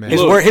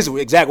His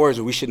exact words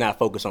were, we should not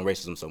focus on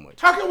racism so much.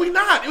 How can we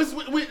not?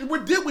 We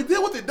deal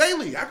with it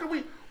daily. How can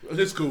we?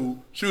 It's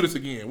cool. Shoot us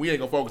again. We ain't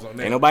gonna focus on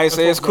that. Ain't nobody Let's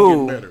say it's focus on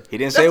cool. getting better. He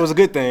didn't say it was a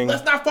good thing.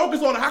 Let's not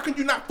focus on it. How can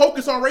you not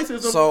focus on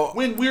racism So-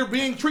 when we're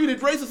being treated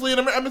racistly?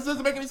 And it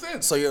doesn't make any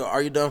sense. So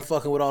are you done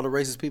fucking with all the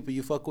racist people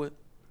you fuck with?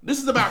 This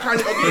is about Kanye.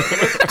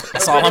 Okay,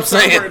 That's all I'm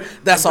saying.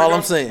 That's all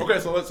I'm saying. Okay,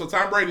 so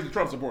Tom Brady's a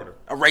Trump supporter.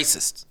 A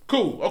racist.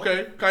 Cool.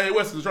 Okay, Kanye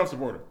West is a Trump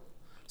supporter.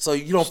 So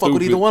you don't fuck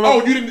with either Stupid. one of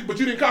them? Oh,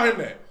 you didn't call him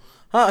that.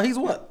 Huh? He's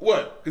what?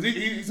 What? Because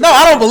he's No,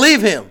 I don't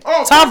believe him.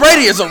 Oh, Tom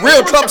Brady is a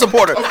real Trump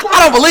supporter. Of course.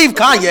 I don't believe Of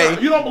course not.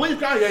 Kanye. You don't believe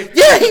Kanye?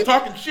 Yeah, He's he-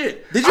 talking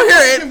shit. Did you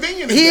How hear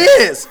inconvenient it? He that?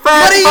 is.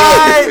 But he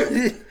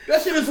is.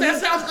 That shit is.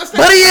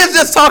 But he is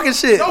just talking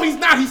shit. No, he's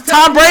not. He's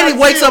Tom telling you Brady how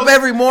he wakes feels, up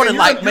every morning and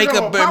like, you're make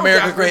gonna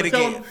America apologize great and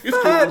tell again. him It's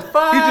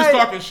cool. He's just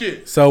talking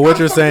shit. So what How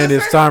you're the fuck saying that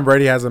is sound? Tom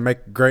Brady has a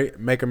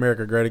Make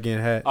America Great Again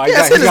hat. Oh,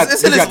 Yeah,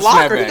 it's in his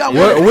locker. He got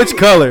What, which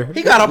color?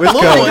 He got a blue Which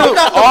one. color? He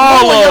got the All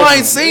blue one of y'all them.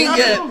 ain't seen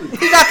yet.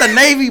 He got the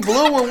navy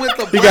blue one with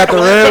the He got the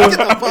black red one. one.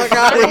 Get the fuck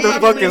out of With the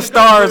here. fucking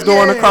stars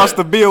going Yeah. across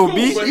the Cool,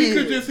 BOB. but he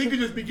could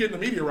just be getting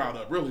the media riled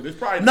up. Really, this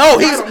probably No,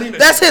 he probably don't mean that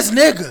that's shit. his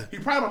nigga. He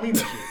probably don't mean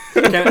that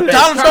shit. Donald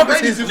Tom Trump is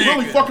Brady's his just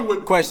really nigga. fucking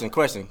with. Question.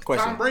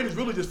 Tom Brady's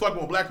really just fucking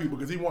with black people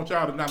because he wants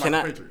y'all to not Can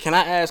like I the Patriots. can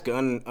I ask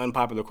an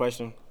unpopular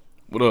question?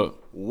 what up?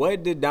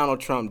 What did Donald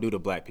Trump do to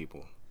black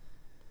people?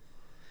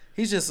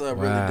 He's just really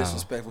Wow.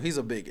 disrespectful. He's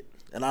a bigot,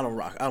 and I don't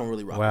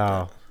really rock. Wow.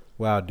 With that.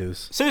 Wow,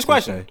 Deuce. Serious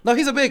question. No,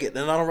 he's a bigot,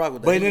 and I don't rock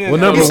with that. But no, Well,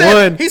 no, number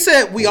one, He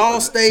said we all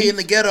stay in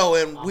the ghetto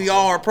and we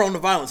all are prone to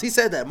violence. He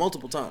said that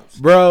multiple times.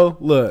 bro,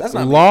 look, That's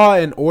not Law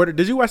and Order.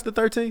 Did you watch the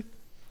 13th?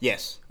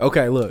 Yes.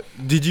 Okay, look.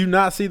 Did you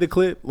not see the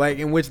clip like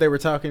in which they were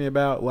talking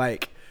about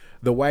like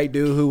the white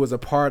dude who was a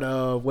part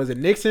of, was it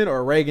Nixon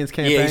or Reagan's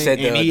campaign? Yeah, he said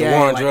And the had,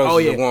 war on like, drugs oh,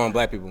 is yeah. the war on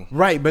black people.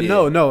 Right, but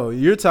Yeah. no,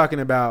 you're talking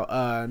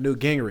about Newt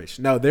Gingrich.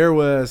 No, there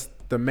was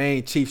the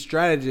main chief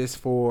strategist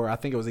for, I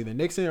think it was either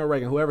Nixon or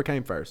Reagan, whoever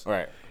came first.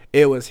 Right.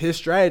 It was his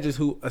strategist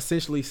who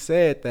essentially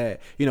said that,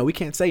 we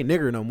can't say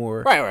nigger no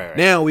more. Right.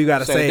 Now we got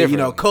to Say it say,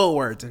 differently. code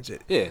words and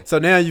shit. Yeah. So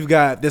now you've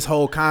got this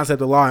whole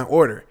concept of law and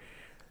order.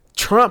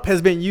 Trump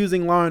has been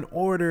using law and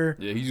order.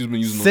 Yeah, he's just been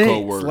using the since,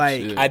 code words.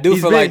 like, yeah. I do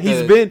He's feel been- like he's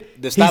the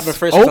been- stop he's and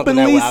frisk is something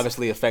that openly- will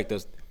obviously affect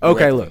us. Okay,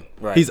 directly. look.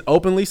 Right. He's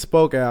openly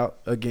spoke out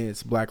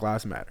against Black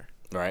Lives Matter.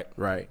 right.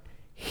 Right.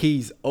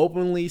 He's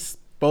openly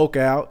spoke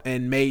out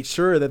and made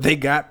sure that they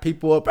got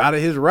people up out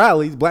of his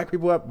rallies. Black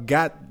people up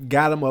got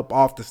them up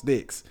off the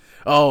sticks.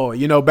 Oh,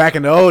 back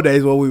in the old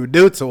days, what we would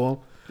do to them.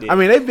 I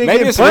mean, they've been Maybe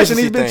getting it's a punched and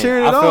he's recency been thing.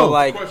 cheering it I feel on.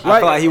 like Question. I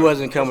feel like he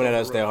wasn't coming at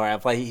us that hard. I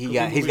feel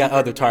like he's got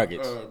other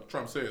targets.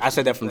 Trump said. I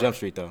said that from Jump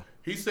Street though.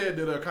 He said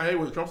that Kanye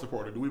was a Trump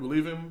supporter. Do we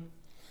believe him?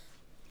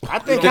 I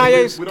think We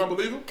Kanye's don't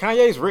believe him.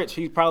 Kanye's rich.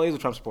 He probably is a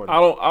Trump supporter.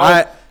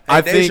 I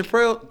And Dave think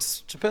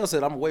Chappelle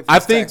said, "I'm gonna wait for I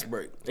this think- tax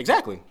break."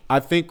 Exactly.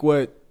 I think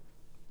what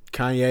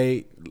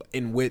Kanye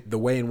the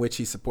way in which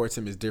he supports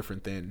him is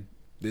different than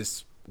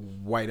this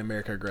white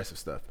America aggressive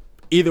stuff.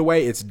 Either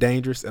way, it's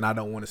dangerous, and I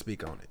don't want to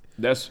speak on it.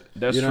 That's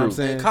You know true. what I'm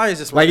saying? Kanye's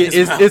just like running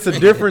his mouth. it's a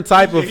different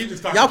type of. He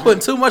just talking Y'all shit.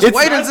 putting too much It's-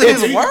 weight into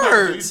it's- his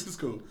words. It's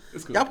cool.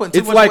 It's cool. Y'all putting too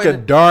It's much like weight a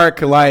in. dark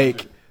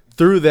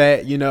through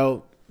that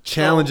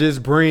challenges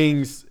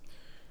brings.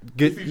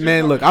 If he's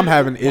Man, just look, talking I'm shit,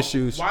 having why-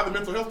 issues. Why the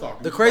mental health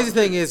talk? The crazy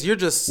thing is, you're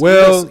just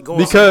Well, going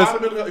because-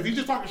 If he's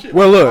just talking shit.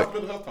 Well, why look.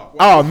 mental health talk?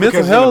 Why- Oh, mental Because you're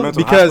in a health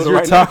mental because hospital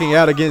you're right now. talking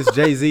out against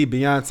Jay-Z,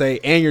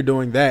 Beyonce, and you're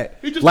doing that.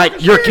 He just Like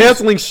talking you're shit.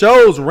 canceling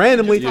shows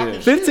randomly. He just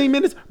talking 15 shit.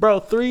 minutes, bro.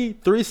 Three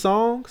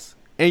songs,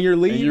 and you're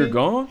leaving. And you're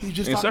gone He's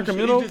just in talking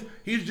Sacramento. shit.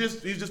 He's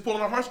just pulling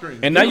our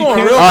heartstrings. And now He's you going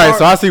can't. real All right,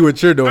 so I see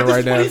what you're doing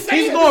right now. He's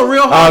going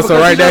real hard Oh, so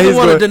because right he now doesn't he's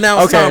want to going.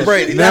 denounce Okay, Tom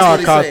Brady. now I That's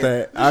what caught he's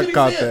saying. that. I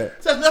caught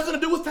that. This has nothing to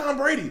do with Tom Tom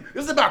Brady.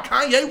 This is about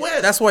Kanye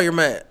West. That's why you're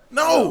mad.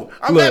 No,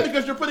 I'm mad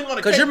because you're putting on a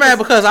Because case. you're mad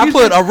because I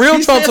put a real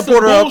Trump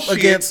supporter up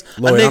against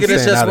a Lloyd, I'm nigga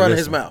that's staying just out of running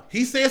this his one. mouth.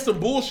 He said some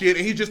bullshit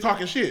and he's just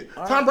talking shit.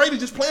 Tom Brady's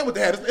just playing with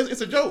that.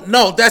 It's a joke.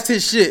 No, that's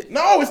his shit.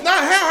 No, it's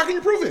not. How can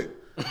you prove it?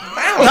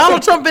 How?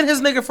 Donald Trump been his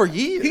nigga for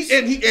years.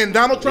 And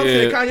Donald Trump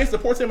said Yeah. Kanye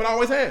supports him and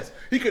always has.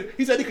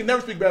 He said he could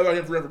never speak bad about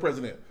him for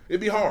president. It'd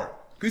be hard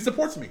because he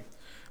supports me.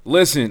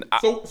 Listen,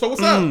 So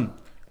what's up?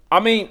 I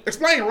mean,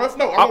 Explain, Ruff.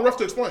 No, I want Ruff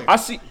to explain. I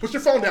see- Put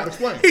your phone down.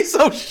 Explain. He's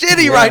so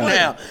shitty right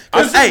now.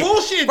 It's Hey,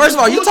 bullshit. first of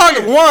all, It's you bullshit.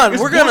 talking one.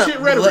 It's We're gonna bullshit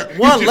rhetoric.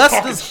 one. You just Let's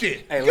talking just shit.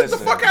 Hey, Get listen,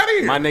 the fuck out of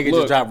here. My nigga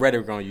Look. just dropped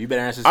rhetoric on you. You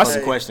better answer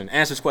this question.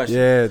 Answer this question.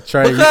 Yeah,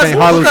 Trey, you Because- can't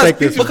hardly because- take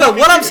this. because-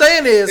 what I'm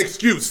saying is-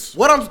 excuse.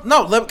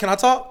 Can I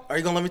talk? Are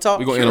you gonna let me talk?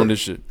 we gonna end on this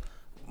shit.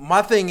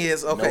 My thing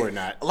is, okay, we're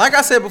not. like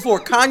I said before,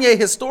 Kanye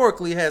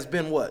historically has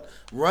been what?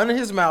 Running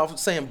his mouth,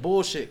 saying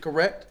bullshit,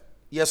 correct?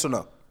 Yes or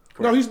no?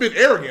 No, he's been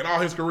arrogant all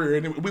his career,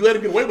 and we let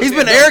him get away with it. He's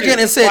been Dumb arrogant shit.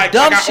 and said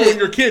dumb I shit. own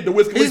your kid, the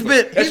Wiz Khalifa.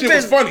 That shit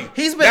was funny.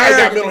 He's been now he got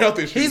arrogant. mental health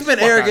issues. He's been Fuck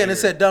outta arrogant and here.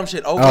 said dumb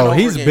shit over and over Oh,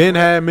 he's again. been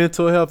had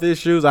mental health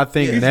issues. I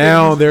think He's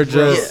now been they're using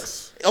drugs.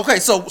 just Yes. Okay,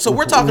 so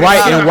we're talking Right,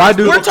 about and why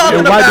do- we're talking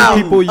and why do about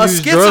people a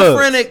use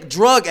schizophrenic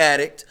drug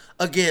addict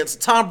against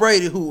Tom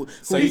Brady, who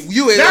now is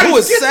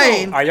he's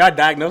sane. Are y'all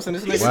diagnosing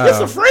this He's nigga? Wow.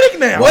 schizophrenic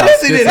now. What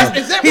is it? Is that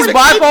He's where the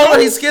kid bipolar.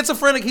 goes? He's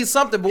schizophrenic. He's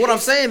something. But what I'm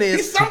saying is,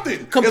 He's something.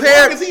 As compared.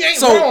 long as he ain't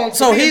so wrong,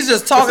 so for he's saying-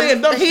 just talking. for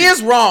saying dumb He shit.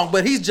 is wrong,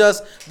 but he's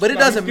just. But it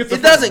No, he's doesn't. It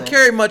schizophrenic, doesn't bro.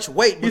 carry much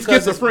weight He's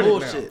because it's schizophrenic now.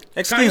 bullshit.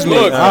 Excuse Kanye me.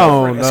 West- I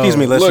don't know. Excuse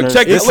me, Look, listeners.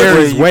 check it Let's-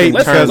 carries you weight can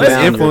let's- because turn of the down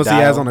your influence he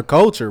dial has on the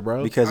culture,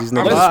 bro. because these I'm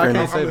niggas I are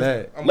can't screaming.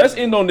 say that. Let's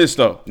end on this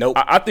though. Nope.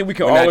 I think we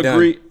can We're all not done.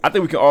 agree. I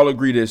think we can all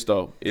agree this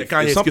though.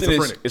 Kanye's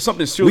schizophrenic. If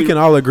something is seriously We can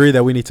all agree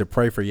that we need to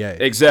pray for Ye.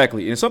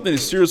 exactly, and something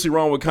is seriously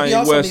wrong with He Kanye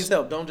also needs West.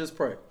 help. Don't just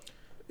pray.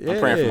 I'm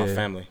praying for my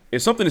family.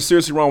 If something is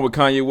seriously wrong with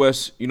Kanye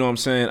West, you know what I'm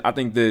saying? I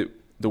think that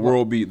the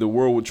world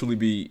would truly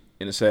be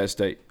in a sad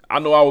state. I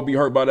know I would be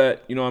hurt by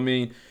that. You know what I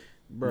mean?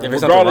 If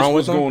there's something Regardless wrong of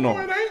what's with him, going No,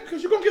 on. it ain't,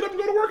 because you're going to get up and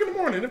go to work in the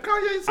morning. If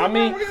Kanye's something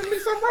mean, wrong with him,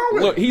 there's something wrong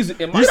with Look, him. he's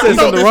in my You don't said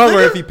know something this wrong, or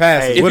nigga? if he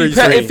passes? Hey, What are you if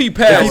saying? he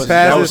passes,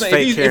 that was I'm saying,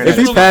 fake if Karen. If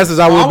he really- passes,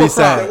 I I will be would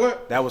cry. sad.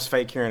 What? that was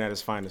fake Karen at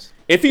his finest.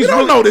 if You he's don't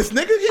really, know this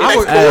nigga. He I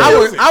would, makes I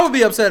music. would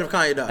be upset if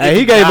Kanye died. Hey,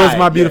 he gave us died,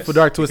 my beautiful yes.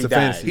 dark If twisted he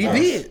died, fantasy. He bro.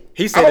 did.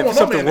 He I said don't if want there's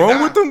no something man to wrong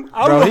die. with him, Bro, he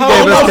Oh, gave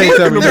no, us he- Take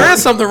Seven there Minutes.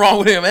 is something wrong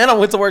with him, and I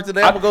went to work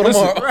today. I'm gonna go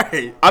listen, tomorrow.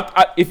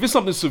 right. if it's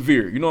something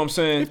severe, you know what I'm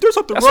saying? If there's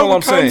something that's wrong all I'm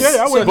with saying. Kanye,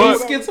 I So would- But-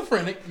 he's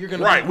schizophrenic. You're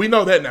gonna Right, we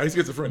know that now. He's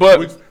schizophrenic.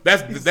 But-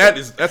 that's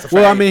a fact.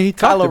 Well, I mean, he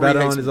talked Kylo about it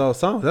Ren on hates his me. old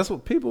songs. That's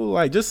what people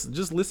like.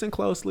 Just listen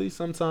closely.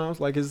 Sometimes,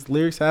 like his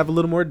lyrics have a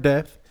little more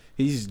depth.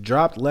 He's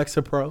dropped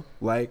Lexapro.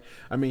 Like,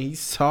 I mean,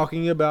 he's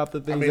talking about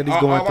the things that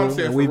he's going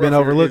through, and we've been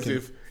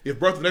overlooking. If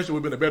Birth of a Nation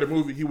would have been a better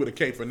movie, he would have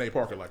caped for Nate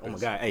Parker like this. Oh my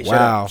God! Hey,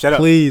 Wow, shut up!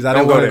 please, I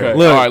Don't don't go want to there.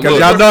 look All right, because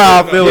look. y'all know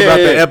how I feel Yeah, about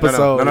yeah, the yeah.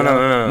 episode.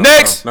 No.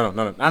 Next! No.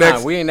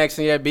 Next. We ain't next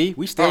yet, B.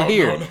 We still Oh,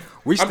 here. no.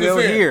 We I'm still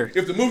just saying, here.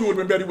 If the movie would have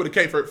been better, he would have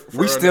caped for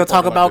We still Nate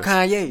talk Parker about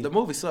like this. Kanye. The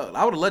movie sucked.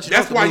 I would have let you. That's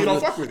know if the why you movie don't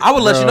was- fuck with it. I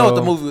would let you know if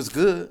the Bro. movie was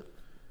good.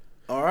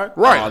 All right.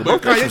 Right, but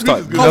Birth of a Kanye's Nation's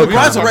music is good. Kobe Yeah.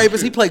 Bryant's a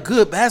rapist. He played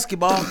good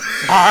basketball. All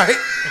right.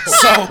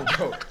 So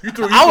You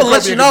threw I would let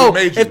Kobe you in know the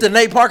major. if the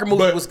Nate Parker movie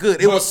But- was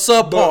good. It was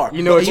but- subpar.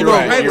 You know what? You You're know,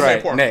 right. Payne You're was right.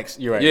 that part. Next.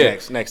 You're right. Yeah.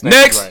 Next.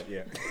 Next.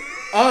 You're right.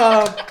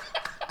 Yeah.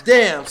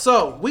 Damn.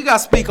 So we got to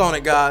speak on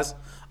it, guys.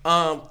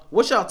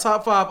 What's y'all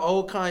top 5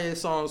 old Kanye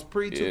songs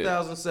pre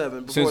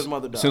 2007 before his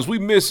mother died? Since we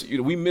missed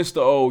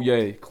the old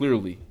Ye,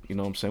 clearly. You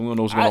know what I'm saying? We don't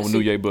know what's going on with new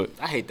Ye, but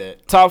I hate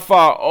that. top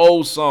 5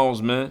 old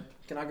songs, man.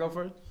 Can I go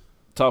first?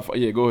 Top 5,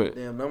 yeah, go ahead.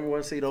 Damn, number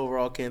 1 seed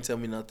overall. Can't tell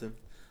me nothing.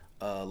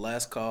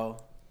 Last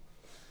call.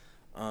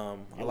 I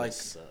like.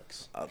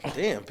 Sucks.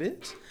 Damn,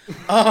 bitch.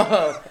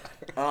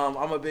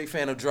 I'm a big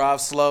fan of Drive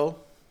Slow,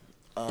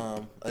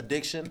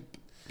 Addiction,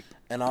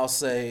 and I'll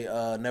say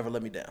Never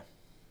Let Me Down.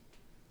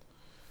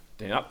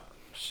 Damn,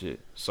 shit,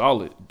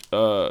 solid.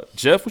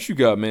 Jeff, what you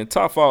got, man?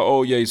 Top 5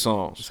 old Ye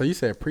songs. So you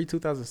said pre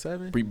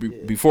 2007?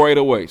 Before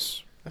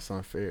 808s. That's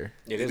unfair.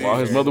 It is While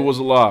his mother was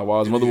alive.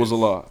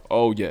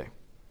 Oh, yeah.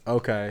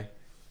 Okay.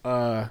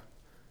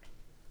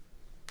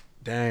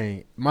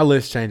 Dang, my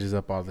list changes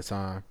up all the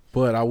time,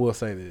 but I will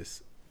say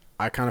this: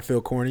 I kind of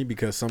feel corny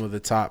because some of the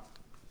top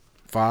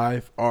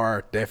 5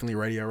 are definitely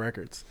radio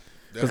records.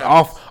 Because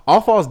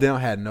All Falls Down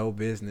had no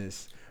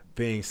business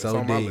being so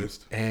on my deep.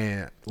 list.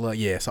 And look,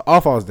 yeah, so All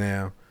Falls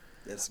Down.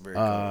 That's very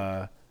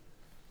cool.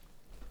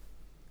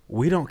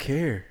 We Don't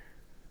Care.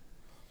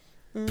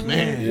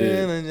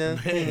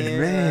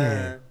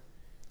 Man,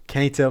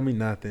 Can't Tell Me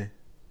Nothing.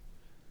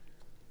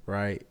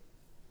 Right.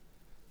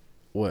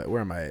 What?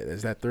 Where am I at?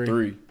 Is that 3?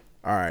 3.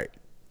 All right.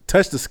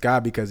 Touch the Sky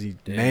because he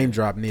name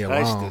dropped Nia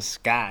Touch Long. the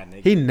sky,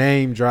 nigga. He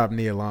name dropped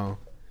Nia Long.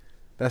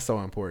 That's so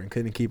important.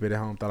 Couldn't keep it at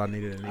home. Thought I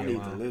needed a I Nia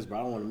need the Long. list, bro.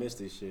 I don't want to miss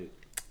this shit.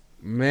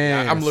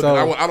 Man, I'm looking. so,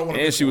 I don't want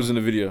to. And she was in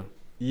the video.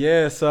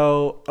 yeah.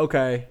 So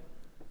okay.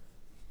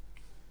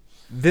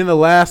 Then the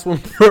last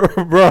one,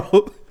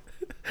 bro.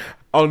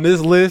 On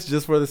this list,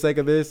 just for the sake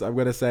of this, I'm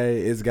gonna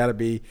say it's got to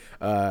be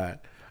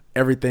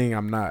Everything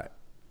I'm Not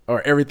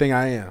or Everything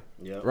I Am.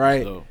 Yep.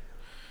 Right. So,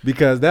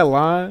 Because that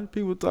line,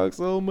 people talk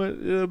so much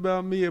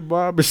about me at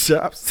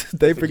barbershops,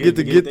 they forget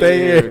to get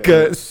their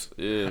haircuts.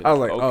 Yeah. I was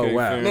like, Okay, oh,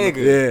 wow. fair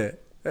Nigga.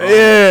 Yeah.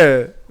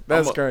 Yeah.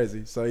 That's I'm a-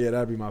 crazy. So, yeah,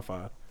 that'd be my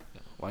 5.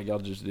 Like y'all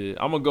just did.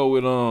 I'm gonna go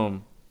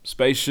with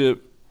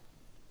Spaceship.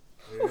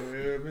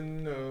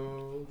 Heaven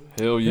knows.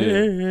 Hell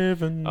yeah.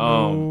 Heaven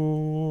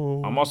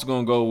I'm also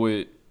gonna go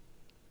with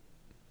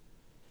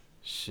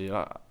shit.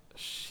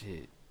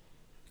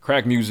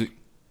 Crack music.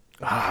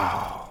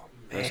 Oh,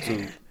 That's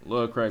too.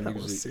 Love crack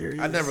music. serious.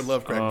 I never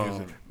loved crack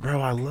music.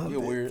 Bro, I love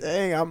it. weird.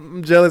 Dang,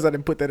 I'm jealous I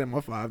didn't put that in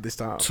my 5 this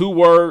time. 2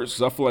 words.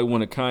 'Cause I feel like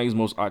one of Kanye's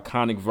most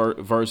iconic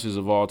verses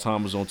of all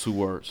time was on 2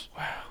 words.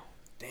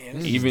 Damn,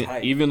 this is Even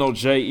tight. even though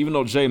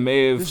Jay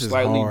may have This is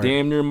slightly hard.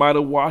 damn near might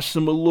have washed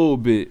him a little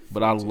bit,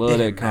 but I love that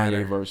didn't Kanye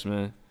matter. verse,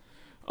 man.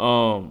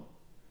 I'm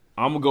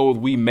gonna go with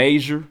We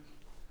Measure.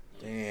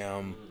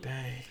 Damn.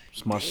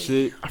 It's my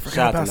shit. I forgot Shout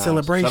out about to Nas.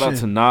 Celebration. Shout out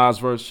to Nas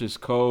verse,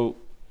 just cold.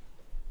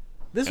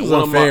 This And was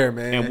one of unfair,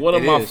 my, man. And one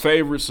of It my is.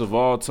 favorites of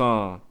all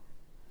time.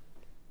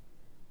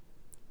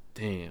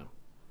 Damn,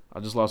 I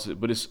just lost it,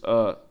 but it's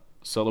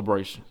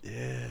Celebration.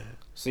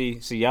 See,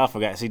 y'all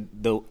forgot. See,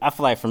 I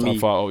feel like for me,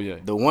 Top 5, oh yeah.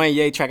 the one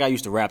Ye track I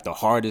used to rap the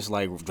hardest,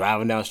 like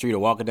driving down the street or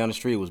walking down the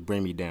street, was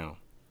 "Bring Me Down."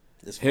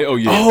 Hell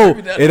yeah. Oh,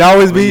 it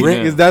always be Yeah.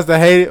 because that's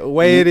the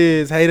way it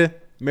is. Hater,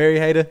 marry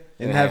hater,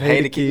 and have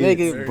hater kids.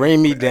 Nigga,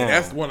 bring me down.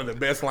 That's one of the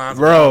best lines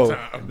Bro, of all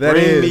time. that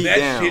Bring is. me That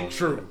down. shit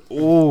true.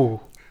 Ooh.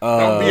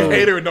 Don't be a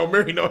hater and don't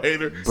marry no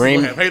hater.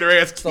 Bring- You have hater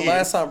ass It's kids. the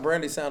last time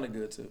Brandy sounded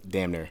good too.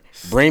 Damn near.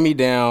 Bring me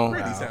down.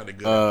 Brandy sounded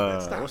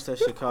good. Stop. What's that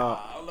shit called?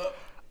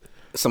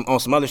 Some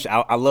other shit.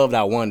 I loved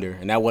I Wonder,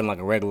 and that wasn't like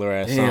a regular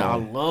ass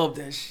song. love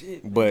that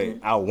shit. But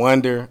I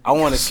wonder. I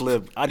want to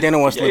slip. I didn't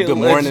want to slip. Yeah, Good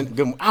morning.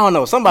 Good. I don't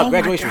know. Something about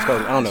graduation was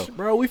close. I don't know.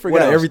 Bro, we What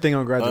forgot else? everything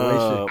on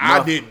graduation.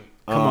 I didn't.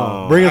 Come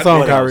on. Bring us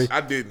on, I Kyrie. didn't.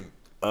 I didn't.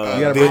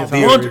 You gotta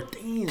bring us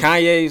on.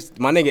 Kanye's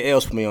my nigga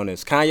Else put me on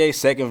this. Kanye's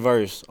second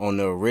verse on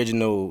the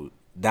original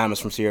Diamonds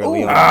from Sierra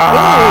Leone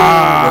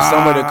was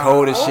some of the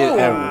coldest shit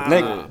ever.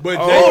 Nigga. But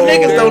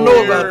Niggas don't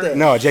know about that.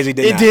 No, Jay-Z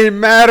did It not. didn't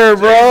matter,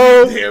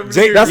 bro.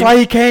 Jay- That's why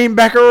he came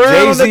back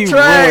around on the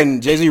track.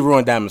 Jay-Z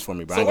ruined Diamonds for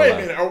me, bro. I So ain't wait a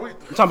gonna lie. minute. Are we? I'm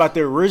talking about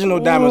the original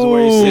Diamonds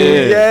where he Ooh,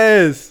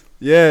 said,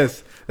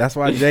 yes. That's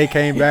why Jay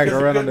came back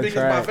around on the Because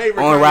my track.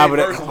 favorite only Kanye robber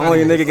verse that is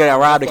only when nigga got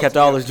robbed that kept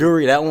all his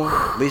jewelry. That one,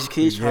 Alicia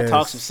Keys trying to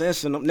talk Yes. some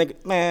sense in them.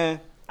 Nigga, man,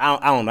 I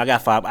don't know. I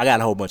got 5. I got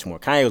a whole bunch more.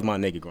 Kanye was my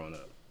nigga growing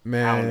up.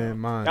 Man,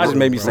 mine. That just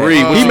made me bro. say,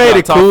 Reed, what He you made got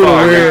it top cool to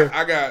 5? where.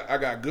 I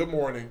got Good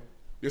Morning.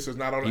 This is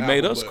not on the He album,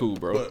 made us but- cool,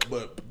 bro.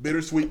 But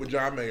Bittersweet with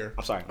John Mayer.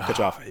 I'm sorry, cut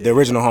you off. The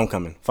original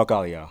Homecoming. Fuck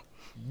all of y'all.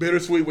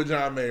 Bittersweet with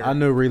John Mayer. I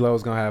knew Reload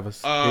was gonna have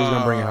us. He was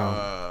gonna bring it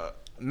home.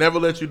 Never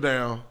Let You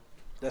Down.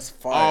 That's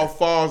All fire.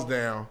 Falls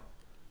Down.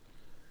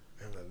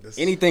 This-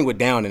 Anything with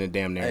down in it,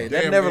 damn near. Hey,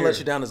 Damn that never near. let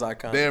you down is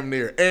iconic. Damn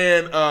near.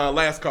 And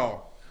Last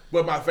Call.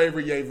 But my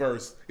favorite Ye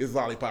verse is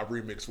Lollipop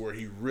Remix, where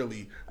he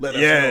really let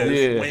us Yes, know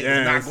yeah, Wayne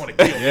yes. was not going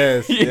to kill him.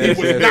 Yes, He yes,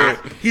 was yes.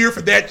 not here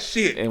for that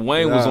shit. And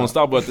Wayne was Nah.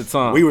 unstoppable at the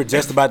time. We were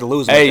just about to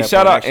lose. him Hey, at that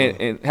shout point, out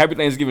actually. and happy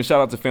Thanksgiving. Shout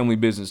out to Family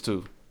Business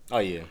too. Oh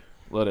yeah.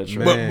 Love that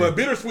track. Man. But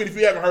Bittersweet, if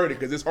you haven't heard it,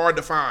 because it's hard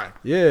to find.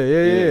 Yeah.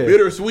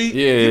 Bittersweet.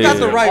 Yeah, You got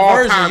the right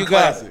all-time version. You got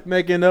classic.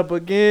 Making up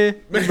again.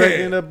 Man.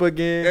 Making up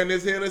again. And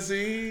this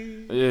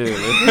Hennessy Yeah.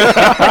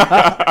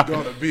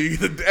 gonna be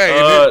the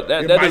day.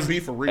 that it might does-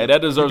 be for real. hey,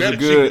 that deserves You a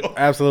better good- chill.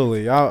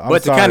 Absolutely. I'm But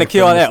to sorry kind of for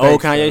kill the all that old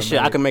mistakes that Kanye shit,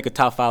 made. I can make a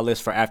top 5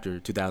 list for after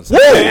 2000.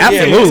 Yeah,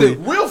 absolutely.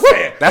 Real fast.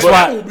 That's But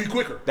why- that will be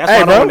quicker. That's Hey,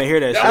 why I bro. don't want to hear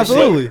that shit.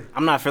 Absolutely.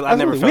 I'm not feeling. I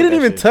never Absolutely. felt We didn't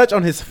that even shit. touch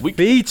on his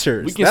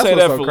features. We can That's say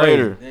what's that so for crazy.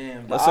 later.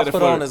 Damn, Let's I say that put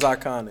for on later. is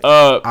iconic.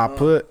 I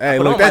put hey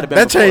Put look on might have been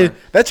that changed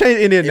It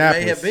may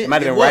Indianapolis. have been. It might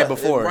have It been right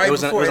was. before. Right It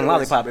was in before.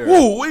 Lollipop era.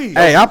 Woo-wee.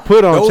 Hey, I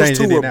put on Those changed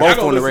two were Indianapolis.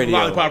 both on the radio.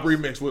 Lollipop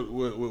remix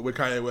with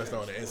Kanye West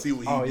on it and see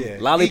what he did. yeah.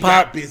 He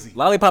Lollipop, got busy.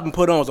 Lollipop and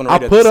Put On was on the I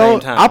radio at put the same on.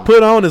 time. I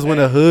put on is when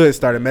the hood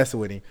started messing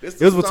with him.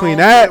 It's It was the between song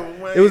that. that It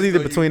was Wayne, either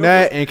so you between know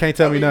that this- and Can't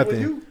Tell Me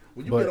Nothing.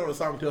 When you But- get on a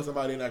song and tell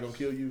somebody they're not gonna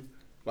kill you,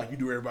 like you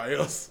do everybody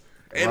else,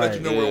 and let you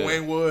Right. know Yeah. where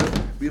Wayne was,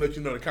 we let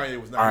you know that Kanye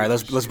was not. All right, here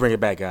let's for let's shit. bring it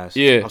back, guys.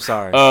 Yeah. I'm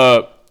sorry.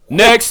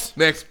 Next.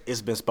 Next,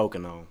 It's been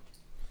spoken on.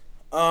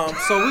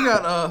 So we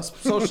got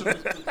social.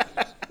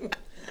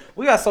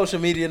 We got social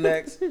media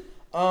next.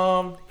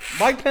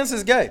 Mike Pence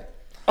is gay.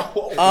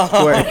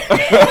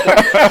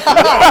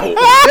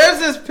 There's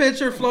this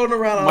picture floating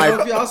around. I don't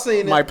know if y'all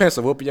seen it. Mike Pence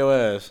will whoop your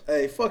ass.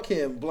 Hey, fuck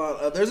him,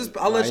 blonde. There's this.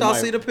 I'll let Nah, y'all he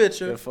might- see the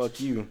picture. Yeah, fuck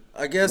you.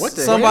 I guess What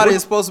the somebody hell?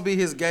 is supposed to be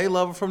his gay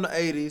lover from the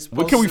 '80s.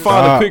 Where can we Posted-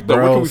 find Stop, a pic though?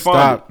 bro, Where can we find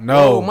stop. it?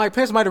 No. Oh, Mike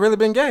Pence might have really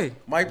been gay.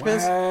 Mike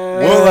Pence?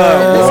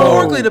 Well,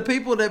 Historically, the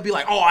people that be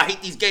like, "Oh, I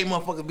hate these gay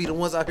motherfuckers," be the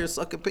ones out here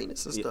sucking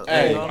penis and stuff.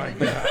 Hey. You know?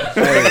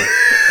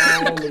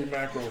 holy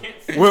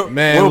mackerel,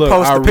 Man, we'll look,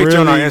 post I the picture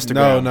on our really-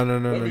 Instagram.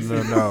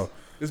 No.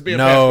 it's being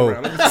passed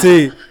around. Let me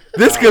see. See,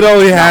 this could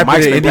only happen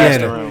Mike's in been passed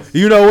Indiana. around.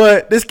 You know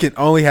what? This can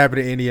only happen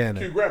in Can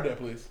Indiana. you grab that,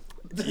 please?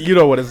 You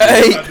know what it's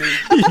Hey,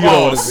 you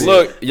know what it's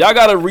Look, y'all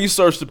gotta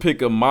research the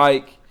pic of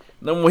Mike.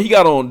 Then when he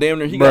got on, damn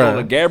near, he got Bruh. on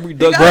a Gabby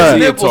Doug got Garcia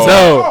his nipples talk.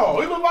 No.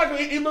 Oh, he looked like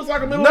he looks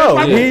like a middle No,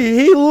 aged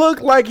he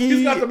looked like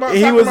He's got the Taco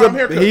he was Mom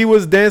haircut. he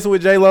was dancing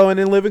with J-Lo and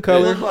In Living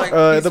Color. looked like-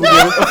 At the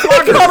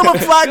beginning. Call him a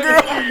fly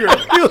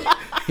girl.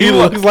 He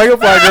looks like a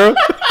fly girl.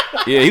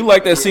 Yeah, he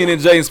like that scene in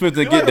Jaden Smith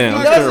and Get Down. He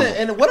It's terrible.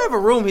 doesn't, and whatever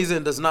room he's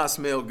in does not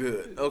smell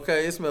good.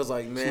 Okay, it smells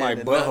like man. like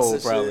and nuts butthole,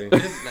 and shit. probably.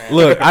 It's nasty.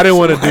 Look, I didn't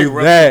want to do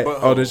Like that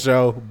rubber on the butthole.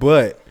 show,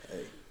 but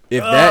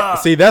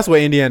if that's what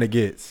Indiana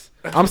gets.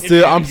 I'm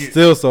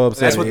still so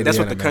upset. That's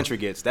what the country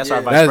gets. That's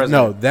our vice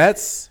president.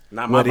 That's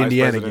Not my what vice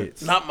Indiana president.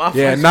 gets. Not my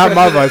Yeah, vice not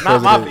my vice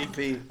president, Not my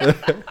president.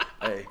 VP.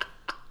 Hey,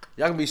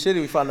 y'all can be shitty.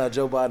 We find out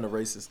Joe Biden a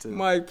racist too.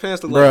 Mike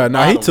Pence, Bro,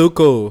 nah, he too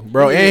cool,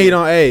 bro, and he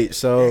don't age,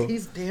 so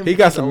He's damn he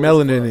got he's some old as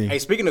melanin fuck. in him. Hey,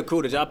 speaking of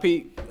cool, did y'all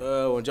peep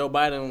when Joe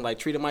Biden like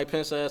treated Mike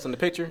Pence ass in the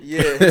picture?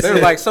 Yeah, They were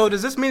like, "So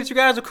does this mean that you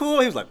guys are cool?"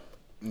 He was like,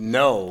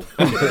 "No,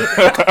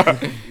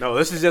 no,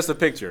 this is just a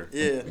picture.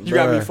 Yeah. you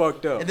got me Bruh.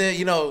 fucked up." And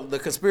then the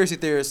conspiracy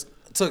theorists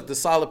took the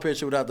solid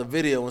picture without the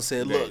video and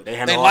said, "Look, they they,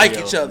 had no like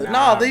audio. each other."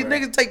 Nah, No, these bro.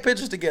 niggas take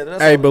pictures together.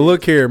 That's Hey, all but it look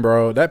is. here,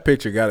 bro. That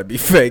picture gotta be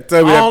fake.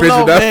 Tell me I that don't picture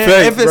know, not man.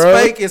 fake, If it's bro.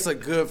 fake, it's a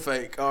good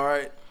fake. All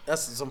right,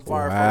 that's some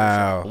fire.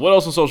 Wow. What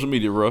else on social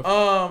media,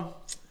 bro?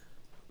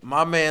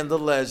 My man, the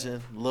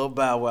legend, Lil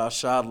Bow Wow,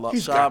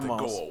 He's got to Moss.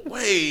 go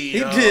away. He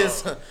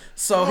just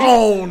so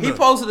he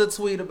posted a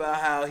tweet about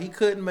how he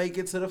couldn't make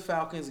it to the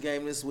Falcons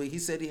game this week. He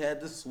said he had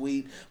the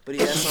suite, but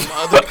he had some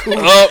other cool.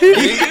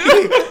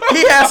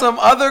 he had some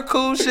other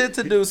cool shit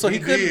to do, so he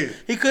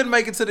couldn't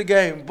make it to the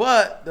game.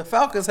 But the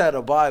Falcons had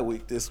a bye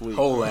week this week.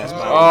 Whole ass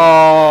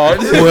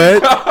body.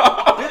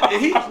 What?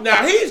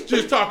 Now he's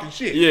just talking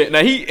shit. Yeah,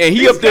 now he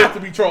He's up there. got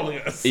to be trolling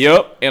us.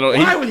 Yep, and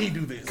Why would he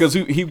do this? Because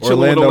he chilled with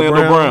Orlando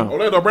Orlando Brown.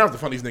 Orlando Brown's the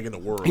funniest nigga in the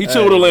world. He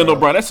chilled with Orlando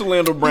Brown. That's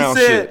Orlando He Brown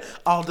said, shit.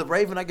 "Oh, the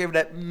Raven, I gave it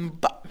that."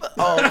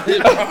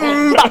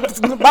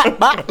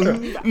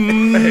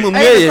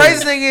 Hey, the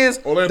crazy thing is,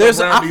 Orlando there's.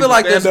 Brown I needs feel to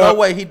like there's stand no up.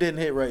 way he didn't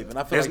hit Raven.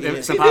 I feel like he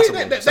It's did. impossible.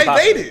 They It's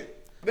impossible. dated.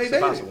 They dated.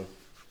 Impossible.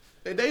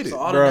 They dated. So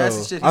all the Bro,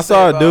 nasty shit he I said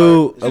saw a about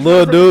dude, her- a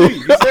little dude.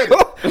 He said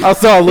it. I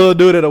saw a little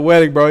dude at a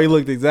wedding, bro. He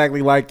looked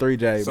exactly like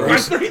 3J, bro. Like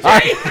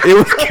 3J? It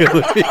was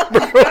killing me,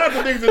 bro. Half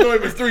the niggas that know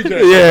him is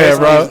 3J. Yeah,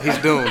 bro. He's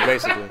doomed,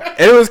 basically. And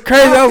it was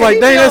crazy. I was like,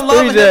 Can he dang, be on that's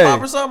Love and Hip Hop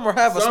or 3J. something, or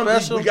have a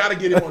special. We got to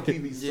get him on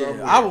TV. Yeah,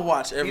 somewhere. I would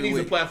watch He every needs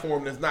a week.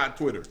 platform that's not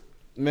Twitter.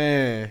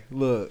 Man,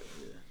 look,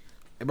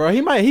 bro.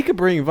 He could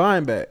bring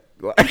Vine back.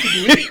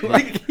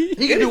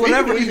 He can do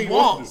whatever he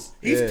wants.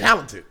 He's Yeah.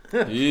 talented.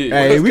 Yeah.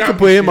 Hey, we could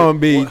put him on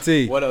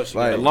BET. What else you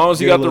Like, got? As long as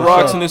he get a got the little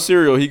rocks show. in his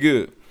cereal, he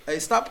good. Hey,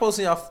 stop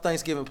posting y'all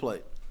Thanksgiving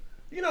plate.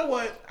 You know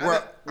what?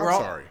 We're I'm all,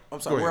 sorry. I'm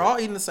sorry. Go We're ahead. all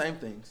eating the same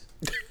things.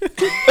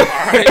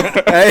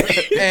 Hey,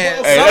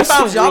 And that's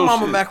sometimes some y'all real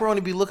mama shit.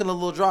 macaroni be looking a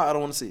little dry. I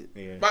don't want to see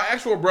it. My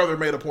actual brother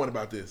made a point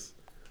about this.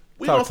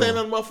 We Talk don't to say him.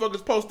 none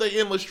motherfuckers post their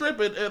endless strip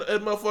at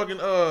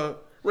motherfucking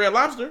Red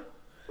Lobster.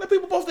 Let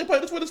people post their plate.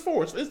 That's what it's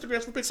for. It's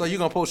Instagram's for pictures. So you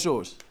gonna post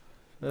yours?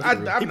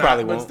 I'm not,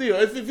 probably but won't. still,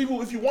 if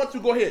you want to,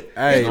 go ahead.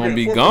 Hey, Instagram gonna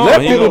be for- gone.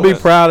 let he people gonna- be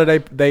proud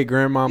of they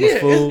grandmama's Yeah,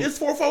 food. it's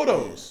for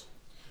photos.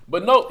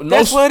 But no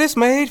That's what it's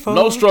made for.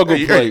 no struggle There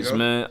you plates, go.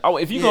 man.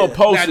 If you gonna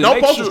post Now, it, don't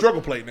make post sure, a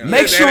struggle plate now.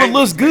 Make That sure it ain't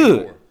looks what it's made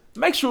good. for.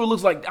 Make sure it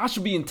looks like I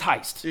should be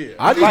enticed. Yeah.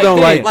 I just Like don't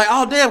that. like. Like,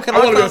 oh damn, can I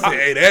I want to come? say,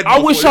 hey, that I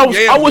wish I was.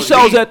 I wish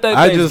I was at that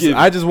I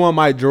Thanksgiving. just want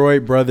my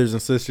droid brothers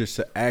and sisters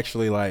to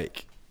actually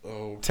like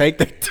take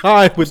their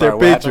time with Sorry, their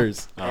what happened?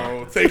 pictures.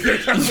 Oh, take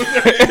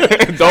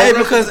that. Hey,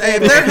 because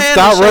if their hand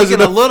Stop is shaking rushing a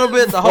the little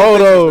bit, the whole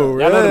picture's Photo. done.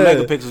 Y'all know the Yeah.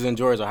 mega pictures in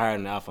Droids are higher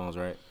than the iPhones,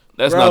 right?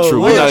 That's Bro, not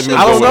true. look, We're not even.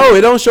 I don't going- know.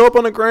 It don't show up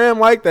on the gram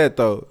like that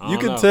though. You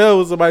can know. tell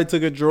when somebody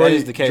took a That is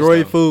droid the case,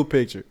 droid though. food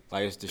picture.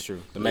 Like it's just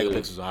true. The mega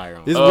pixels are higher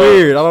on. It's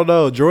weird. I don't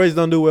know. Droids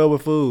don't do well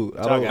with food.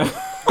 I Y'all don't. got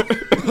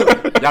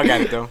it. Y'all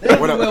got it though. What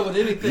Well, up? with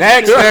anything.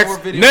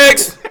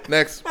 Next,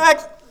 Next.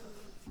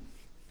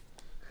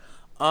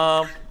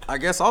 I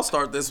guess I'll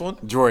start this one.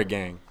 Droid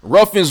gang.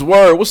 Ruffin's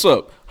word. What's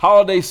up?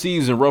 Holiday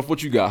season, Ruff.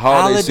 What you got?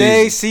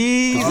 Holiday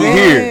season. season. We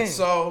here.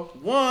 So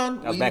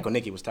one, That was back when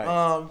Nikki was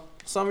tight.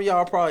 some of y'all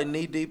are probably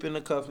knee deep in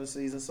the cuffing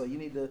season, so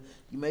you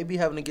may be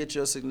having to get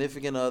your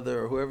significant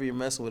other or whoever you're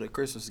messing with a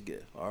Christmas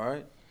gift. All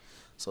right.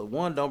 So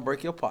one, don't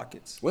break your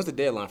pockets. What's the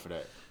deadline for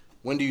that?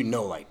 When do you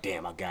know? Like,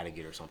 damn, I gotta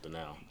get her something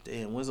now.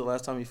 Damn, when's the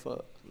last time you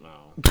fucked? No.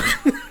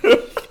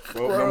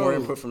 Well, no more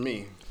input from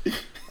me.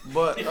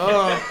 But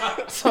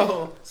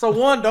so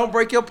one, don't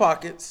break your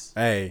pockets.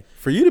 Hey,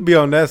 for you to be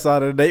on that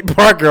side of the Nate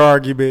Parker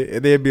argument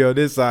and then be on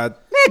this side,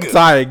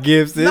 tired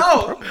gifts. No,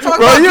 talk Bro,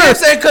 about you're-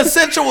 gifts and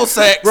consensual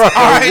sex. Bro, all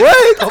right.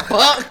 what? The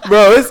fuck?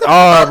 Bro, it's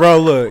hard, bro.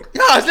 Look,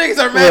 Y'all niggas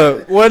are mad.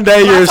 look. One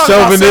day When I you're a talk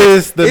about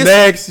chauvinist, sex, the it's-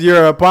 next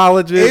you're an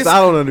apologist. I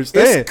don't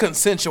understand. It's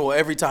consensual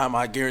every time,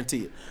 I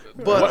guarantee it.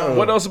 But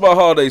What else about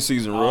holiday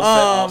season,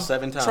 Ruff?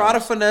 7 times. try to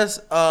finesse.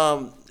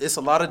 It's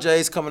a lot of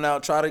J's coming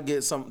out. Try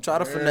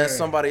to finesse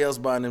somebody else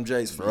buying them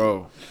J's for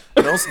you.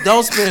 Bro.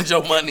 Don't spend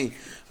your money.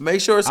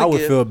 Make sure it's a I would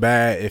gift. feel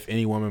bad if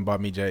any woman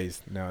bought me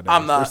J's nowadays.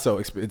 I'm not. They're so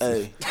expensive.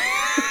 Hey.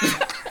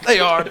 They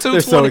are $220.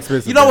 They're so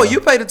expensive You know what? now. You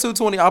pay the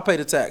 $220. I'll pay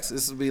the tax.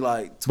 This would be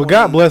like. 20, But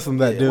God bless them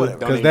that yeah, do, whatever.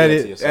 because Don't that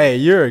even do is. that to yourself.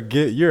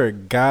 Hey, you're a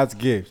God's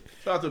gift.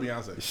 Shout out to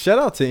Beyonce. Shout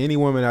out to any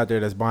woman out there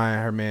that's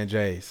buying her man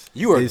J's.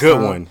 You are a It's good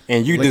time. one,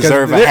 and you Because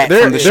deserve a they're- hat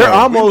they're- from the they're show.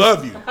 almost- We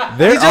love you.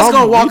 They're You just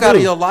gonna walk we out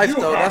of do. your life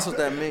though. That's what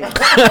that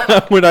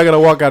means. We're not gonna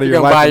walk out of You're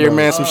your gonna life. buy your alone.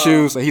 man some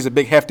shoes, and he's a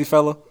big hefty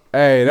fella.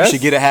 Hey, You that's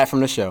should get a hat from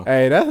the show.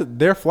 Hey, that's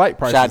their flight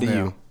prices. Shout out to now.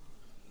 you.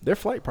 Their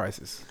flight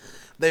prices.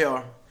 They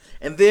are.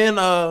 And then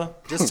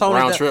just tone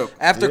Round it down. trip.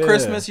 After Yeah.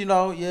 Christmas,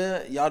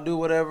 y'all do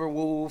whatever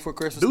woo for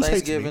Christmas, Deuce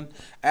hates Thanksgiving.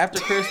 After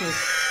Christmas,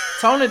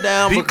 tone it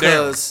down Deep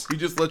because down.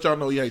 He just let y'all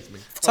know he hates me.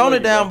 tone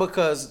it down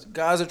because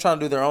guys are trying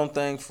to do their own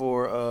thing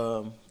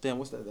for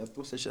what's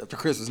that shit after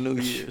Christmas, New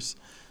Year's.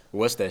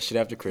 What's that shit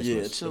after Yeah,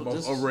 Christmas? chill.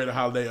 Most overrated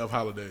holiday of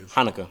holidays.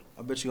 Hanukkah.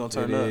 I bet you gonna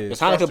turn It up. is.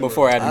 It's Hanukkah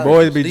before or after.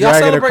 Boys be Do y'all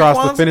dragging celebrate across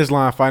Kwanzaa? the finish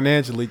line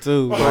financially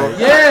too. Like,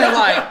 Yeah,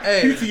 like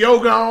hey,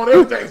 PTO gone.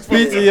 Everything's fucked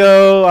up.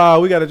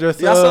 PTO, we gotta dress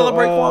y'all up.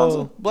 celebrate oh.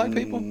 Kwanzaa, black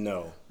people?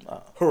 No.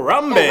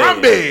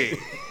 Harambe.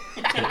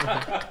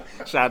 Harambe.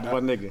 Shout out to my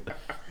nigga.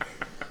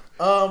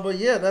 But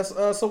yeah, that's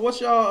so.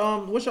 What's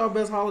y'all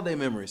best holiday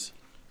memories?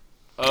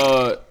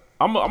 I'm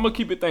gonna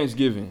keep it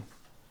Thanksgiving.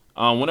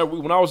 When I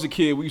was a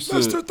kid, we used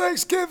to.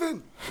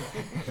 Thanksgiving.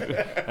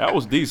 That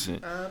was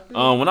decent.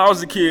 When I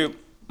was a kid,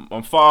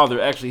 my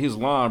father, actually his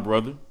line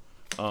brother,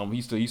 he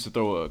used to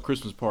throw a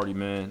Christmas party,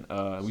 man.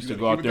 We used to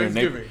go out there in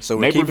Thanksgiving. So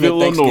we're keeping it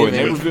Naperville, Illinois.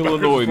 Thanksgiving. Naperville,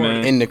 Illinois,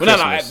 man. In the But no,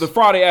 Christmas. the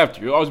Friday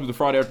after. It would always be the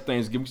Friday after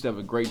Thanksgiving. We used to have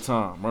a great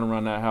time running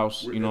around that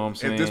house. You know what I'm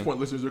saying? At this point,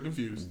 listeners are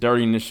confused.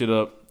 Dirtying this shit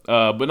up.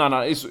 But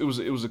no, it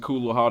was a cool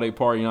little holiday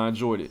party, and I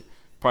enjoyed it.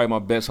 Probably my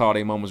best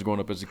holiday moments growing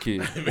up as a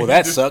kid. Well,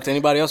 that sucked.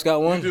 Anybody else got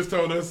You one? just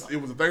told us it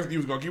was a Thanksgiving. He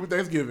was gonna keep it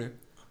Thanksgiving.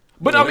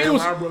 But I mean, it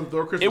was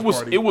party.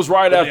 it was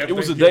right The day after. after It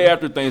was the Thanksgiving. day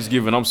after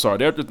Thanksgiving. I'm sorry,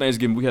 day after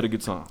Thanksgiving, we had a good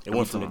time. It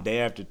went from the day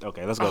after.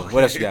 Okay, let's go.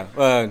 What else you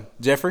got?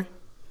 Jeffrey?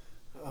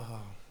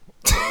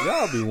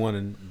 Y'all be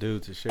wanting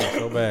dudes to share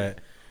so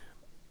bad.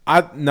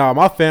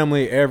 My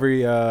family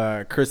every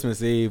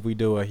Christmas Eve we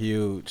do a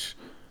huge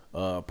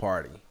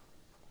party,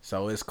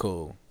 so it's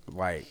cool.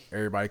 Like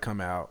everybody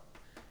come out.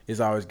 It's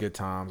always good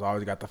times. I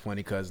always got the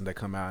funny cousins that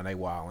come out and they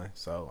wildin'.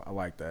 So I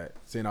like that.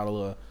 Seeing all the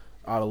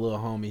little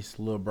homies,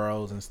 little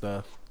bros and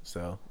stuff.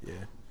 So yeah.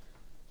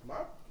 My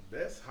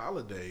best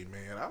holiday,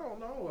 man. I don't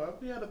know.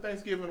 We had a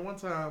Thanksgiving one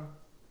time.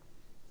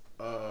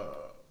 At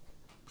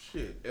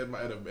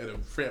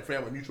a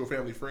family, mutual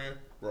family friend,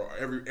 where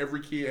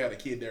every kid had a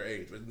kid their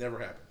age. It never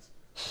happens.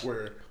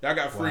 Where y'all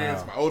got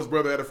friends. Wow. My oldest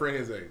brother had a friend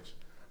his age.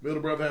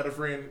 Middle brother had a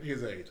friend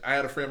his age. I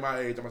had a friend my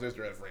age, and my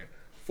sister had a friend.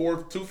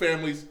 Two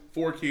families,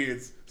 4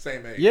 kids,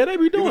 same age. Yeah, they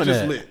be doing It was just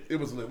that. lit. It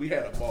was lit. We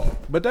had a ball.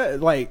 But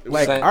that like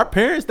same- our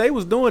parents, they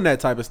was doing that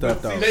type of stuff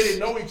See, though. they didn't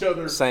know each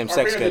other. Same Our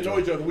sex parents didn't know schedule.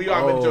 each other. We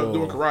all met each other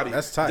doing karate.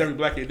 That's tight. Every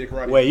black kid did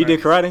karate. Wait, you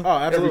did karate? Oh,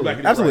 absolutely, black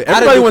kid did absolutely. karate.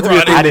 Everybody wants to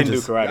be a three I didn't do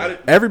ninjas. karate.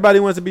 Everybody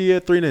wants to be a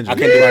three ninja. I can't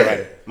Yeah.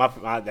 do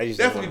karate. I used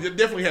to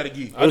Definitely had a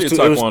gi. I did It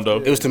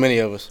taekwondo. was too many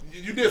of us.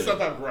 You did some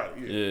type of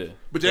karate. Yeah. Yeah.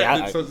 But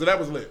Yeah, so that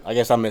was lit. I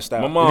guess I missed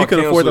out. My mom If you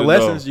could afford the canceled it,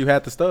 though. lessons, you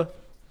had the stuff.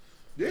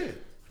 Yeah.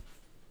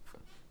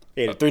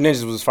 Yeah, the Three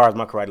Ninjas was as far as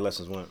my karate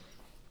lessons went.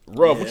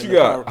 Rob, what you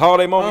got?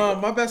 Holiday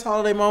moment? My best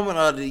holiday moment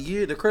of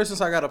the Christmas,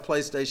 I got a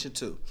PlayStation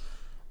 2.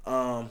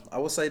 I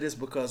will say this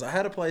because I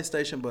had a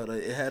PlayStation, but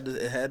it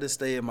had to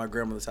stay in my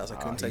grandmother's house. I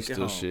couldn't take it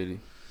Still home. shitty.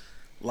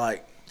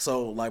 Like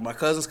my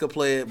cousins could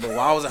play it, but while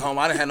I was at home,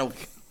 I didn't have no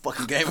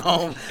fucking game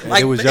home.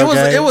 it was your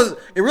game?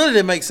 It really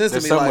didn't make sense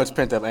There's to me. so like, much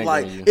pent-up anger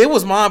like in you. it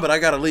was mine, but I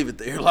gotta leave it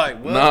there.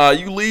 Like what? Nah,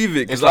 you leave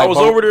it, because It's like I was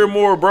both- over there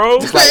more, bro.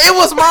 it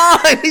was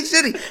mine. He's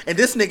shitty. And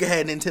this nigga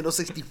had Nintendo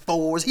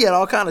 64s. He had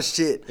all kind of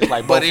shit. It's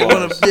like but both it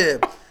of would've- yeah.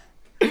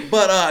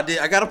 But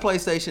I got a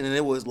PlayStation and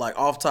it was like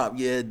off top.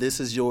 Yeah,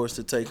 this is yours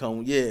to take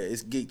home. Yeah,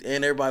 it's geeked.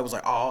 And everybody was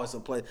like, "Oh, it's a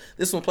play."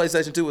 This one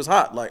PlayStation 2 was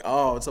hot. Like,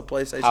 "Oh, it's a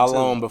PlayStation 2." How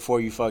long before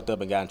you fucked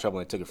up and got in trouble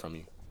and took it from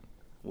you?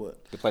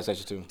 What? The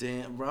PlayStation 2.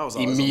 Damn, bro. I was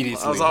always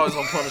Immediately. I was always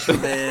on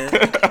punishment,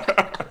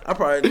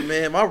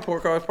 man. My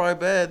report card was probably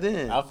bad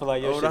then. I feel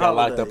like your Over shit the got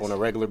locked up holidays. on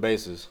a regular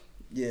basis.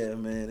 Yeah,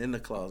 man, in the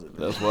closet.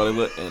 Man. That's why they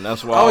look, and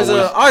that's why I always,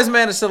 I always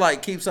managed to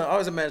like keep some. I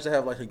always managed to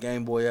have like a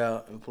Game Boy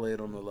out and play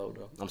it on the low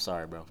though. I'm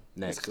sorry, bro.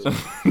 Next. I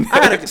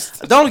had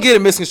don't get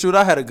it misconstrued.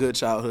 I had a good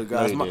childhood,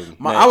 guys. No, you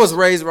didn't. I was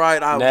raised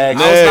right. I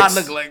Next. was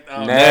not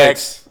neglected.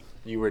 Next.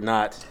 You were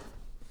not.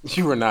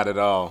 You were not at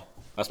all.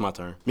 That's my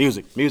turn.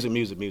 Music.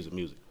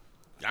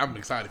 I'm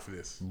excited for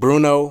this.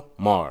 Bruno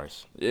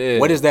Mars. Yeah.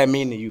 What does that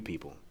mean to you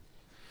people?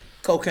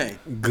 Cocaine.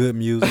 Good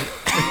music.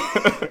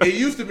 It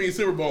used to mean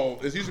Super Bowl.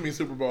 It used to mean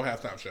Super Bowl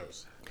halftime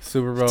shows.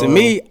 Super Bowl. To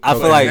me, I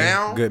feel like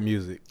now, good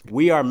music.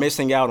 we are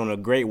missing out on a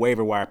great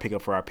waiver wire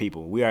pickup for our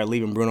people. We are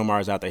leaving Bruno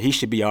Mars out there. He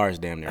should be ours,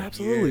 damn near.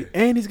 Absolutely.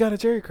 And he's got a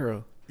Jerry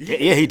curl.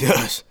 Yeah, he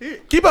does.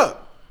 keep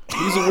up.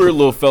 He's a weird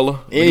little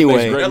fella. But he Anyway.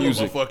 makes great That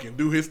music. little motherfucking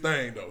do his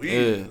thing though. He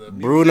is a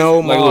Bruno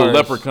Like a little Mars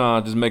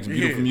leprechaun, just makes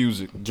beautiful Yeah.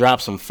 music.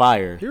 dropped some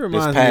fire He this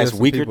reminds me of past some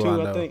week or people I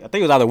two. I know. think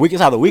it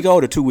was either a week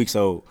old or 2 weeks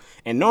old.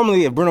 And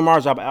normally, if Bruno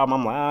Mars drop an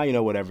album, I'm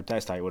like, whatever,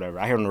 that's tight, whatever.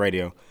 I hear it on the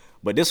radio.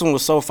 But this one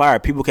was so fire.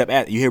 People kept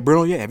asking, "You hear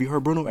Bruno? Yeah, have you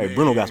heard Bruno? Hey,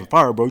 Bruno got some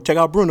fire, bro. Check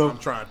out Bruno." I'm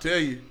trying to tell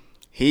you.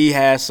 He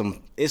has some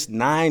It's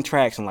 9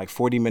 tracks and like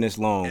 40 minutes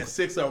long. And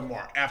 6 of them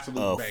are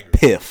absolute bangers.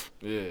 Piff.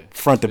 Yeah.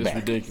 Front to It's back.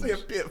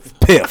 ridiculous.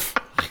 Piff.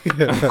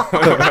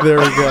 There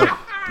we go.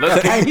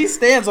 Hey, he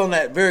stands on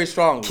that very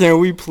strongly. Can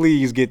we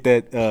please get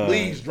that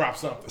Please drop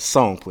something.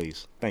 song,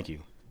 please? Thank you.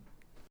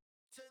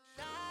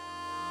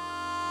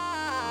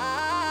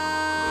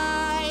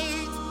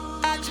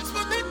 I just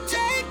wanna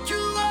take you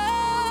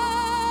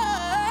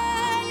high,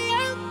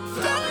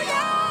 throw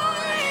your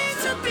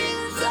hands up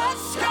in the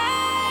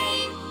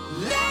sky.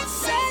 Let's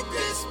set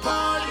this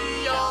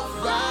party on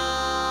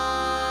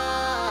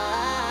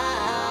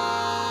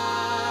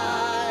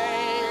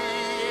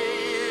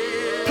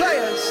fire.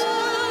 Players,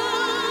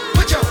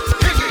 put your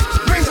pinky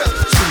rings up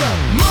to the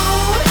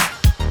moon.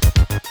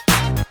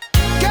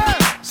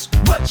 Girls,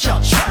 what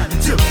y'all trying to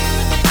do?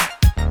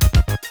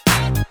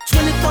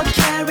 24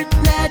 karat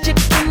magic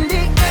in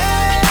the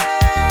air.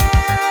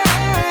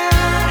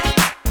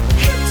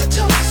 Head to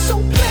toe, so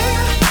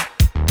clear.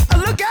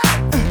 Look out.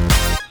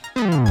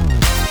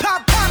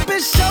 Pop, pop,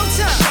 it's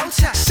showtime.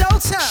 Showtime.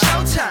 Showtime.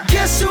 Showtime.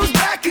 Guess who's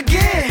back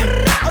again?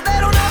 Oh, they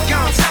don't know.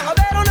 Gone time. Oh,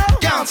 they don't know.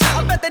 Gone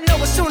time. I bet they know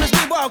as soon as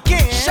we walk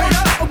in. Showed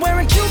up. I'm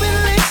wearing Cuban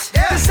links.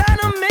 Yeah.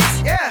 Designer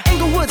mix. Yeah.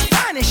 Inglewood's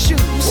finest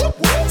shoes. Whoop,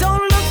 whoop.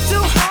 Don't look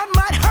too hard,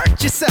 might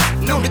hurt yourself.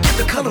 Known to give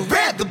the color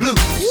red the blues.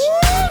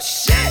 Woo,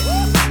 shit.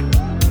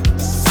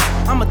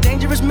 I'm a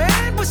dangerous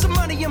man with some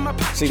money in my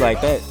pocket. See,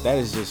 like that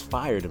is just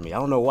fire to me. I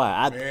don't know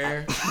why.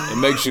 Man, It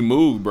makes you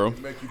move, bro.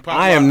 make you pop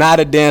I am out. not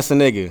a dancing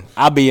nigga.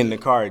 I'll be in the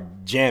car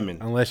jamming.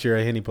 Unless you're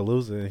at Henny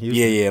Palooza in Houston.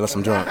 Yeah, unless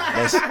I'm drunk.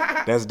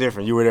 That's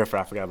different. You were there for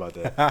I forgot about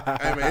that.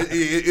 Hey, man,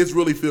 it's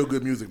really feel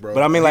good music, bro.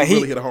 But I mean, like, he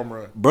he really hit a home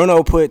run.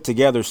 Bruno put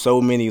together so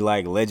many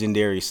like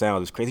legendary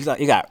sounds. It's crazy.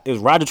 It was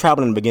Roger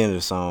Troutman in the beginning of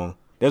the song.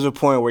 There's a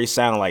point where he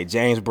sounded like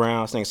James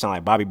Brown. This thing sounded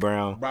like Bobby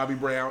Brown. Bobby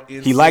Brown.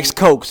 He likes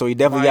Coke, so he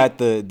definitely Mike. got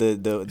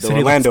the So he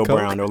Orlando likes Coke.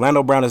 Brown. The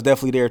Orlando Brown is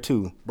definitely there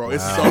too. Bro,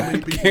 it's so many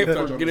people. Can't who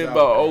touch on forget this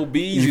about album. OBs.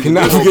 You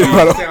cannot forget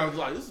about It sounds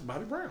like this is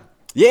Bobby Brown.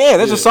 Yeah,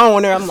 there's a song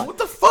on there. I'm like, What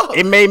the fuck?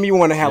 it made me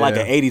want to have like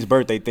Yeah. an '80s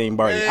birthday theme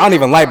party. Man, I don't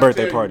even like gotta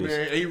birthday tell you, parties.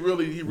 Man, he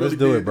really Let's did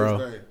do it, this bro.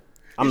 thing.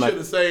 I'm He not- should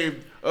have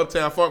saved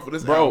Uptown Funk for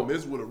this Bro, album.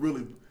 This would have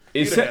really.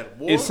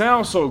 It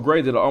sounds so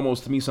great that it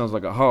almost to me sounds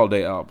like a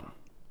holiday album.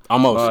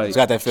 Almost, Like, it's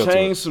got that feel to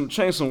change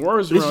it. some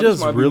words It's around. just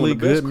This might be really one of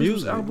the best good Christmas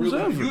music. albums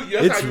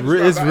ever. It's just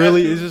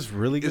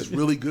really good. It's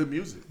really good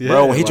music. Yeah,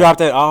 Bro, when he like- dropped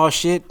that "oh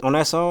shit" on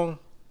that song,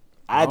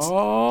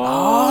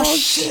 Oh,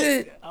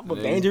 shit, I'm a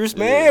dangerous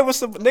man.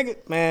 What's up,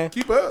 nigga, man?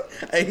 Keep up.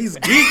 Hey, he's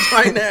geeked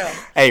right now.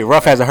 Hey,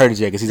 Ruff hasn't heard it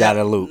yet because he's out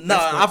of the loop. No,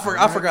 I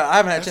forgot. I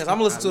haven't had a chance. I'm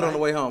gonna listen to it on the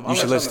way home. You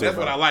should listen to That's it.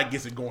 what I like.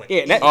 Gets it going.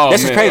 Yeah, Oh,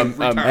 this is man,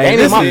 crazy. Hey, Ain't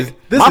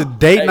this is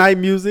date night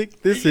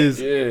music. This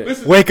is Yeah.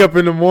 wake up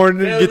in the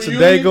morning, Family get your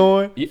day reunion?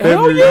 going. Yeah,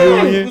 Family hell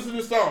yeah. reunion. Listen to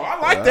this song. I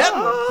like that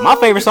one. My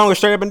favorite song is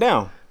Straight Up and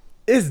Down.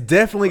 It's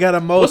definitely got a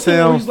What's the one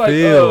Motown he's like,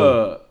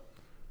 feel.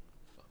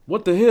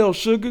 what the hell,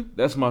 sugar?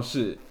 That's my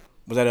shit.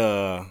 Was that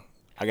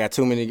I got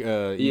too many.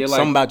 Yeah, like-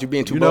 something about you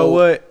being too You know bold.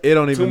 what? It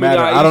don't Too even many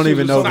matter. I don't issues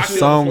even or know the something.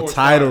 song Knock it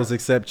titles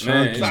except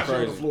Man, Chunky. Stop on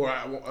the crazy. floor.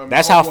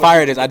 That's how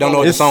fire it is. I don't know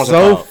what the It's songs are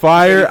so called.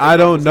 fire. I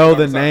don't know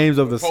the names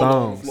of the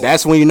songs.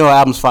 That's when you know an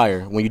album's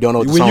fire. When you don't know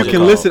what the When songs you are can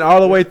called. listen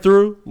all the way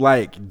through,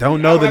 like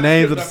don't know the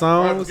names of the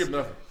songs.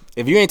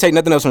 If you ain't take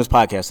nothing else from this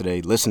podcast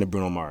today, listen to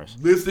Bruno Mars.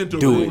 Listen to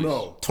Do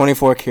Bruno. it.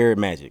 24 Karat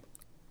Magic.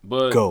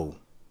 But Go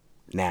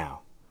now.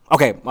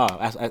 Okay.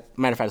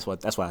 Matter of fact,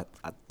 that's why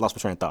I lost my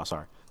train of thought.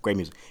 Sorry. Great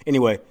music.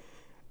 Anyway,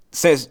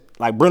 says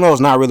like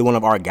Bruno's not really one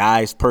of our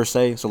guys per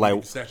se. So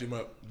like, Snatch him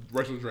up.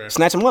 Russell draft.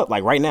 snatch him up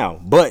like right now.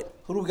 But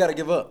Who do we got to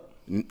give up?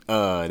 they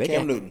Cam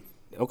got- Newton.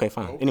 Okay,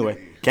 fine. Okay.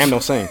 Anyway, Cam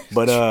don't sing,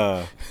 but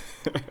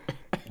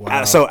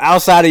so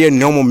outside of your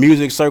normal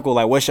music circle,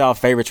 like what's y'all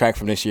favorite track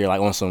from this year? Like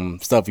on some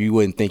stuff you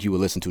wouldn't think you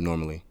would listen to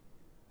normally,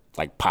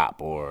 like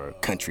pop or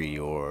country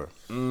or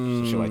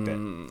some shit like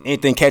that.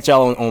 Anything catch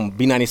y'all on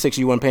B96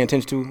 you wasn't paying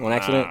attention to on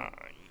accident?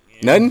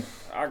 Nothing.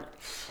 I'm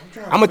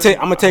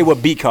gonna tell you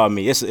what beat called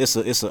me. It's a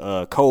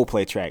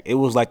Coldplay track. It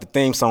was like the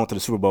theme song to the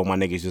Super Bowl my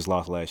niggas just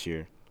lost last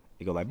year.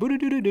 It go like that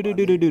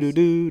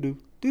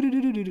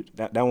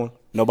one.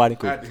 Nobody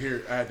cool. I had to hear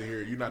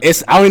it. You're not. I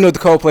don't even know what the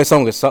Coldplay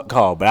song is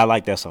called, but I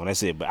like that song.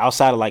 That's it. But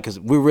outside of like, cause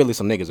we're really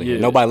some niggas in here.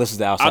 Yeah. Nobody listens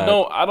to outside.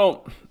 I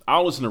don't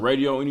listen to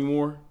radio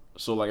anymore.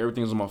 So like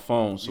everything's on my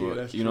phone. So Yeah,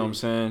 that's you know what I'm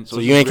saying. So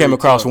it's you ain't very came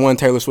across tough. one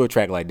Taylor Swift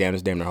track like damn,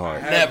 it's damn near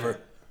hard. Never.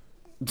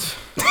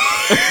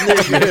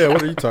 Yeah,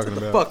 what are you talking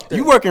about? Fuck that.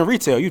 You work in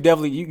retail. You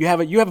definitely you have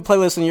a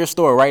playlist in your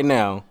store right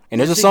now, and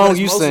there's a See, but song it's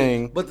you mostly-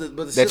 sing but the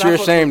that shit you're I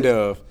fuck ashamed with-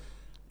 of.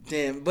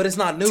 Damn, but it's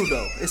not new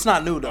though. It's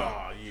not new though.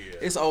 Oh yeah.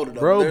 It's older though.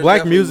 Bro, There's black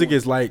definitely music more.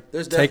 is like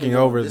There's definitely taking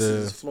more. over This the.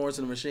 is Florence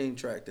and the Machine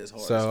track that's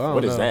hard. So I don't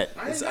What is know. that?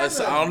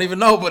 I don't even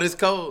know, but it's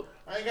cold.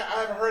 I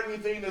haven't heard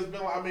anything that's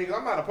been like. I mean,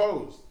 I'm not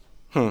opposed.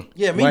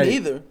 Yeah, me Like-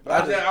 neither.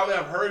 I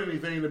haven't heard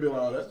anything to be like,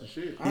 oh, that's the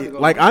shit.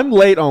 Like I'm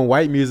late on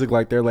white music,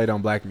 like they're late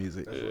on black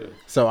music.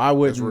 So I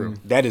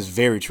wouldn't. That is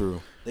very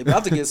true. They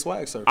about to get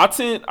swag search. I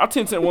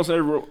tend to once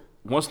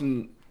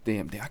in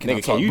damn, I cannot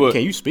Nigga, talk. But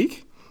can you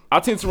speak? I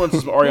tend to run to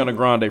some Ariana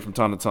Grande from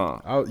time to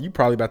time. You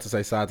probably about to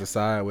say Side to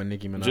Side with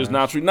Nicki Minaj. Just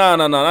not true. Nah,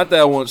 not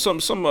that one.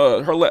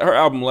 Her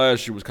album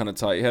last year was kind of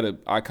tight. It had an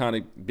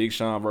iconic Big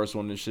Sean verse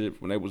on this shit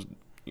when they was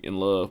in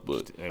love,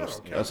 but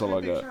that's all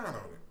I got.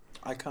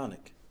 Iconic.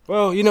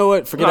 Well, you know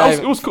what? Forget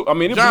it was cool. I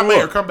mean, John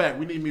Mayer, come back.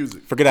 We need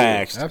music. Forget I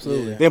asked.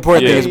 Absolutely. The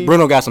important thing is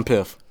Bruno got some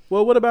piff.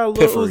 Well, what about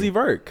Lil Piffery. Uzi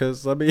Vert?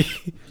 Because I mean,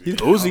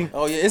 Uzi.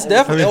 Oh yeah, it's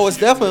definitely a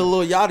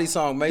Lil Yachty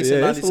song. Mason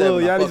Yeah, it's a 97.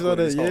 Lil I Yachty fuck with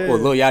it. song, yeah. Well,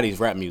 Lil Yachty's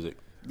rap music.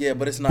 Yeah,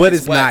 but it's not. But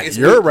it's whack. not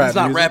your good. rap He's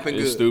not music. rapping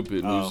It's good.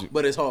 stupid music.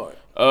 But it's hard.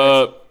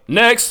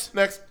 Next.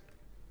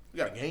 We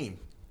got a game.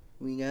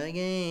 We got a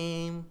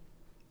game.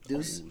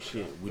 Deuce.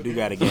 We do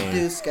got a game.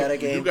 Deuce got a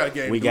game. You got a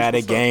game. We Deuce, got a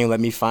what's up? game. Let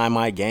me find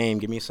my game.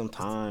 Give me some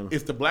time.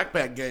 It's the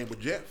Blackpack game with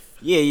Jeff.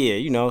 Yeah.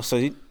 You know, so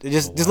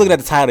just looking at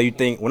the title, you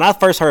think when I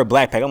first heard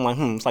Blackpack, I'm like,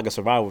 it's like a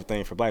survival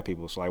thing for black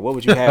people. So like, what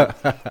would you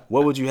have?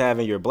 What would you have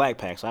in your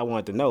Blackpack? So I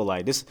wanted to know,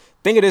 like, this.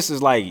 Think of this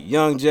as like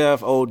young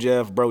Jeff, old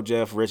Jeff, broke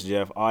Jeff, rich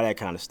Jeff, all that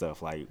kind of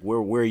stuff. Like, where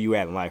are you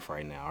at in life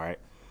right now? All right.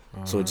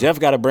 So Jeff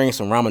got to bring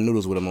some ramen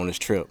noodles with him on this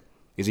trip.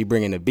 Is he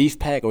bringing a beef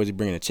pack or is he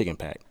bringing a chicken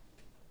pack?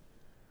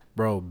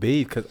 bro,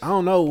 beef, because I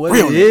don't know what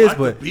Real it is, like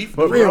but the beef,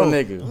 but real bro,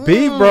 nigga.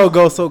 beef, bro,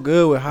 goes so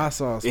good with hot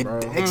sauce, bro.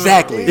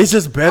 Exactly. It's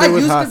just better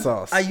with hot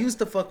sauce. I used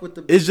to fuck with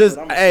the. It's just,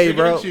 but I'm- hey, Chicken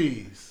bro. and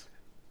cheese.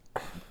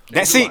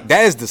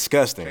 That is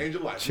disgusting. Change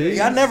your life. Cheese.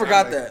 Yeah, I never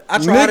got that. I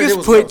tried it. It Niggas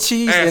was put gross.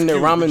 cheese Ask in their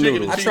you, ramen chicken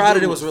noodles. I cheese tried it.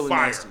 It noodle was really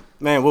fire. nasty.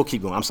 Man, we'll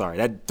keep going. I'm sorry.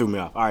 That threw me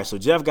off. All right, so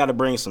Jeff got to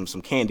bring some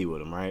candy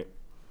with him, right?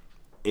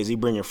 Is he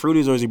bringing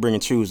Fruities or is he bringing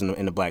Chews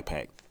in the black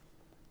pack?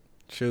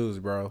 Choose,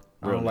 bro.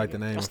 I Real don't like nigga. the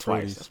name That's of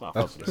twice. Fruities. That's why I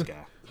fuck with this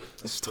guy.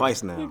 It's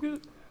twice now. All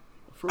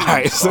All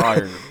right,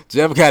 so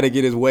Jeff got to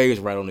get his waves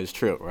right on this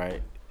trip,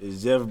 right?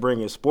 Is Jeff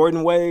bringing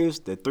sporting waves,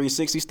 the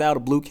 360 style, the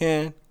blue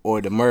can,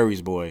 or the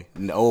Murray's boy,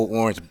 and the old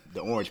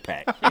orange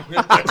pack?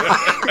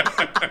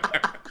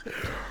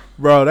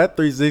 Bro, that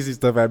 360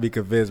 stuff had me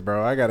convinced,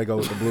 bro. I got to go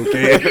with the blue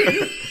can.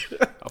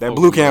 That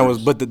blue can was,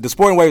 but the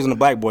sporting waves and the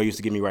black boy used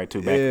to get me right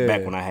too. Back Yeah.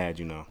 back when I had,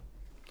 you know.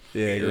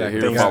 Yeah, Hair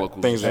exactly.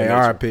 follicles. Things Hey, of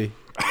that nature.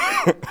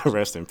 R.I.P.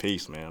 Rest in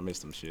peace, man. I miss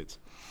them shits.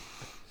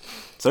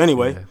 So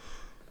anyway,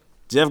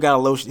 Jeff got a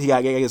lotion. He got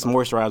to get some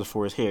moisturizer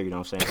for his hair. You know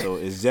what I'm saying? So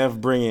is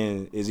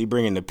he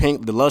bringing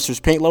the lustrous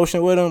pink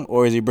lotion with him,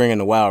 or is he bringing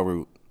the wild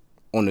root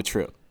on the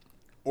trip?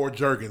 Or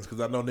Jergens, because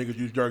I know niggas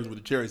use Jergens with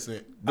the cherry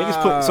scent.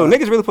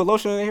 Niggas really put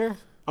lotion in their hair?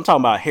 I'm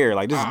talking about hair.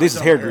 Like this is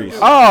hair grease.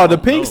 Oh, the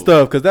pink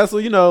stuff, because that's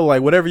what, you know,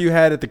 like whatever you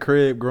had at the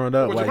crib growing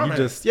up, What your like you mama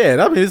just,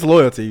 I mean, it's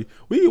loyalty.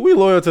 We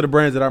loyal to the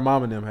brands that our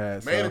mom and them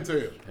had. So. Man and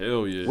tail.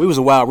 Hell yeah. We was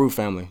a wild root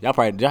family.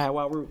 Did y'all have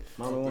wild root?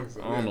 I don't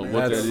know what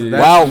That's- that is.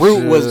 that's- Wild root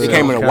shit. was it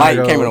came in a white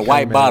Chicago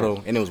came in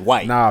bottle and it was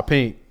white. Nah,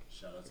 pink.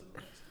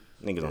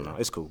 Niggas don't know.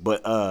 It's cool.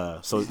 But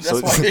so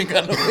That's why I ain't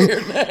got no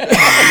hair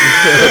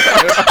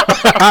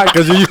now.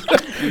 Because you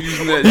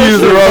Using that-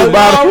 use the wrong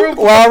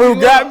bottle. Wild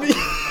root got me.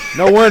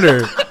 No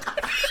wonder.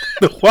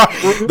 The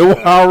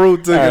wild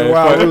root took the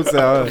wild roots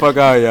out. Fuck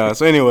all y'all.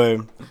 So anyway,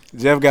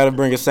 Jeff got to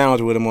bring a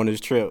sandwich with him on this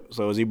trip.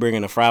 So is he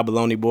bringing a fried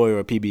bologna boy or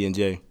a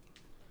PB&J?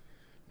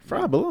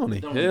 Fried bologna.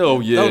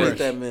 Hell yeah. Don't eat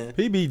that, man.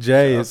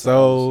 PBJ is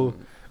so.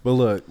 But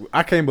look,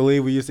 I can't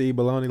believe we used to eat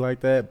bologna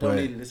like that. Don't But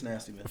eat it. It's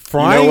nasty, man.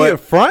 frying You know what?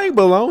 frying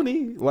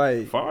bologna,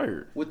 like,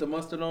 Fire. With the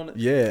mustard on it.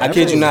 yeah. I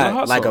kid you hot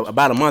not. Like sauce.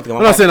 about a month ago.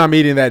 I'm not saying I'm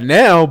eating that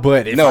now,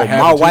 but if No, I have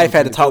my to wife choose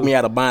had to between talk me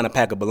out of buying a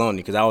pack of bologna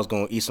because I was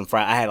gonna eat some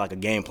fried. I had like a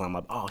game plan. I'm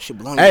like, oh shit,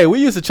 bologna. Hey, we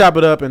used to chop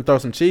it up and throw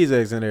some cheese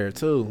eggs in there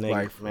too. Nigga,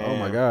 Like, man. oh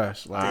my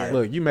gosh! Like, Alright.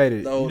 look, you made it.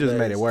 You Those just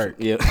made days. it work.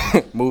 Yeah.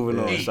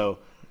 Moving on. So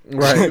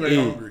Right. You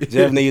ain't hungry.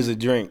 Jeff needs a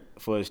drink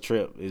for his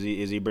trip. Is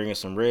he bringing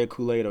some red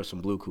Kool-Aid or some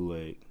blue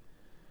Kool-Aid?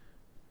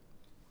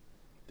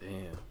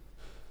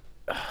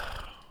 Damn.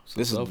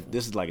 This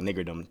is like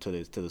niggerdom to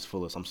this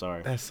fullest. I'm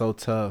sorry. That's so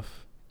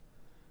tough.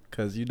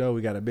 Cause you know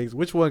we got to mix.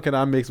 Which one can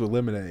I mix with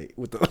lemonade?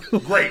 With the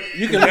Great.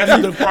 You can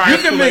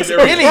mix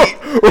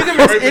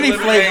any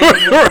flavor.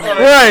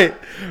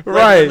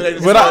 right.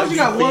 But You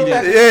got one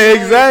pack of yeah,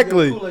 Kool-Aid,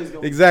 exactly, Kool-Aid's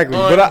gonna- exactly.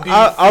 But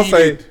I'll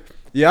say, Undefeated.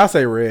 I'll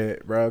say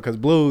red, bro. Cause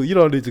blue, you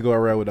don't need to go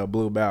around with a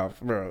blue mouth,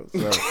 bro. So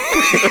That's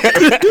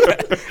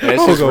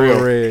don't just go real.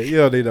 with red. You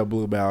don't need a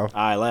blue mouth.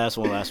 All right, last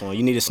one.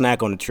 You need a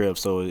snack on the trip.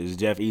 So is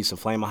Jeff eating some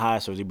Flame of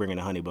Heist or is he bringing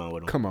a honey bun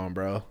with him? Come on,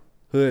 bro.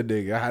 Hood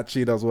nigga, hot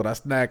Cheetos what I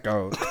snack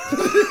on.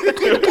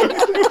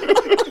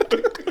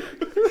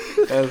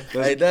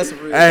 Hey, that's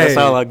real. Hey,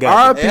 all I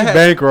got. RP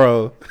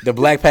bankroll. The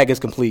black pack is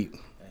complete.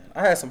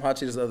 I had some hot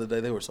Cheetos the other day.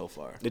 They were so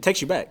fire. It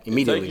takes you back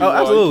immediately. Take you- Oh,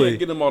 absolutely. You can't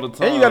get them all the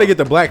time. And you got to get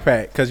the black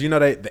pack because you know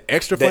the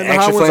extra The flaming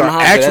extra hot ones Flamin' are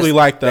Hot, actually that's-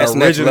 like the that's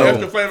next original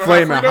level. Extra Flamin'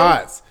 flaming Hot Frito?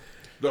 hots.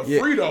 The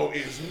Frito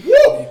is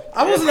woo.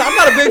 I'm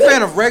not a big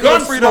fan of regular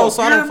Gun Fritos, smoke.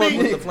 so I You don't hear fuck me?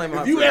 with the flaming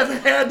hot If you Fritos. ever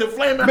had the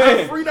flaming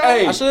Man, hot Frito,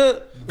 hey. I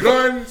should.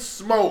 gun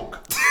smoke.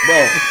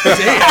 Bro.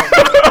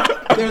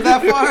 They're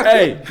that far.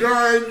 Hey,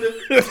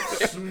 Gun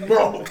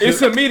smoke.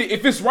 it's immediate.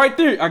 If it's right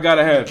there, I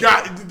gotta have it.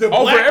 Got the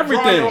Over black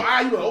everything. draw your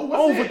eye, you go, oh,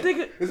 what's Over, that?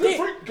 nigga. Is it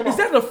free? Come on. Is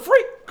that a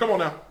freak? Come on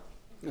now.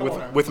 Come on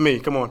now. With me,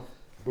 come on.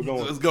 We're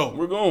going. Let's go.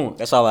 We're going.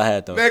 That's all I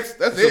had though. Next,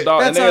 that's It's it.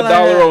 and they all I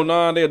had.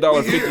 $1.09, they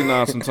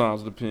 $1.59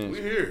 sometimes. It depends.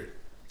 We here.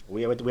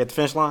 We at the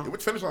finish line.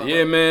 Which finish line?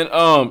 Yeah, man. Shout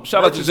out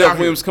to Merch is Jeff out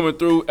Williams here. coming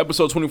through.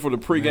 Episode 20 for the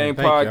pregame Man,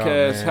 thank y'all,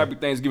 podcast. man. Happy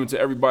Thanksgiving to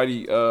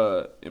everybody.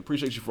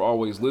 Appreciate you for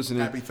always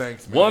listening. Happy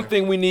thanks, man. One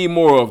thing we need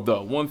more of,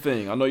 though. One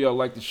thing. I know y'all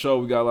like the show.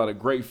 We got a lot of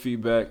great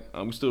feedback.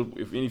 We still,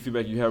 if any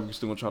feedback you have, we're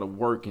still gonna try to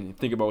work and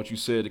think about what you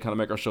said to kind of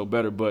make our show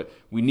better. But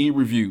we need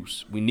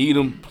reviews. We need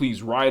them.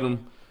 Please write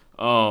them.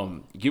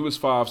 Give us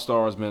 5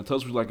 stars, man. Tell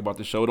us what you like about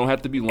the show. It don't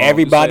have to be long.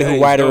 Everybody Just say, who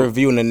hey, write a dope.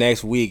 review in the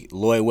next week,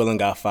 Lloyd Willing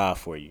got 5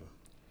 for you.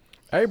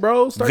 Hey,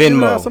 bro, start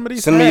giving out some of Venmo.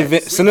 these Send me,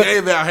 hats. We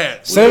gave out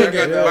hats. send- We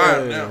got to buy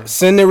them now.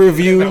 send the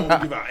review, We'll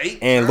give out 8.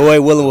 and Lloyd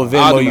Willing will I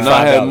Venmo do you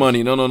not have $5.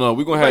 money. No.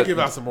 We're gonna Might have give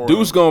out some more.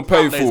 Dude's gonna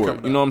pay Holidays for it.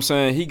 coming You know up. what I'm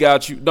saying? He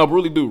got you. No, but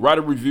really do. Write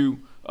a review.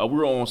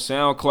 We're on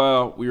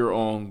SoundCloud. We are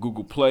on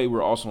Google Play.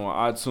 We're also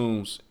on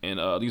iTunes. And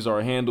these are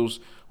our handles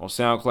on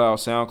SoundCloud,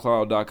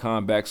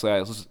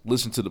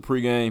 soundcloud.com/listen to the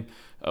pregame.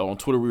 On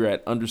Twitter, we're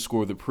at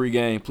 _the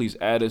pregame. Please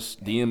add us,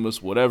 DM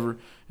us, whatever.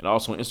 And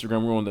also on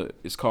Instagram, we're on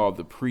it's called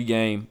the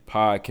pregame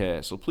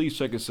podcast. So please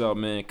check us out,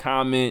 man.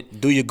 Comment,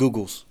 Do your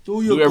Googles.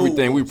 do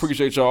everything. We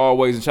appreciate y'all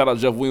always. And shout out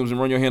Jeff Williams, and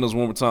run your handles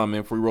one more time,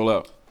 man, before we roll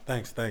out.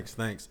 Thanks.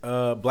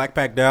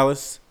 Blackpack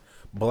Dallas.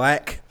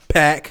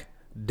 Blackpack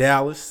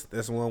Dallas.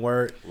 That's one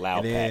word.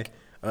 Loud and then, pack.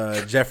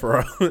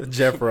 Jeffro,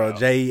 Jeffar.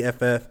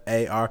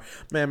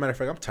 Man, matter of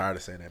fact, I'm tired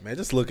of saying that, man.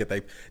 Just look at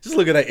that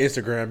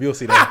Instagram. You'll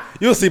see that.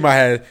 You'll see my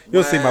head.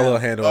 You'll see my little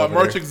handle. over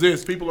Merch there.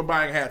 exists. People are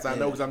buying hats. I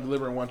know because I'm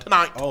delivering one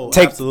tonight. Oh,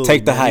 Take absolutely,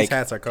 the man. hike. These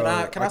hats are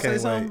cold. Can I say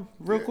can't something wait.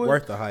 real quick?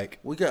 Worth the hike.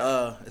 We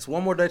got it's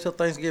one more day till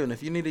Thanksgiving.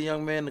 If you need a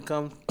young man to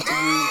come to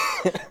you,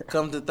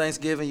 come to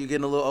Thanksgiving. You're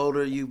getting a little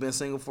older. You've been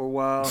single for a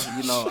while.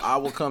 You know, I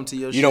will come to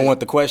your shit. You don't want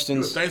the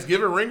questions?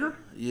 Thanksgiving ringer?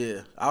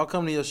 Yeah, I'll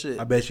come to your shit.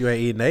 I bet you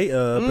ain't eating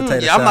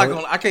potato Yeah, I'm salad. not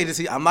gonna. I can't just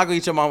eat. I'm not gonna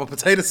eat your mama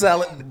potato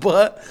salad,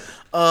 but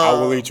I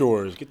will eat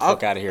yours. Get the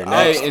fuck out of here.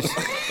 Hey, Next.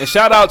 and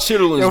shout out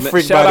Chitterlings, Yo, man.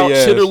 freak Shout out body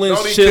ass. Chitterlings,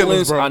 Don't eat chitlins,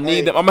 chitlins. bro. I need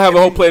Hey, them. I'm gonna have a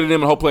whole plate of them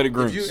and a whole plate of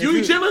greens. You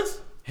eat chitlins?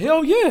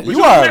 Hell yeah.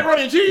 You are.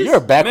 Macaroni and cheese? You're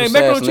a backwards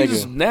Man, ass macaroni and cheese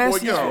is nigga.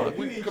 nasty. Well, as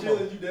yo, fuck. come on.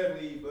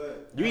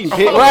 You eat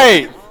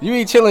right. You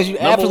eat chillins. You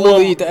Number absolutely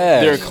one, eat the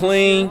ass. They're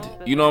cleaned.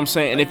 You know what I'm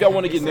saying? And if y'all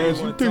want to get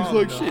nasty, it tastes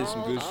like shit.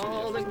 Some good shit.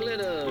 All the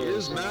glitter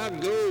is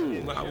not gold.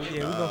 Yeah, we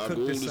gonna cook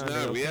Gold this is Sunday.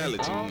 not Okay?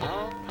 reality.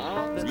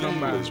 Come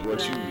by. Real is what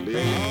you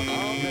live.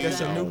 That's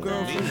your new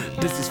girlfriend?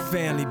 This is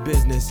family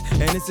business,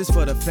 and this is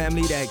for the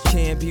family that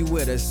can't be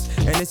with us.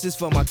 And this is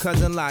for my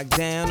cousin locked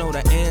down, oh,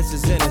 the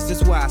answer's in us.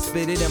 That's why I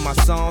spit it in my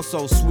song,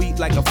 so sweet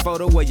like a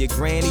photo of your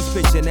granny's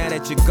picture. Now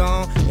that you're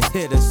gone, it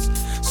hit us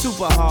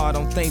super hard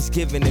on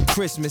Thanksgiving and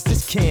Christmas.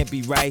 This can't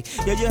be right.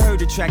 Yo, you heard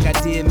the track I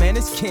did, man,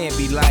 this can't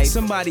be life.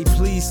 Somebody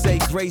please say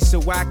grace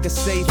so I could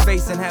save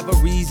face and have a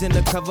reason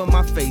to cover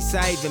my face.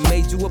 I even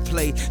made you a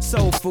plate.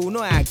 Soul food,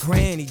 know how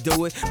granny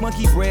do it.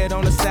 Monkey bread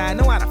on the side,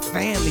 know how the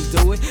family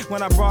do it.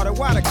 When I brought it,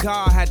 why the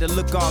God had to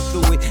look all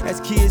through it.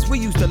 As kids, we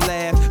used to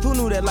laugh. Who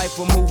knew that life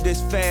would move this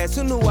fast?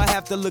 Who knew I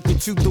have to look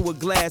at you through a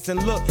glass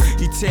and look?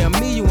 You tell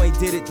me you ain't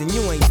did it, then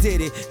you ain't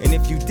did it. And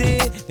if you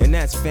did, then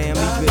that's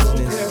family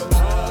business.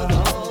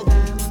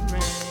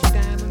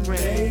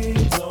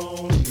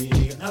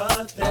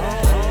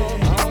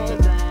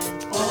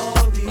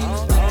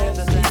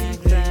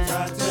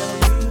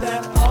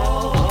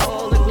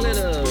 All the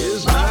glitter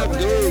is not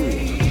gold.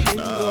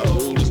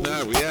 Gold is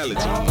not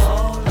reality.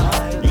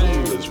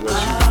 Real is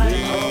what you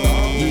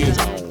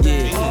live.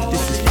 Yeah,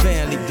 this is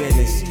family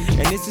business.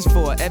 And this is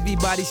for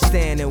everybody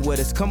standing with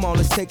us. Come on,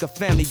 let's take a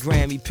family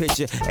Grammy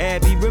picture.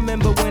 Abby,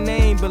 remember when they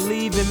ain't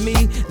believe in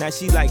me? Now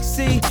she like,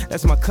 see,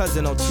 that's my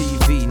cousin on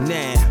TV.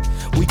 Now,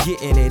 we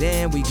getting it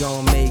and we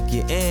gon' make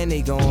it. And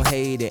they gon'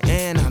 hate it.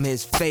 And I'm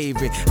his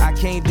favorite. I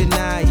can't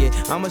deny it.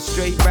 I'm a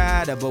straight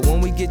rider. But when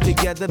we get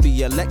together,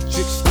 be electric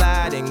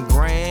sliding.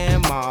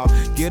 Grandma,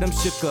 get them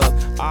shook up.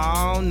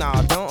 Oh, no,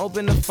 don't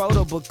open the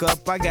photo book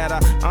up. I got a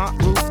Aunt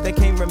Ruth that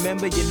can't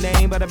remember your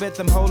name. But I bet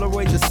them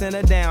Polaroids are sent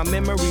her down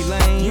memory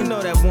lane. You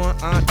know that one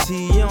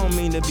auntie, you don't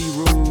mean to be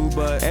rude.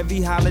 But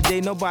every holiday,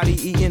 nobody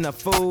eating a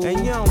food. And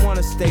you don't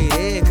wanna stay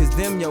there, cause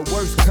them your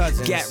worst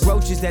cousins. Got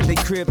roaches at they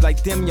crib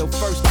like them your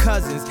first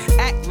cousins.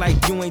 Act like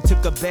you ain't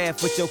took a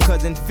bath with your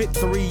cousin. Fit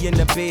 3 in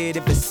the bed.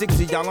 If it's 6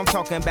 of y'all, I'm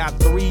talking about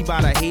 3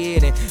 by the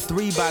head and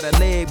 3 by the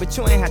leg. But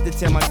you ain't have to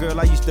tell my girl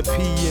I used to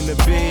pee in the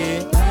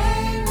bed.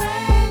 Rain,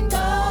 rain, go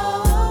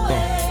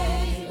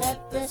away.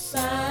 Let the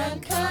sun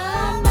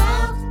come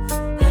out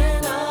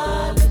and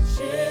all the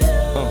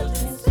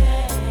children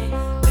say,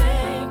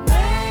 rain,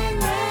 rain,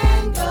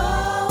 rain, go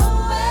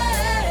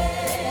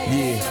away.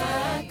 Yeah.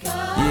 Sun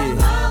come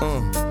Yeah. out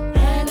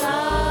and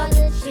all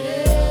the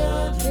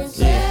children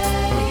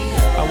say,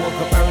 I woke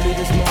up early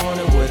this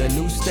morning with a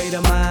new state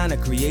of mind.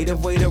 find a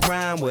creative way to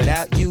rhyme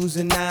without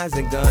using knives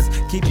and guns.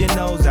 Keep your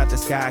nose out the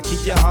sky,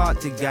 keep your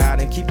heart to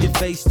God, and keep your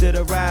face to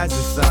the rising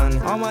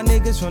sun. All my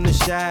niggas from the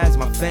Shies,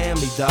 my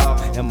family,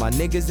 dog. And my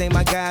niggas ain't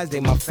my guys, they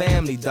my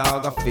family,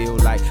 dog. I feel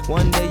like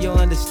one day you'll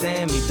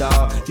understand me,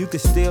 dog. You can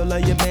still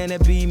love your man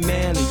and be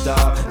manly,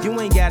 dog. You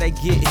ain't gotta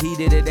get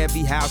heated at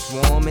every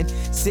housewarming.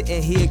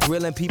 Sitting here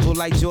grilling people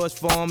like George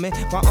Foreman.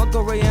 My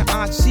Uncle Ray and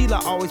Aunt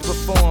Sheila always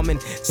performing.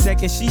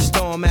 Second she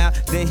storm out,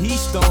 then he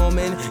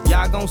storming.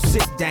 Y'all gon'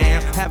 sit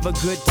down, have a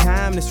good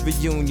time this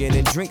reunion,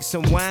 and drink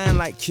some wine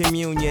like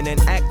communion, and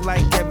act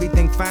like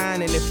everything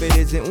fine. And if it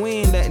isn't, we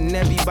ain't letting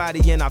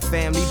everybody in our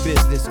family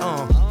business.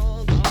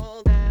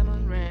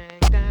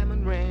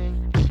 Diamond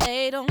ring.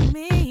 They don't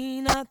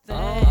mean nothing.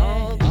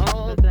 All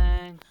the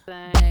things.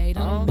 They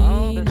don't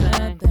mean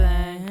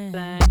nothing.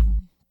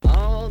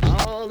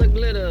 All the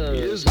glitter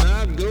is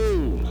not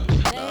gold.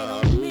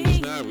 Gold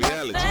is not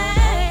reality.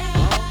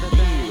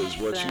 Real is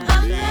what you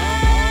believe.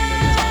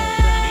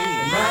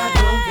 I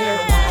don't care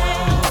about.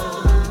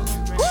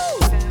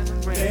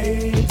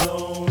 They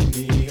don't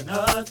mean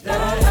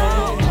nothing.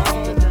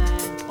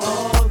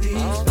 All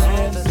these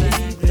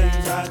fancy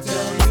things, I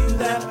tell you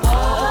that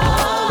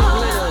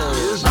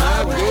It's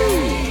not gold.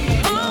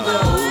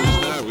 Gold is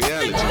not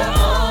reality.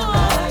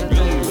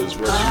 Real is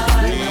what you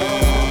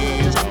believe.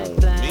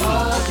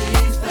 all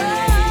these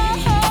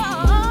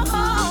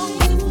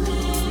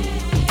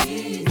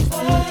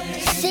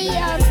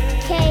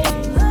CLK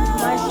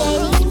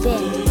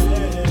Mercedes-Benz.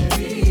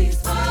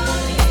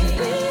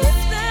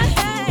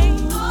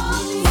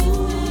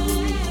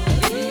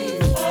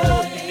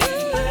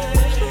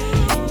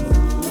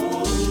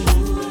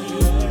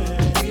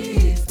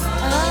 A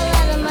whole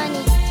lot of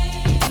money.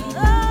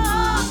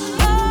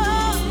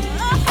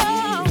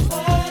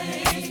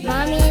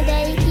 Mommy and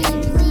Daddy,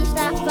 can you please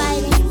stop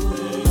fighting?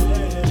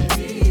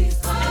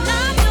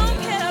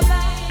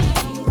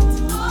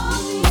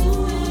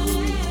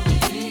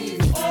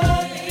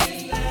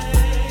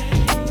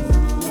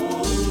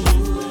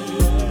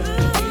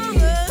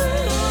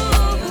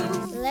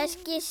 Let's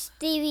get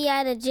Stevie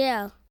out of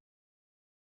jail.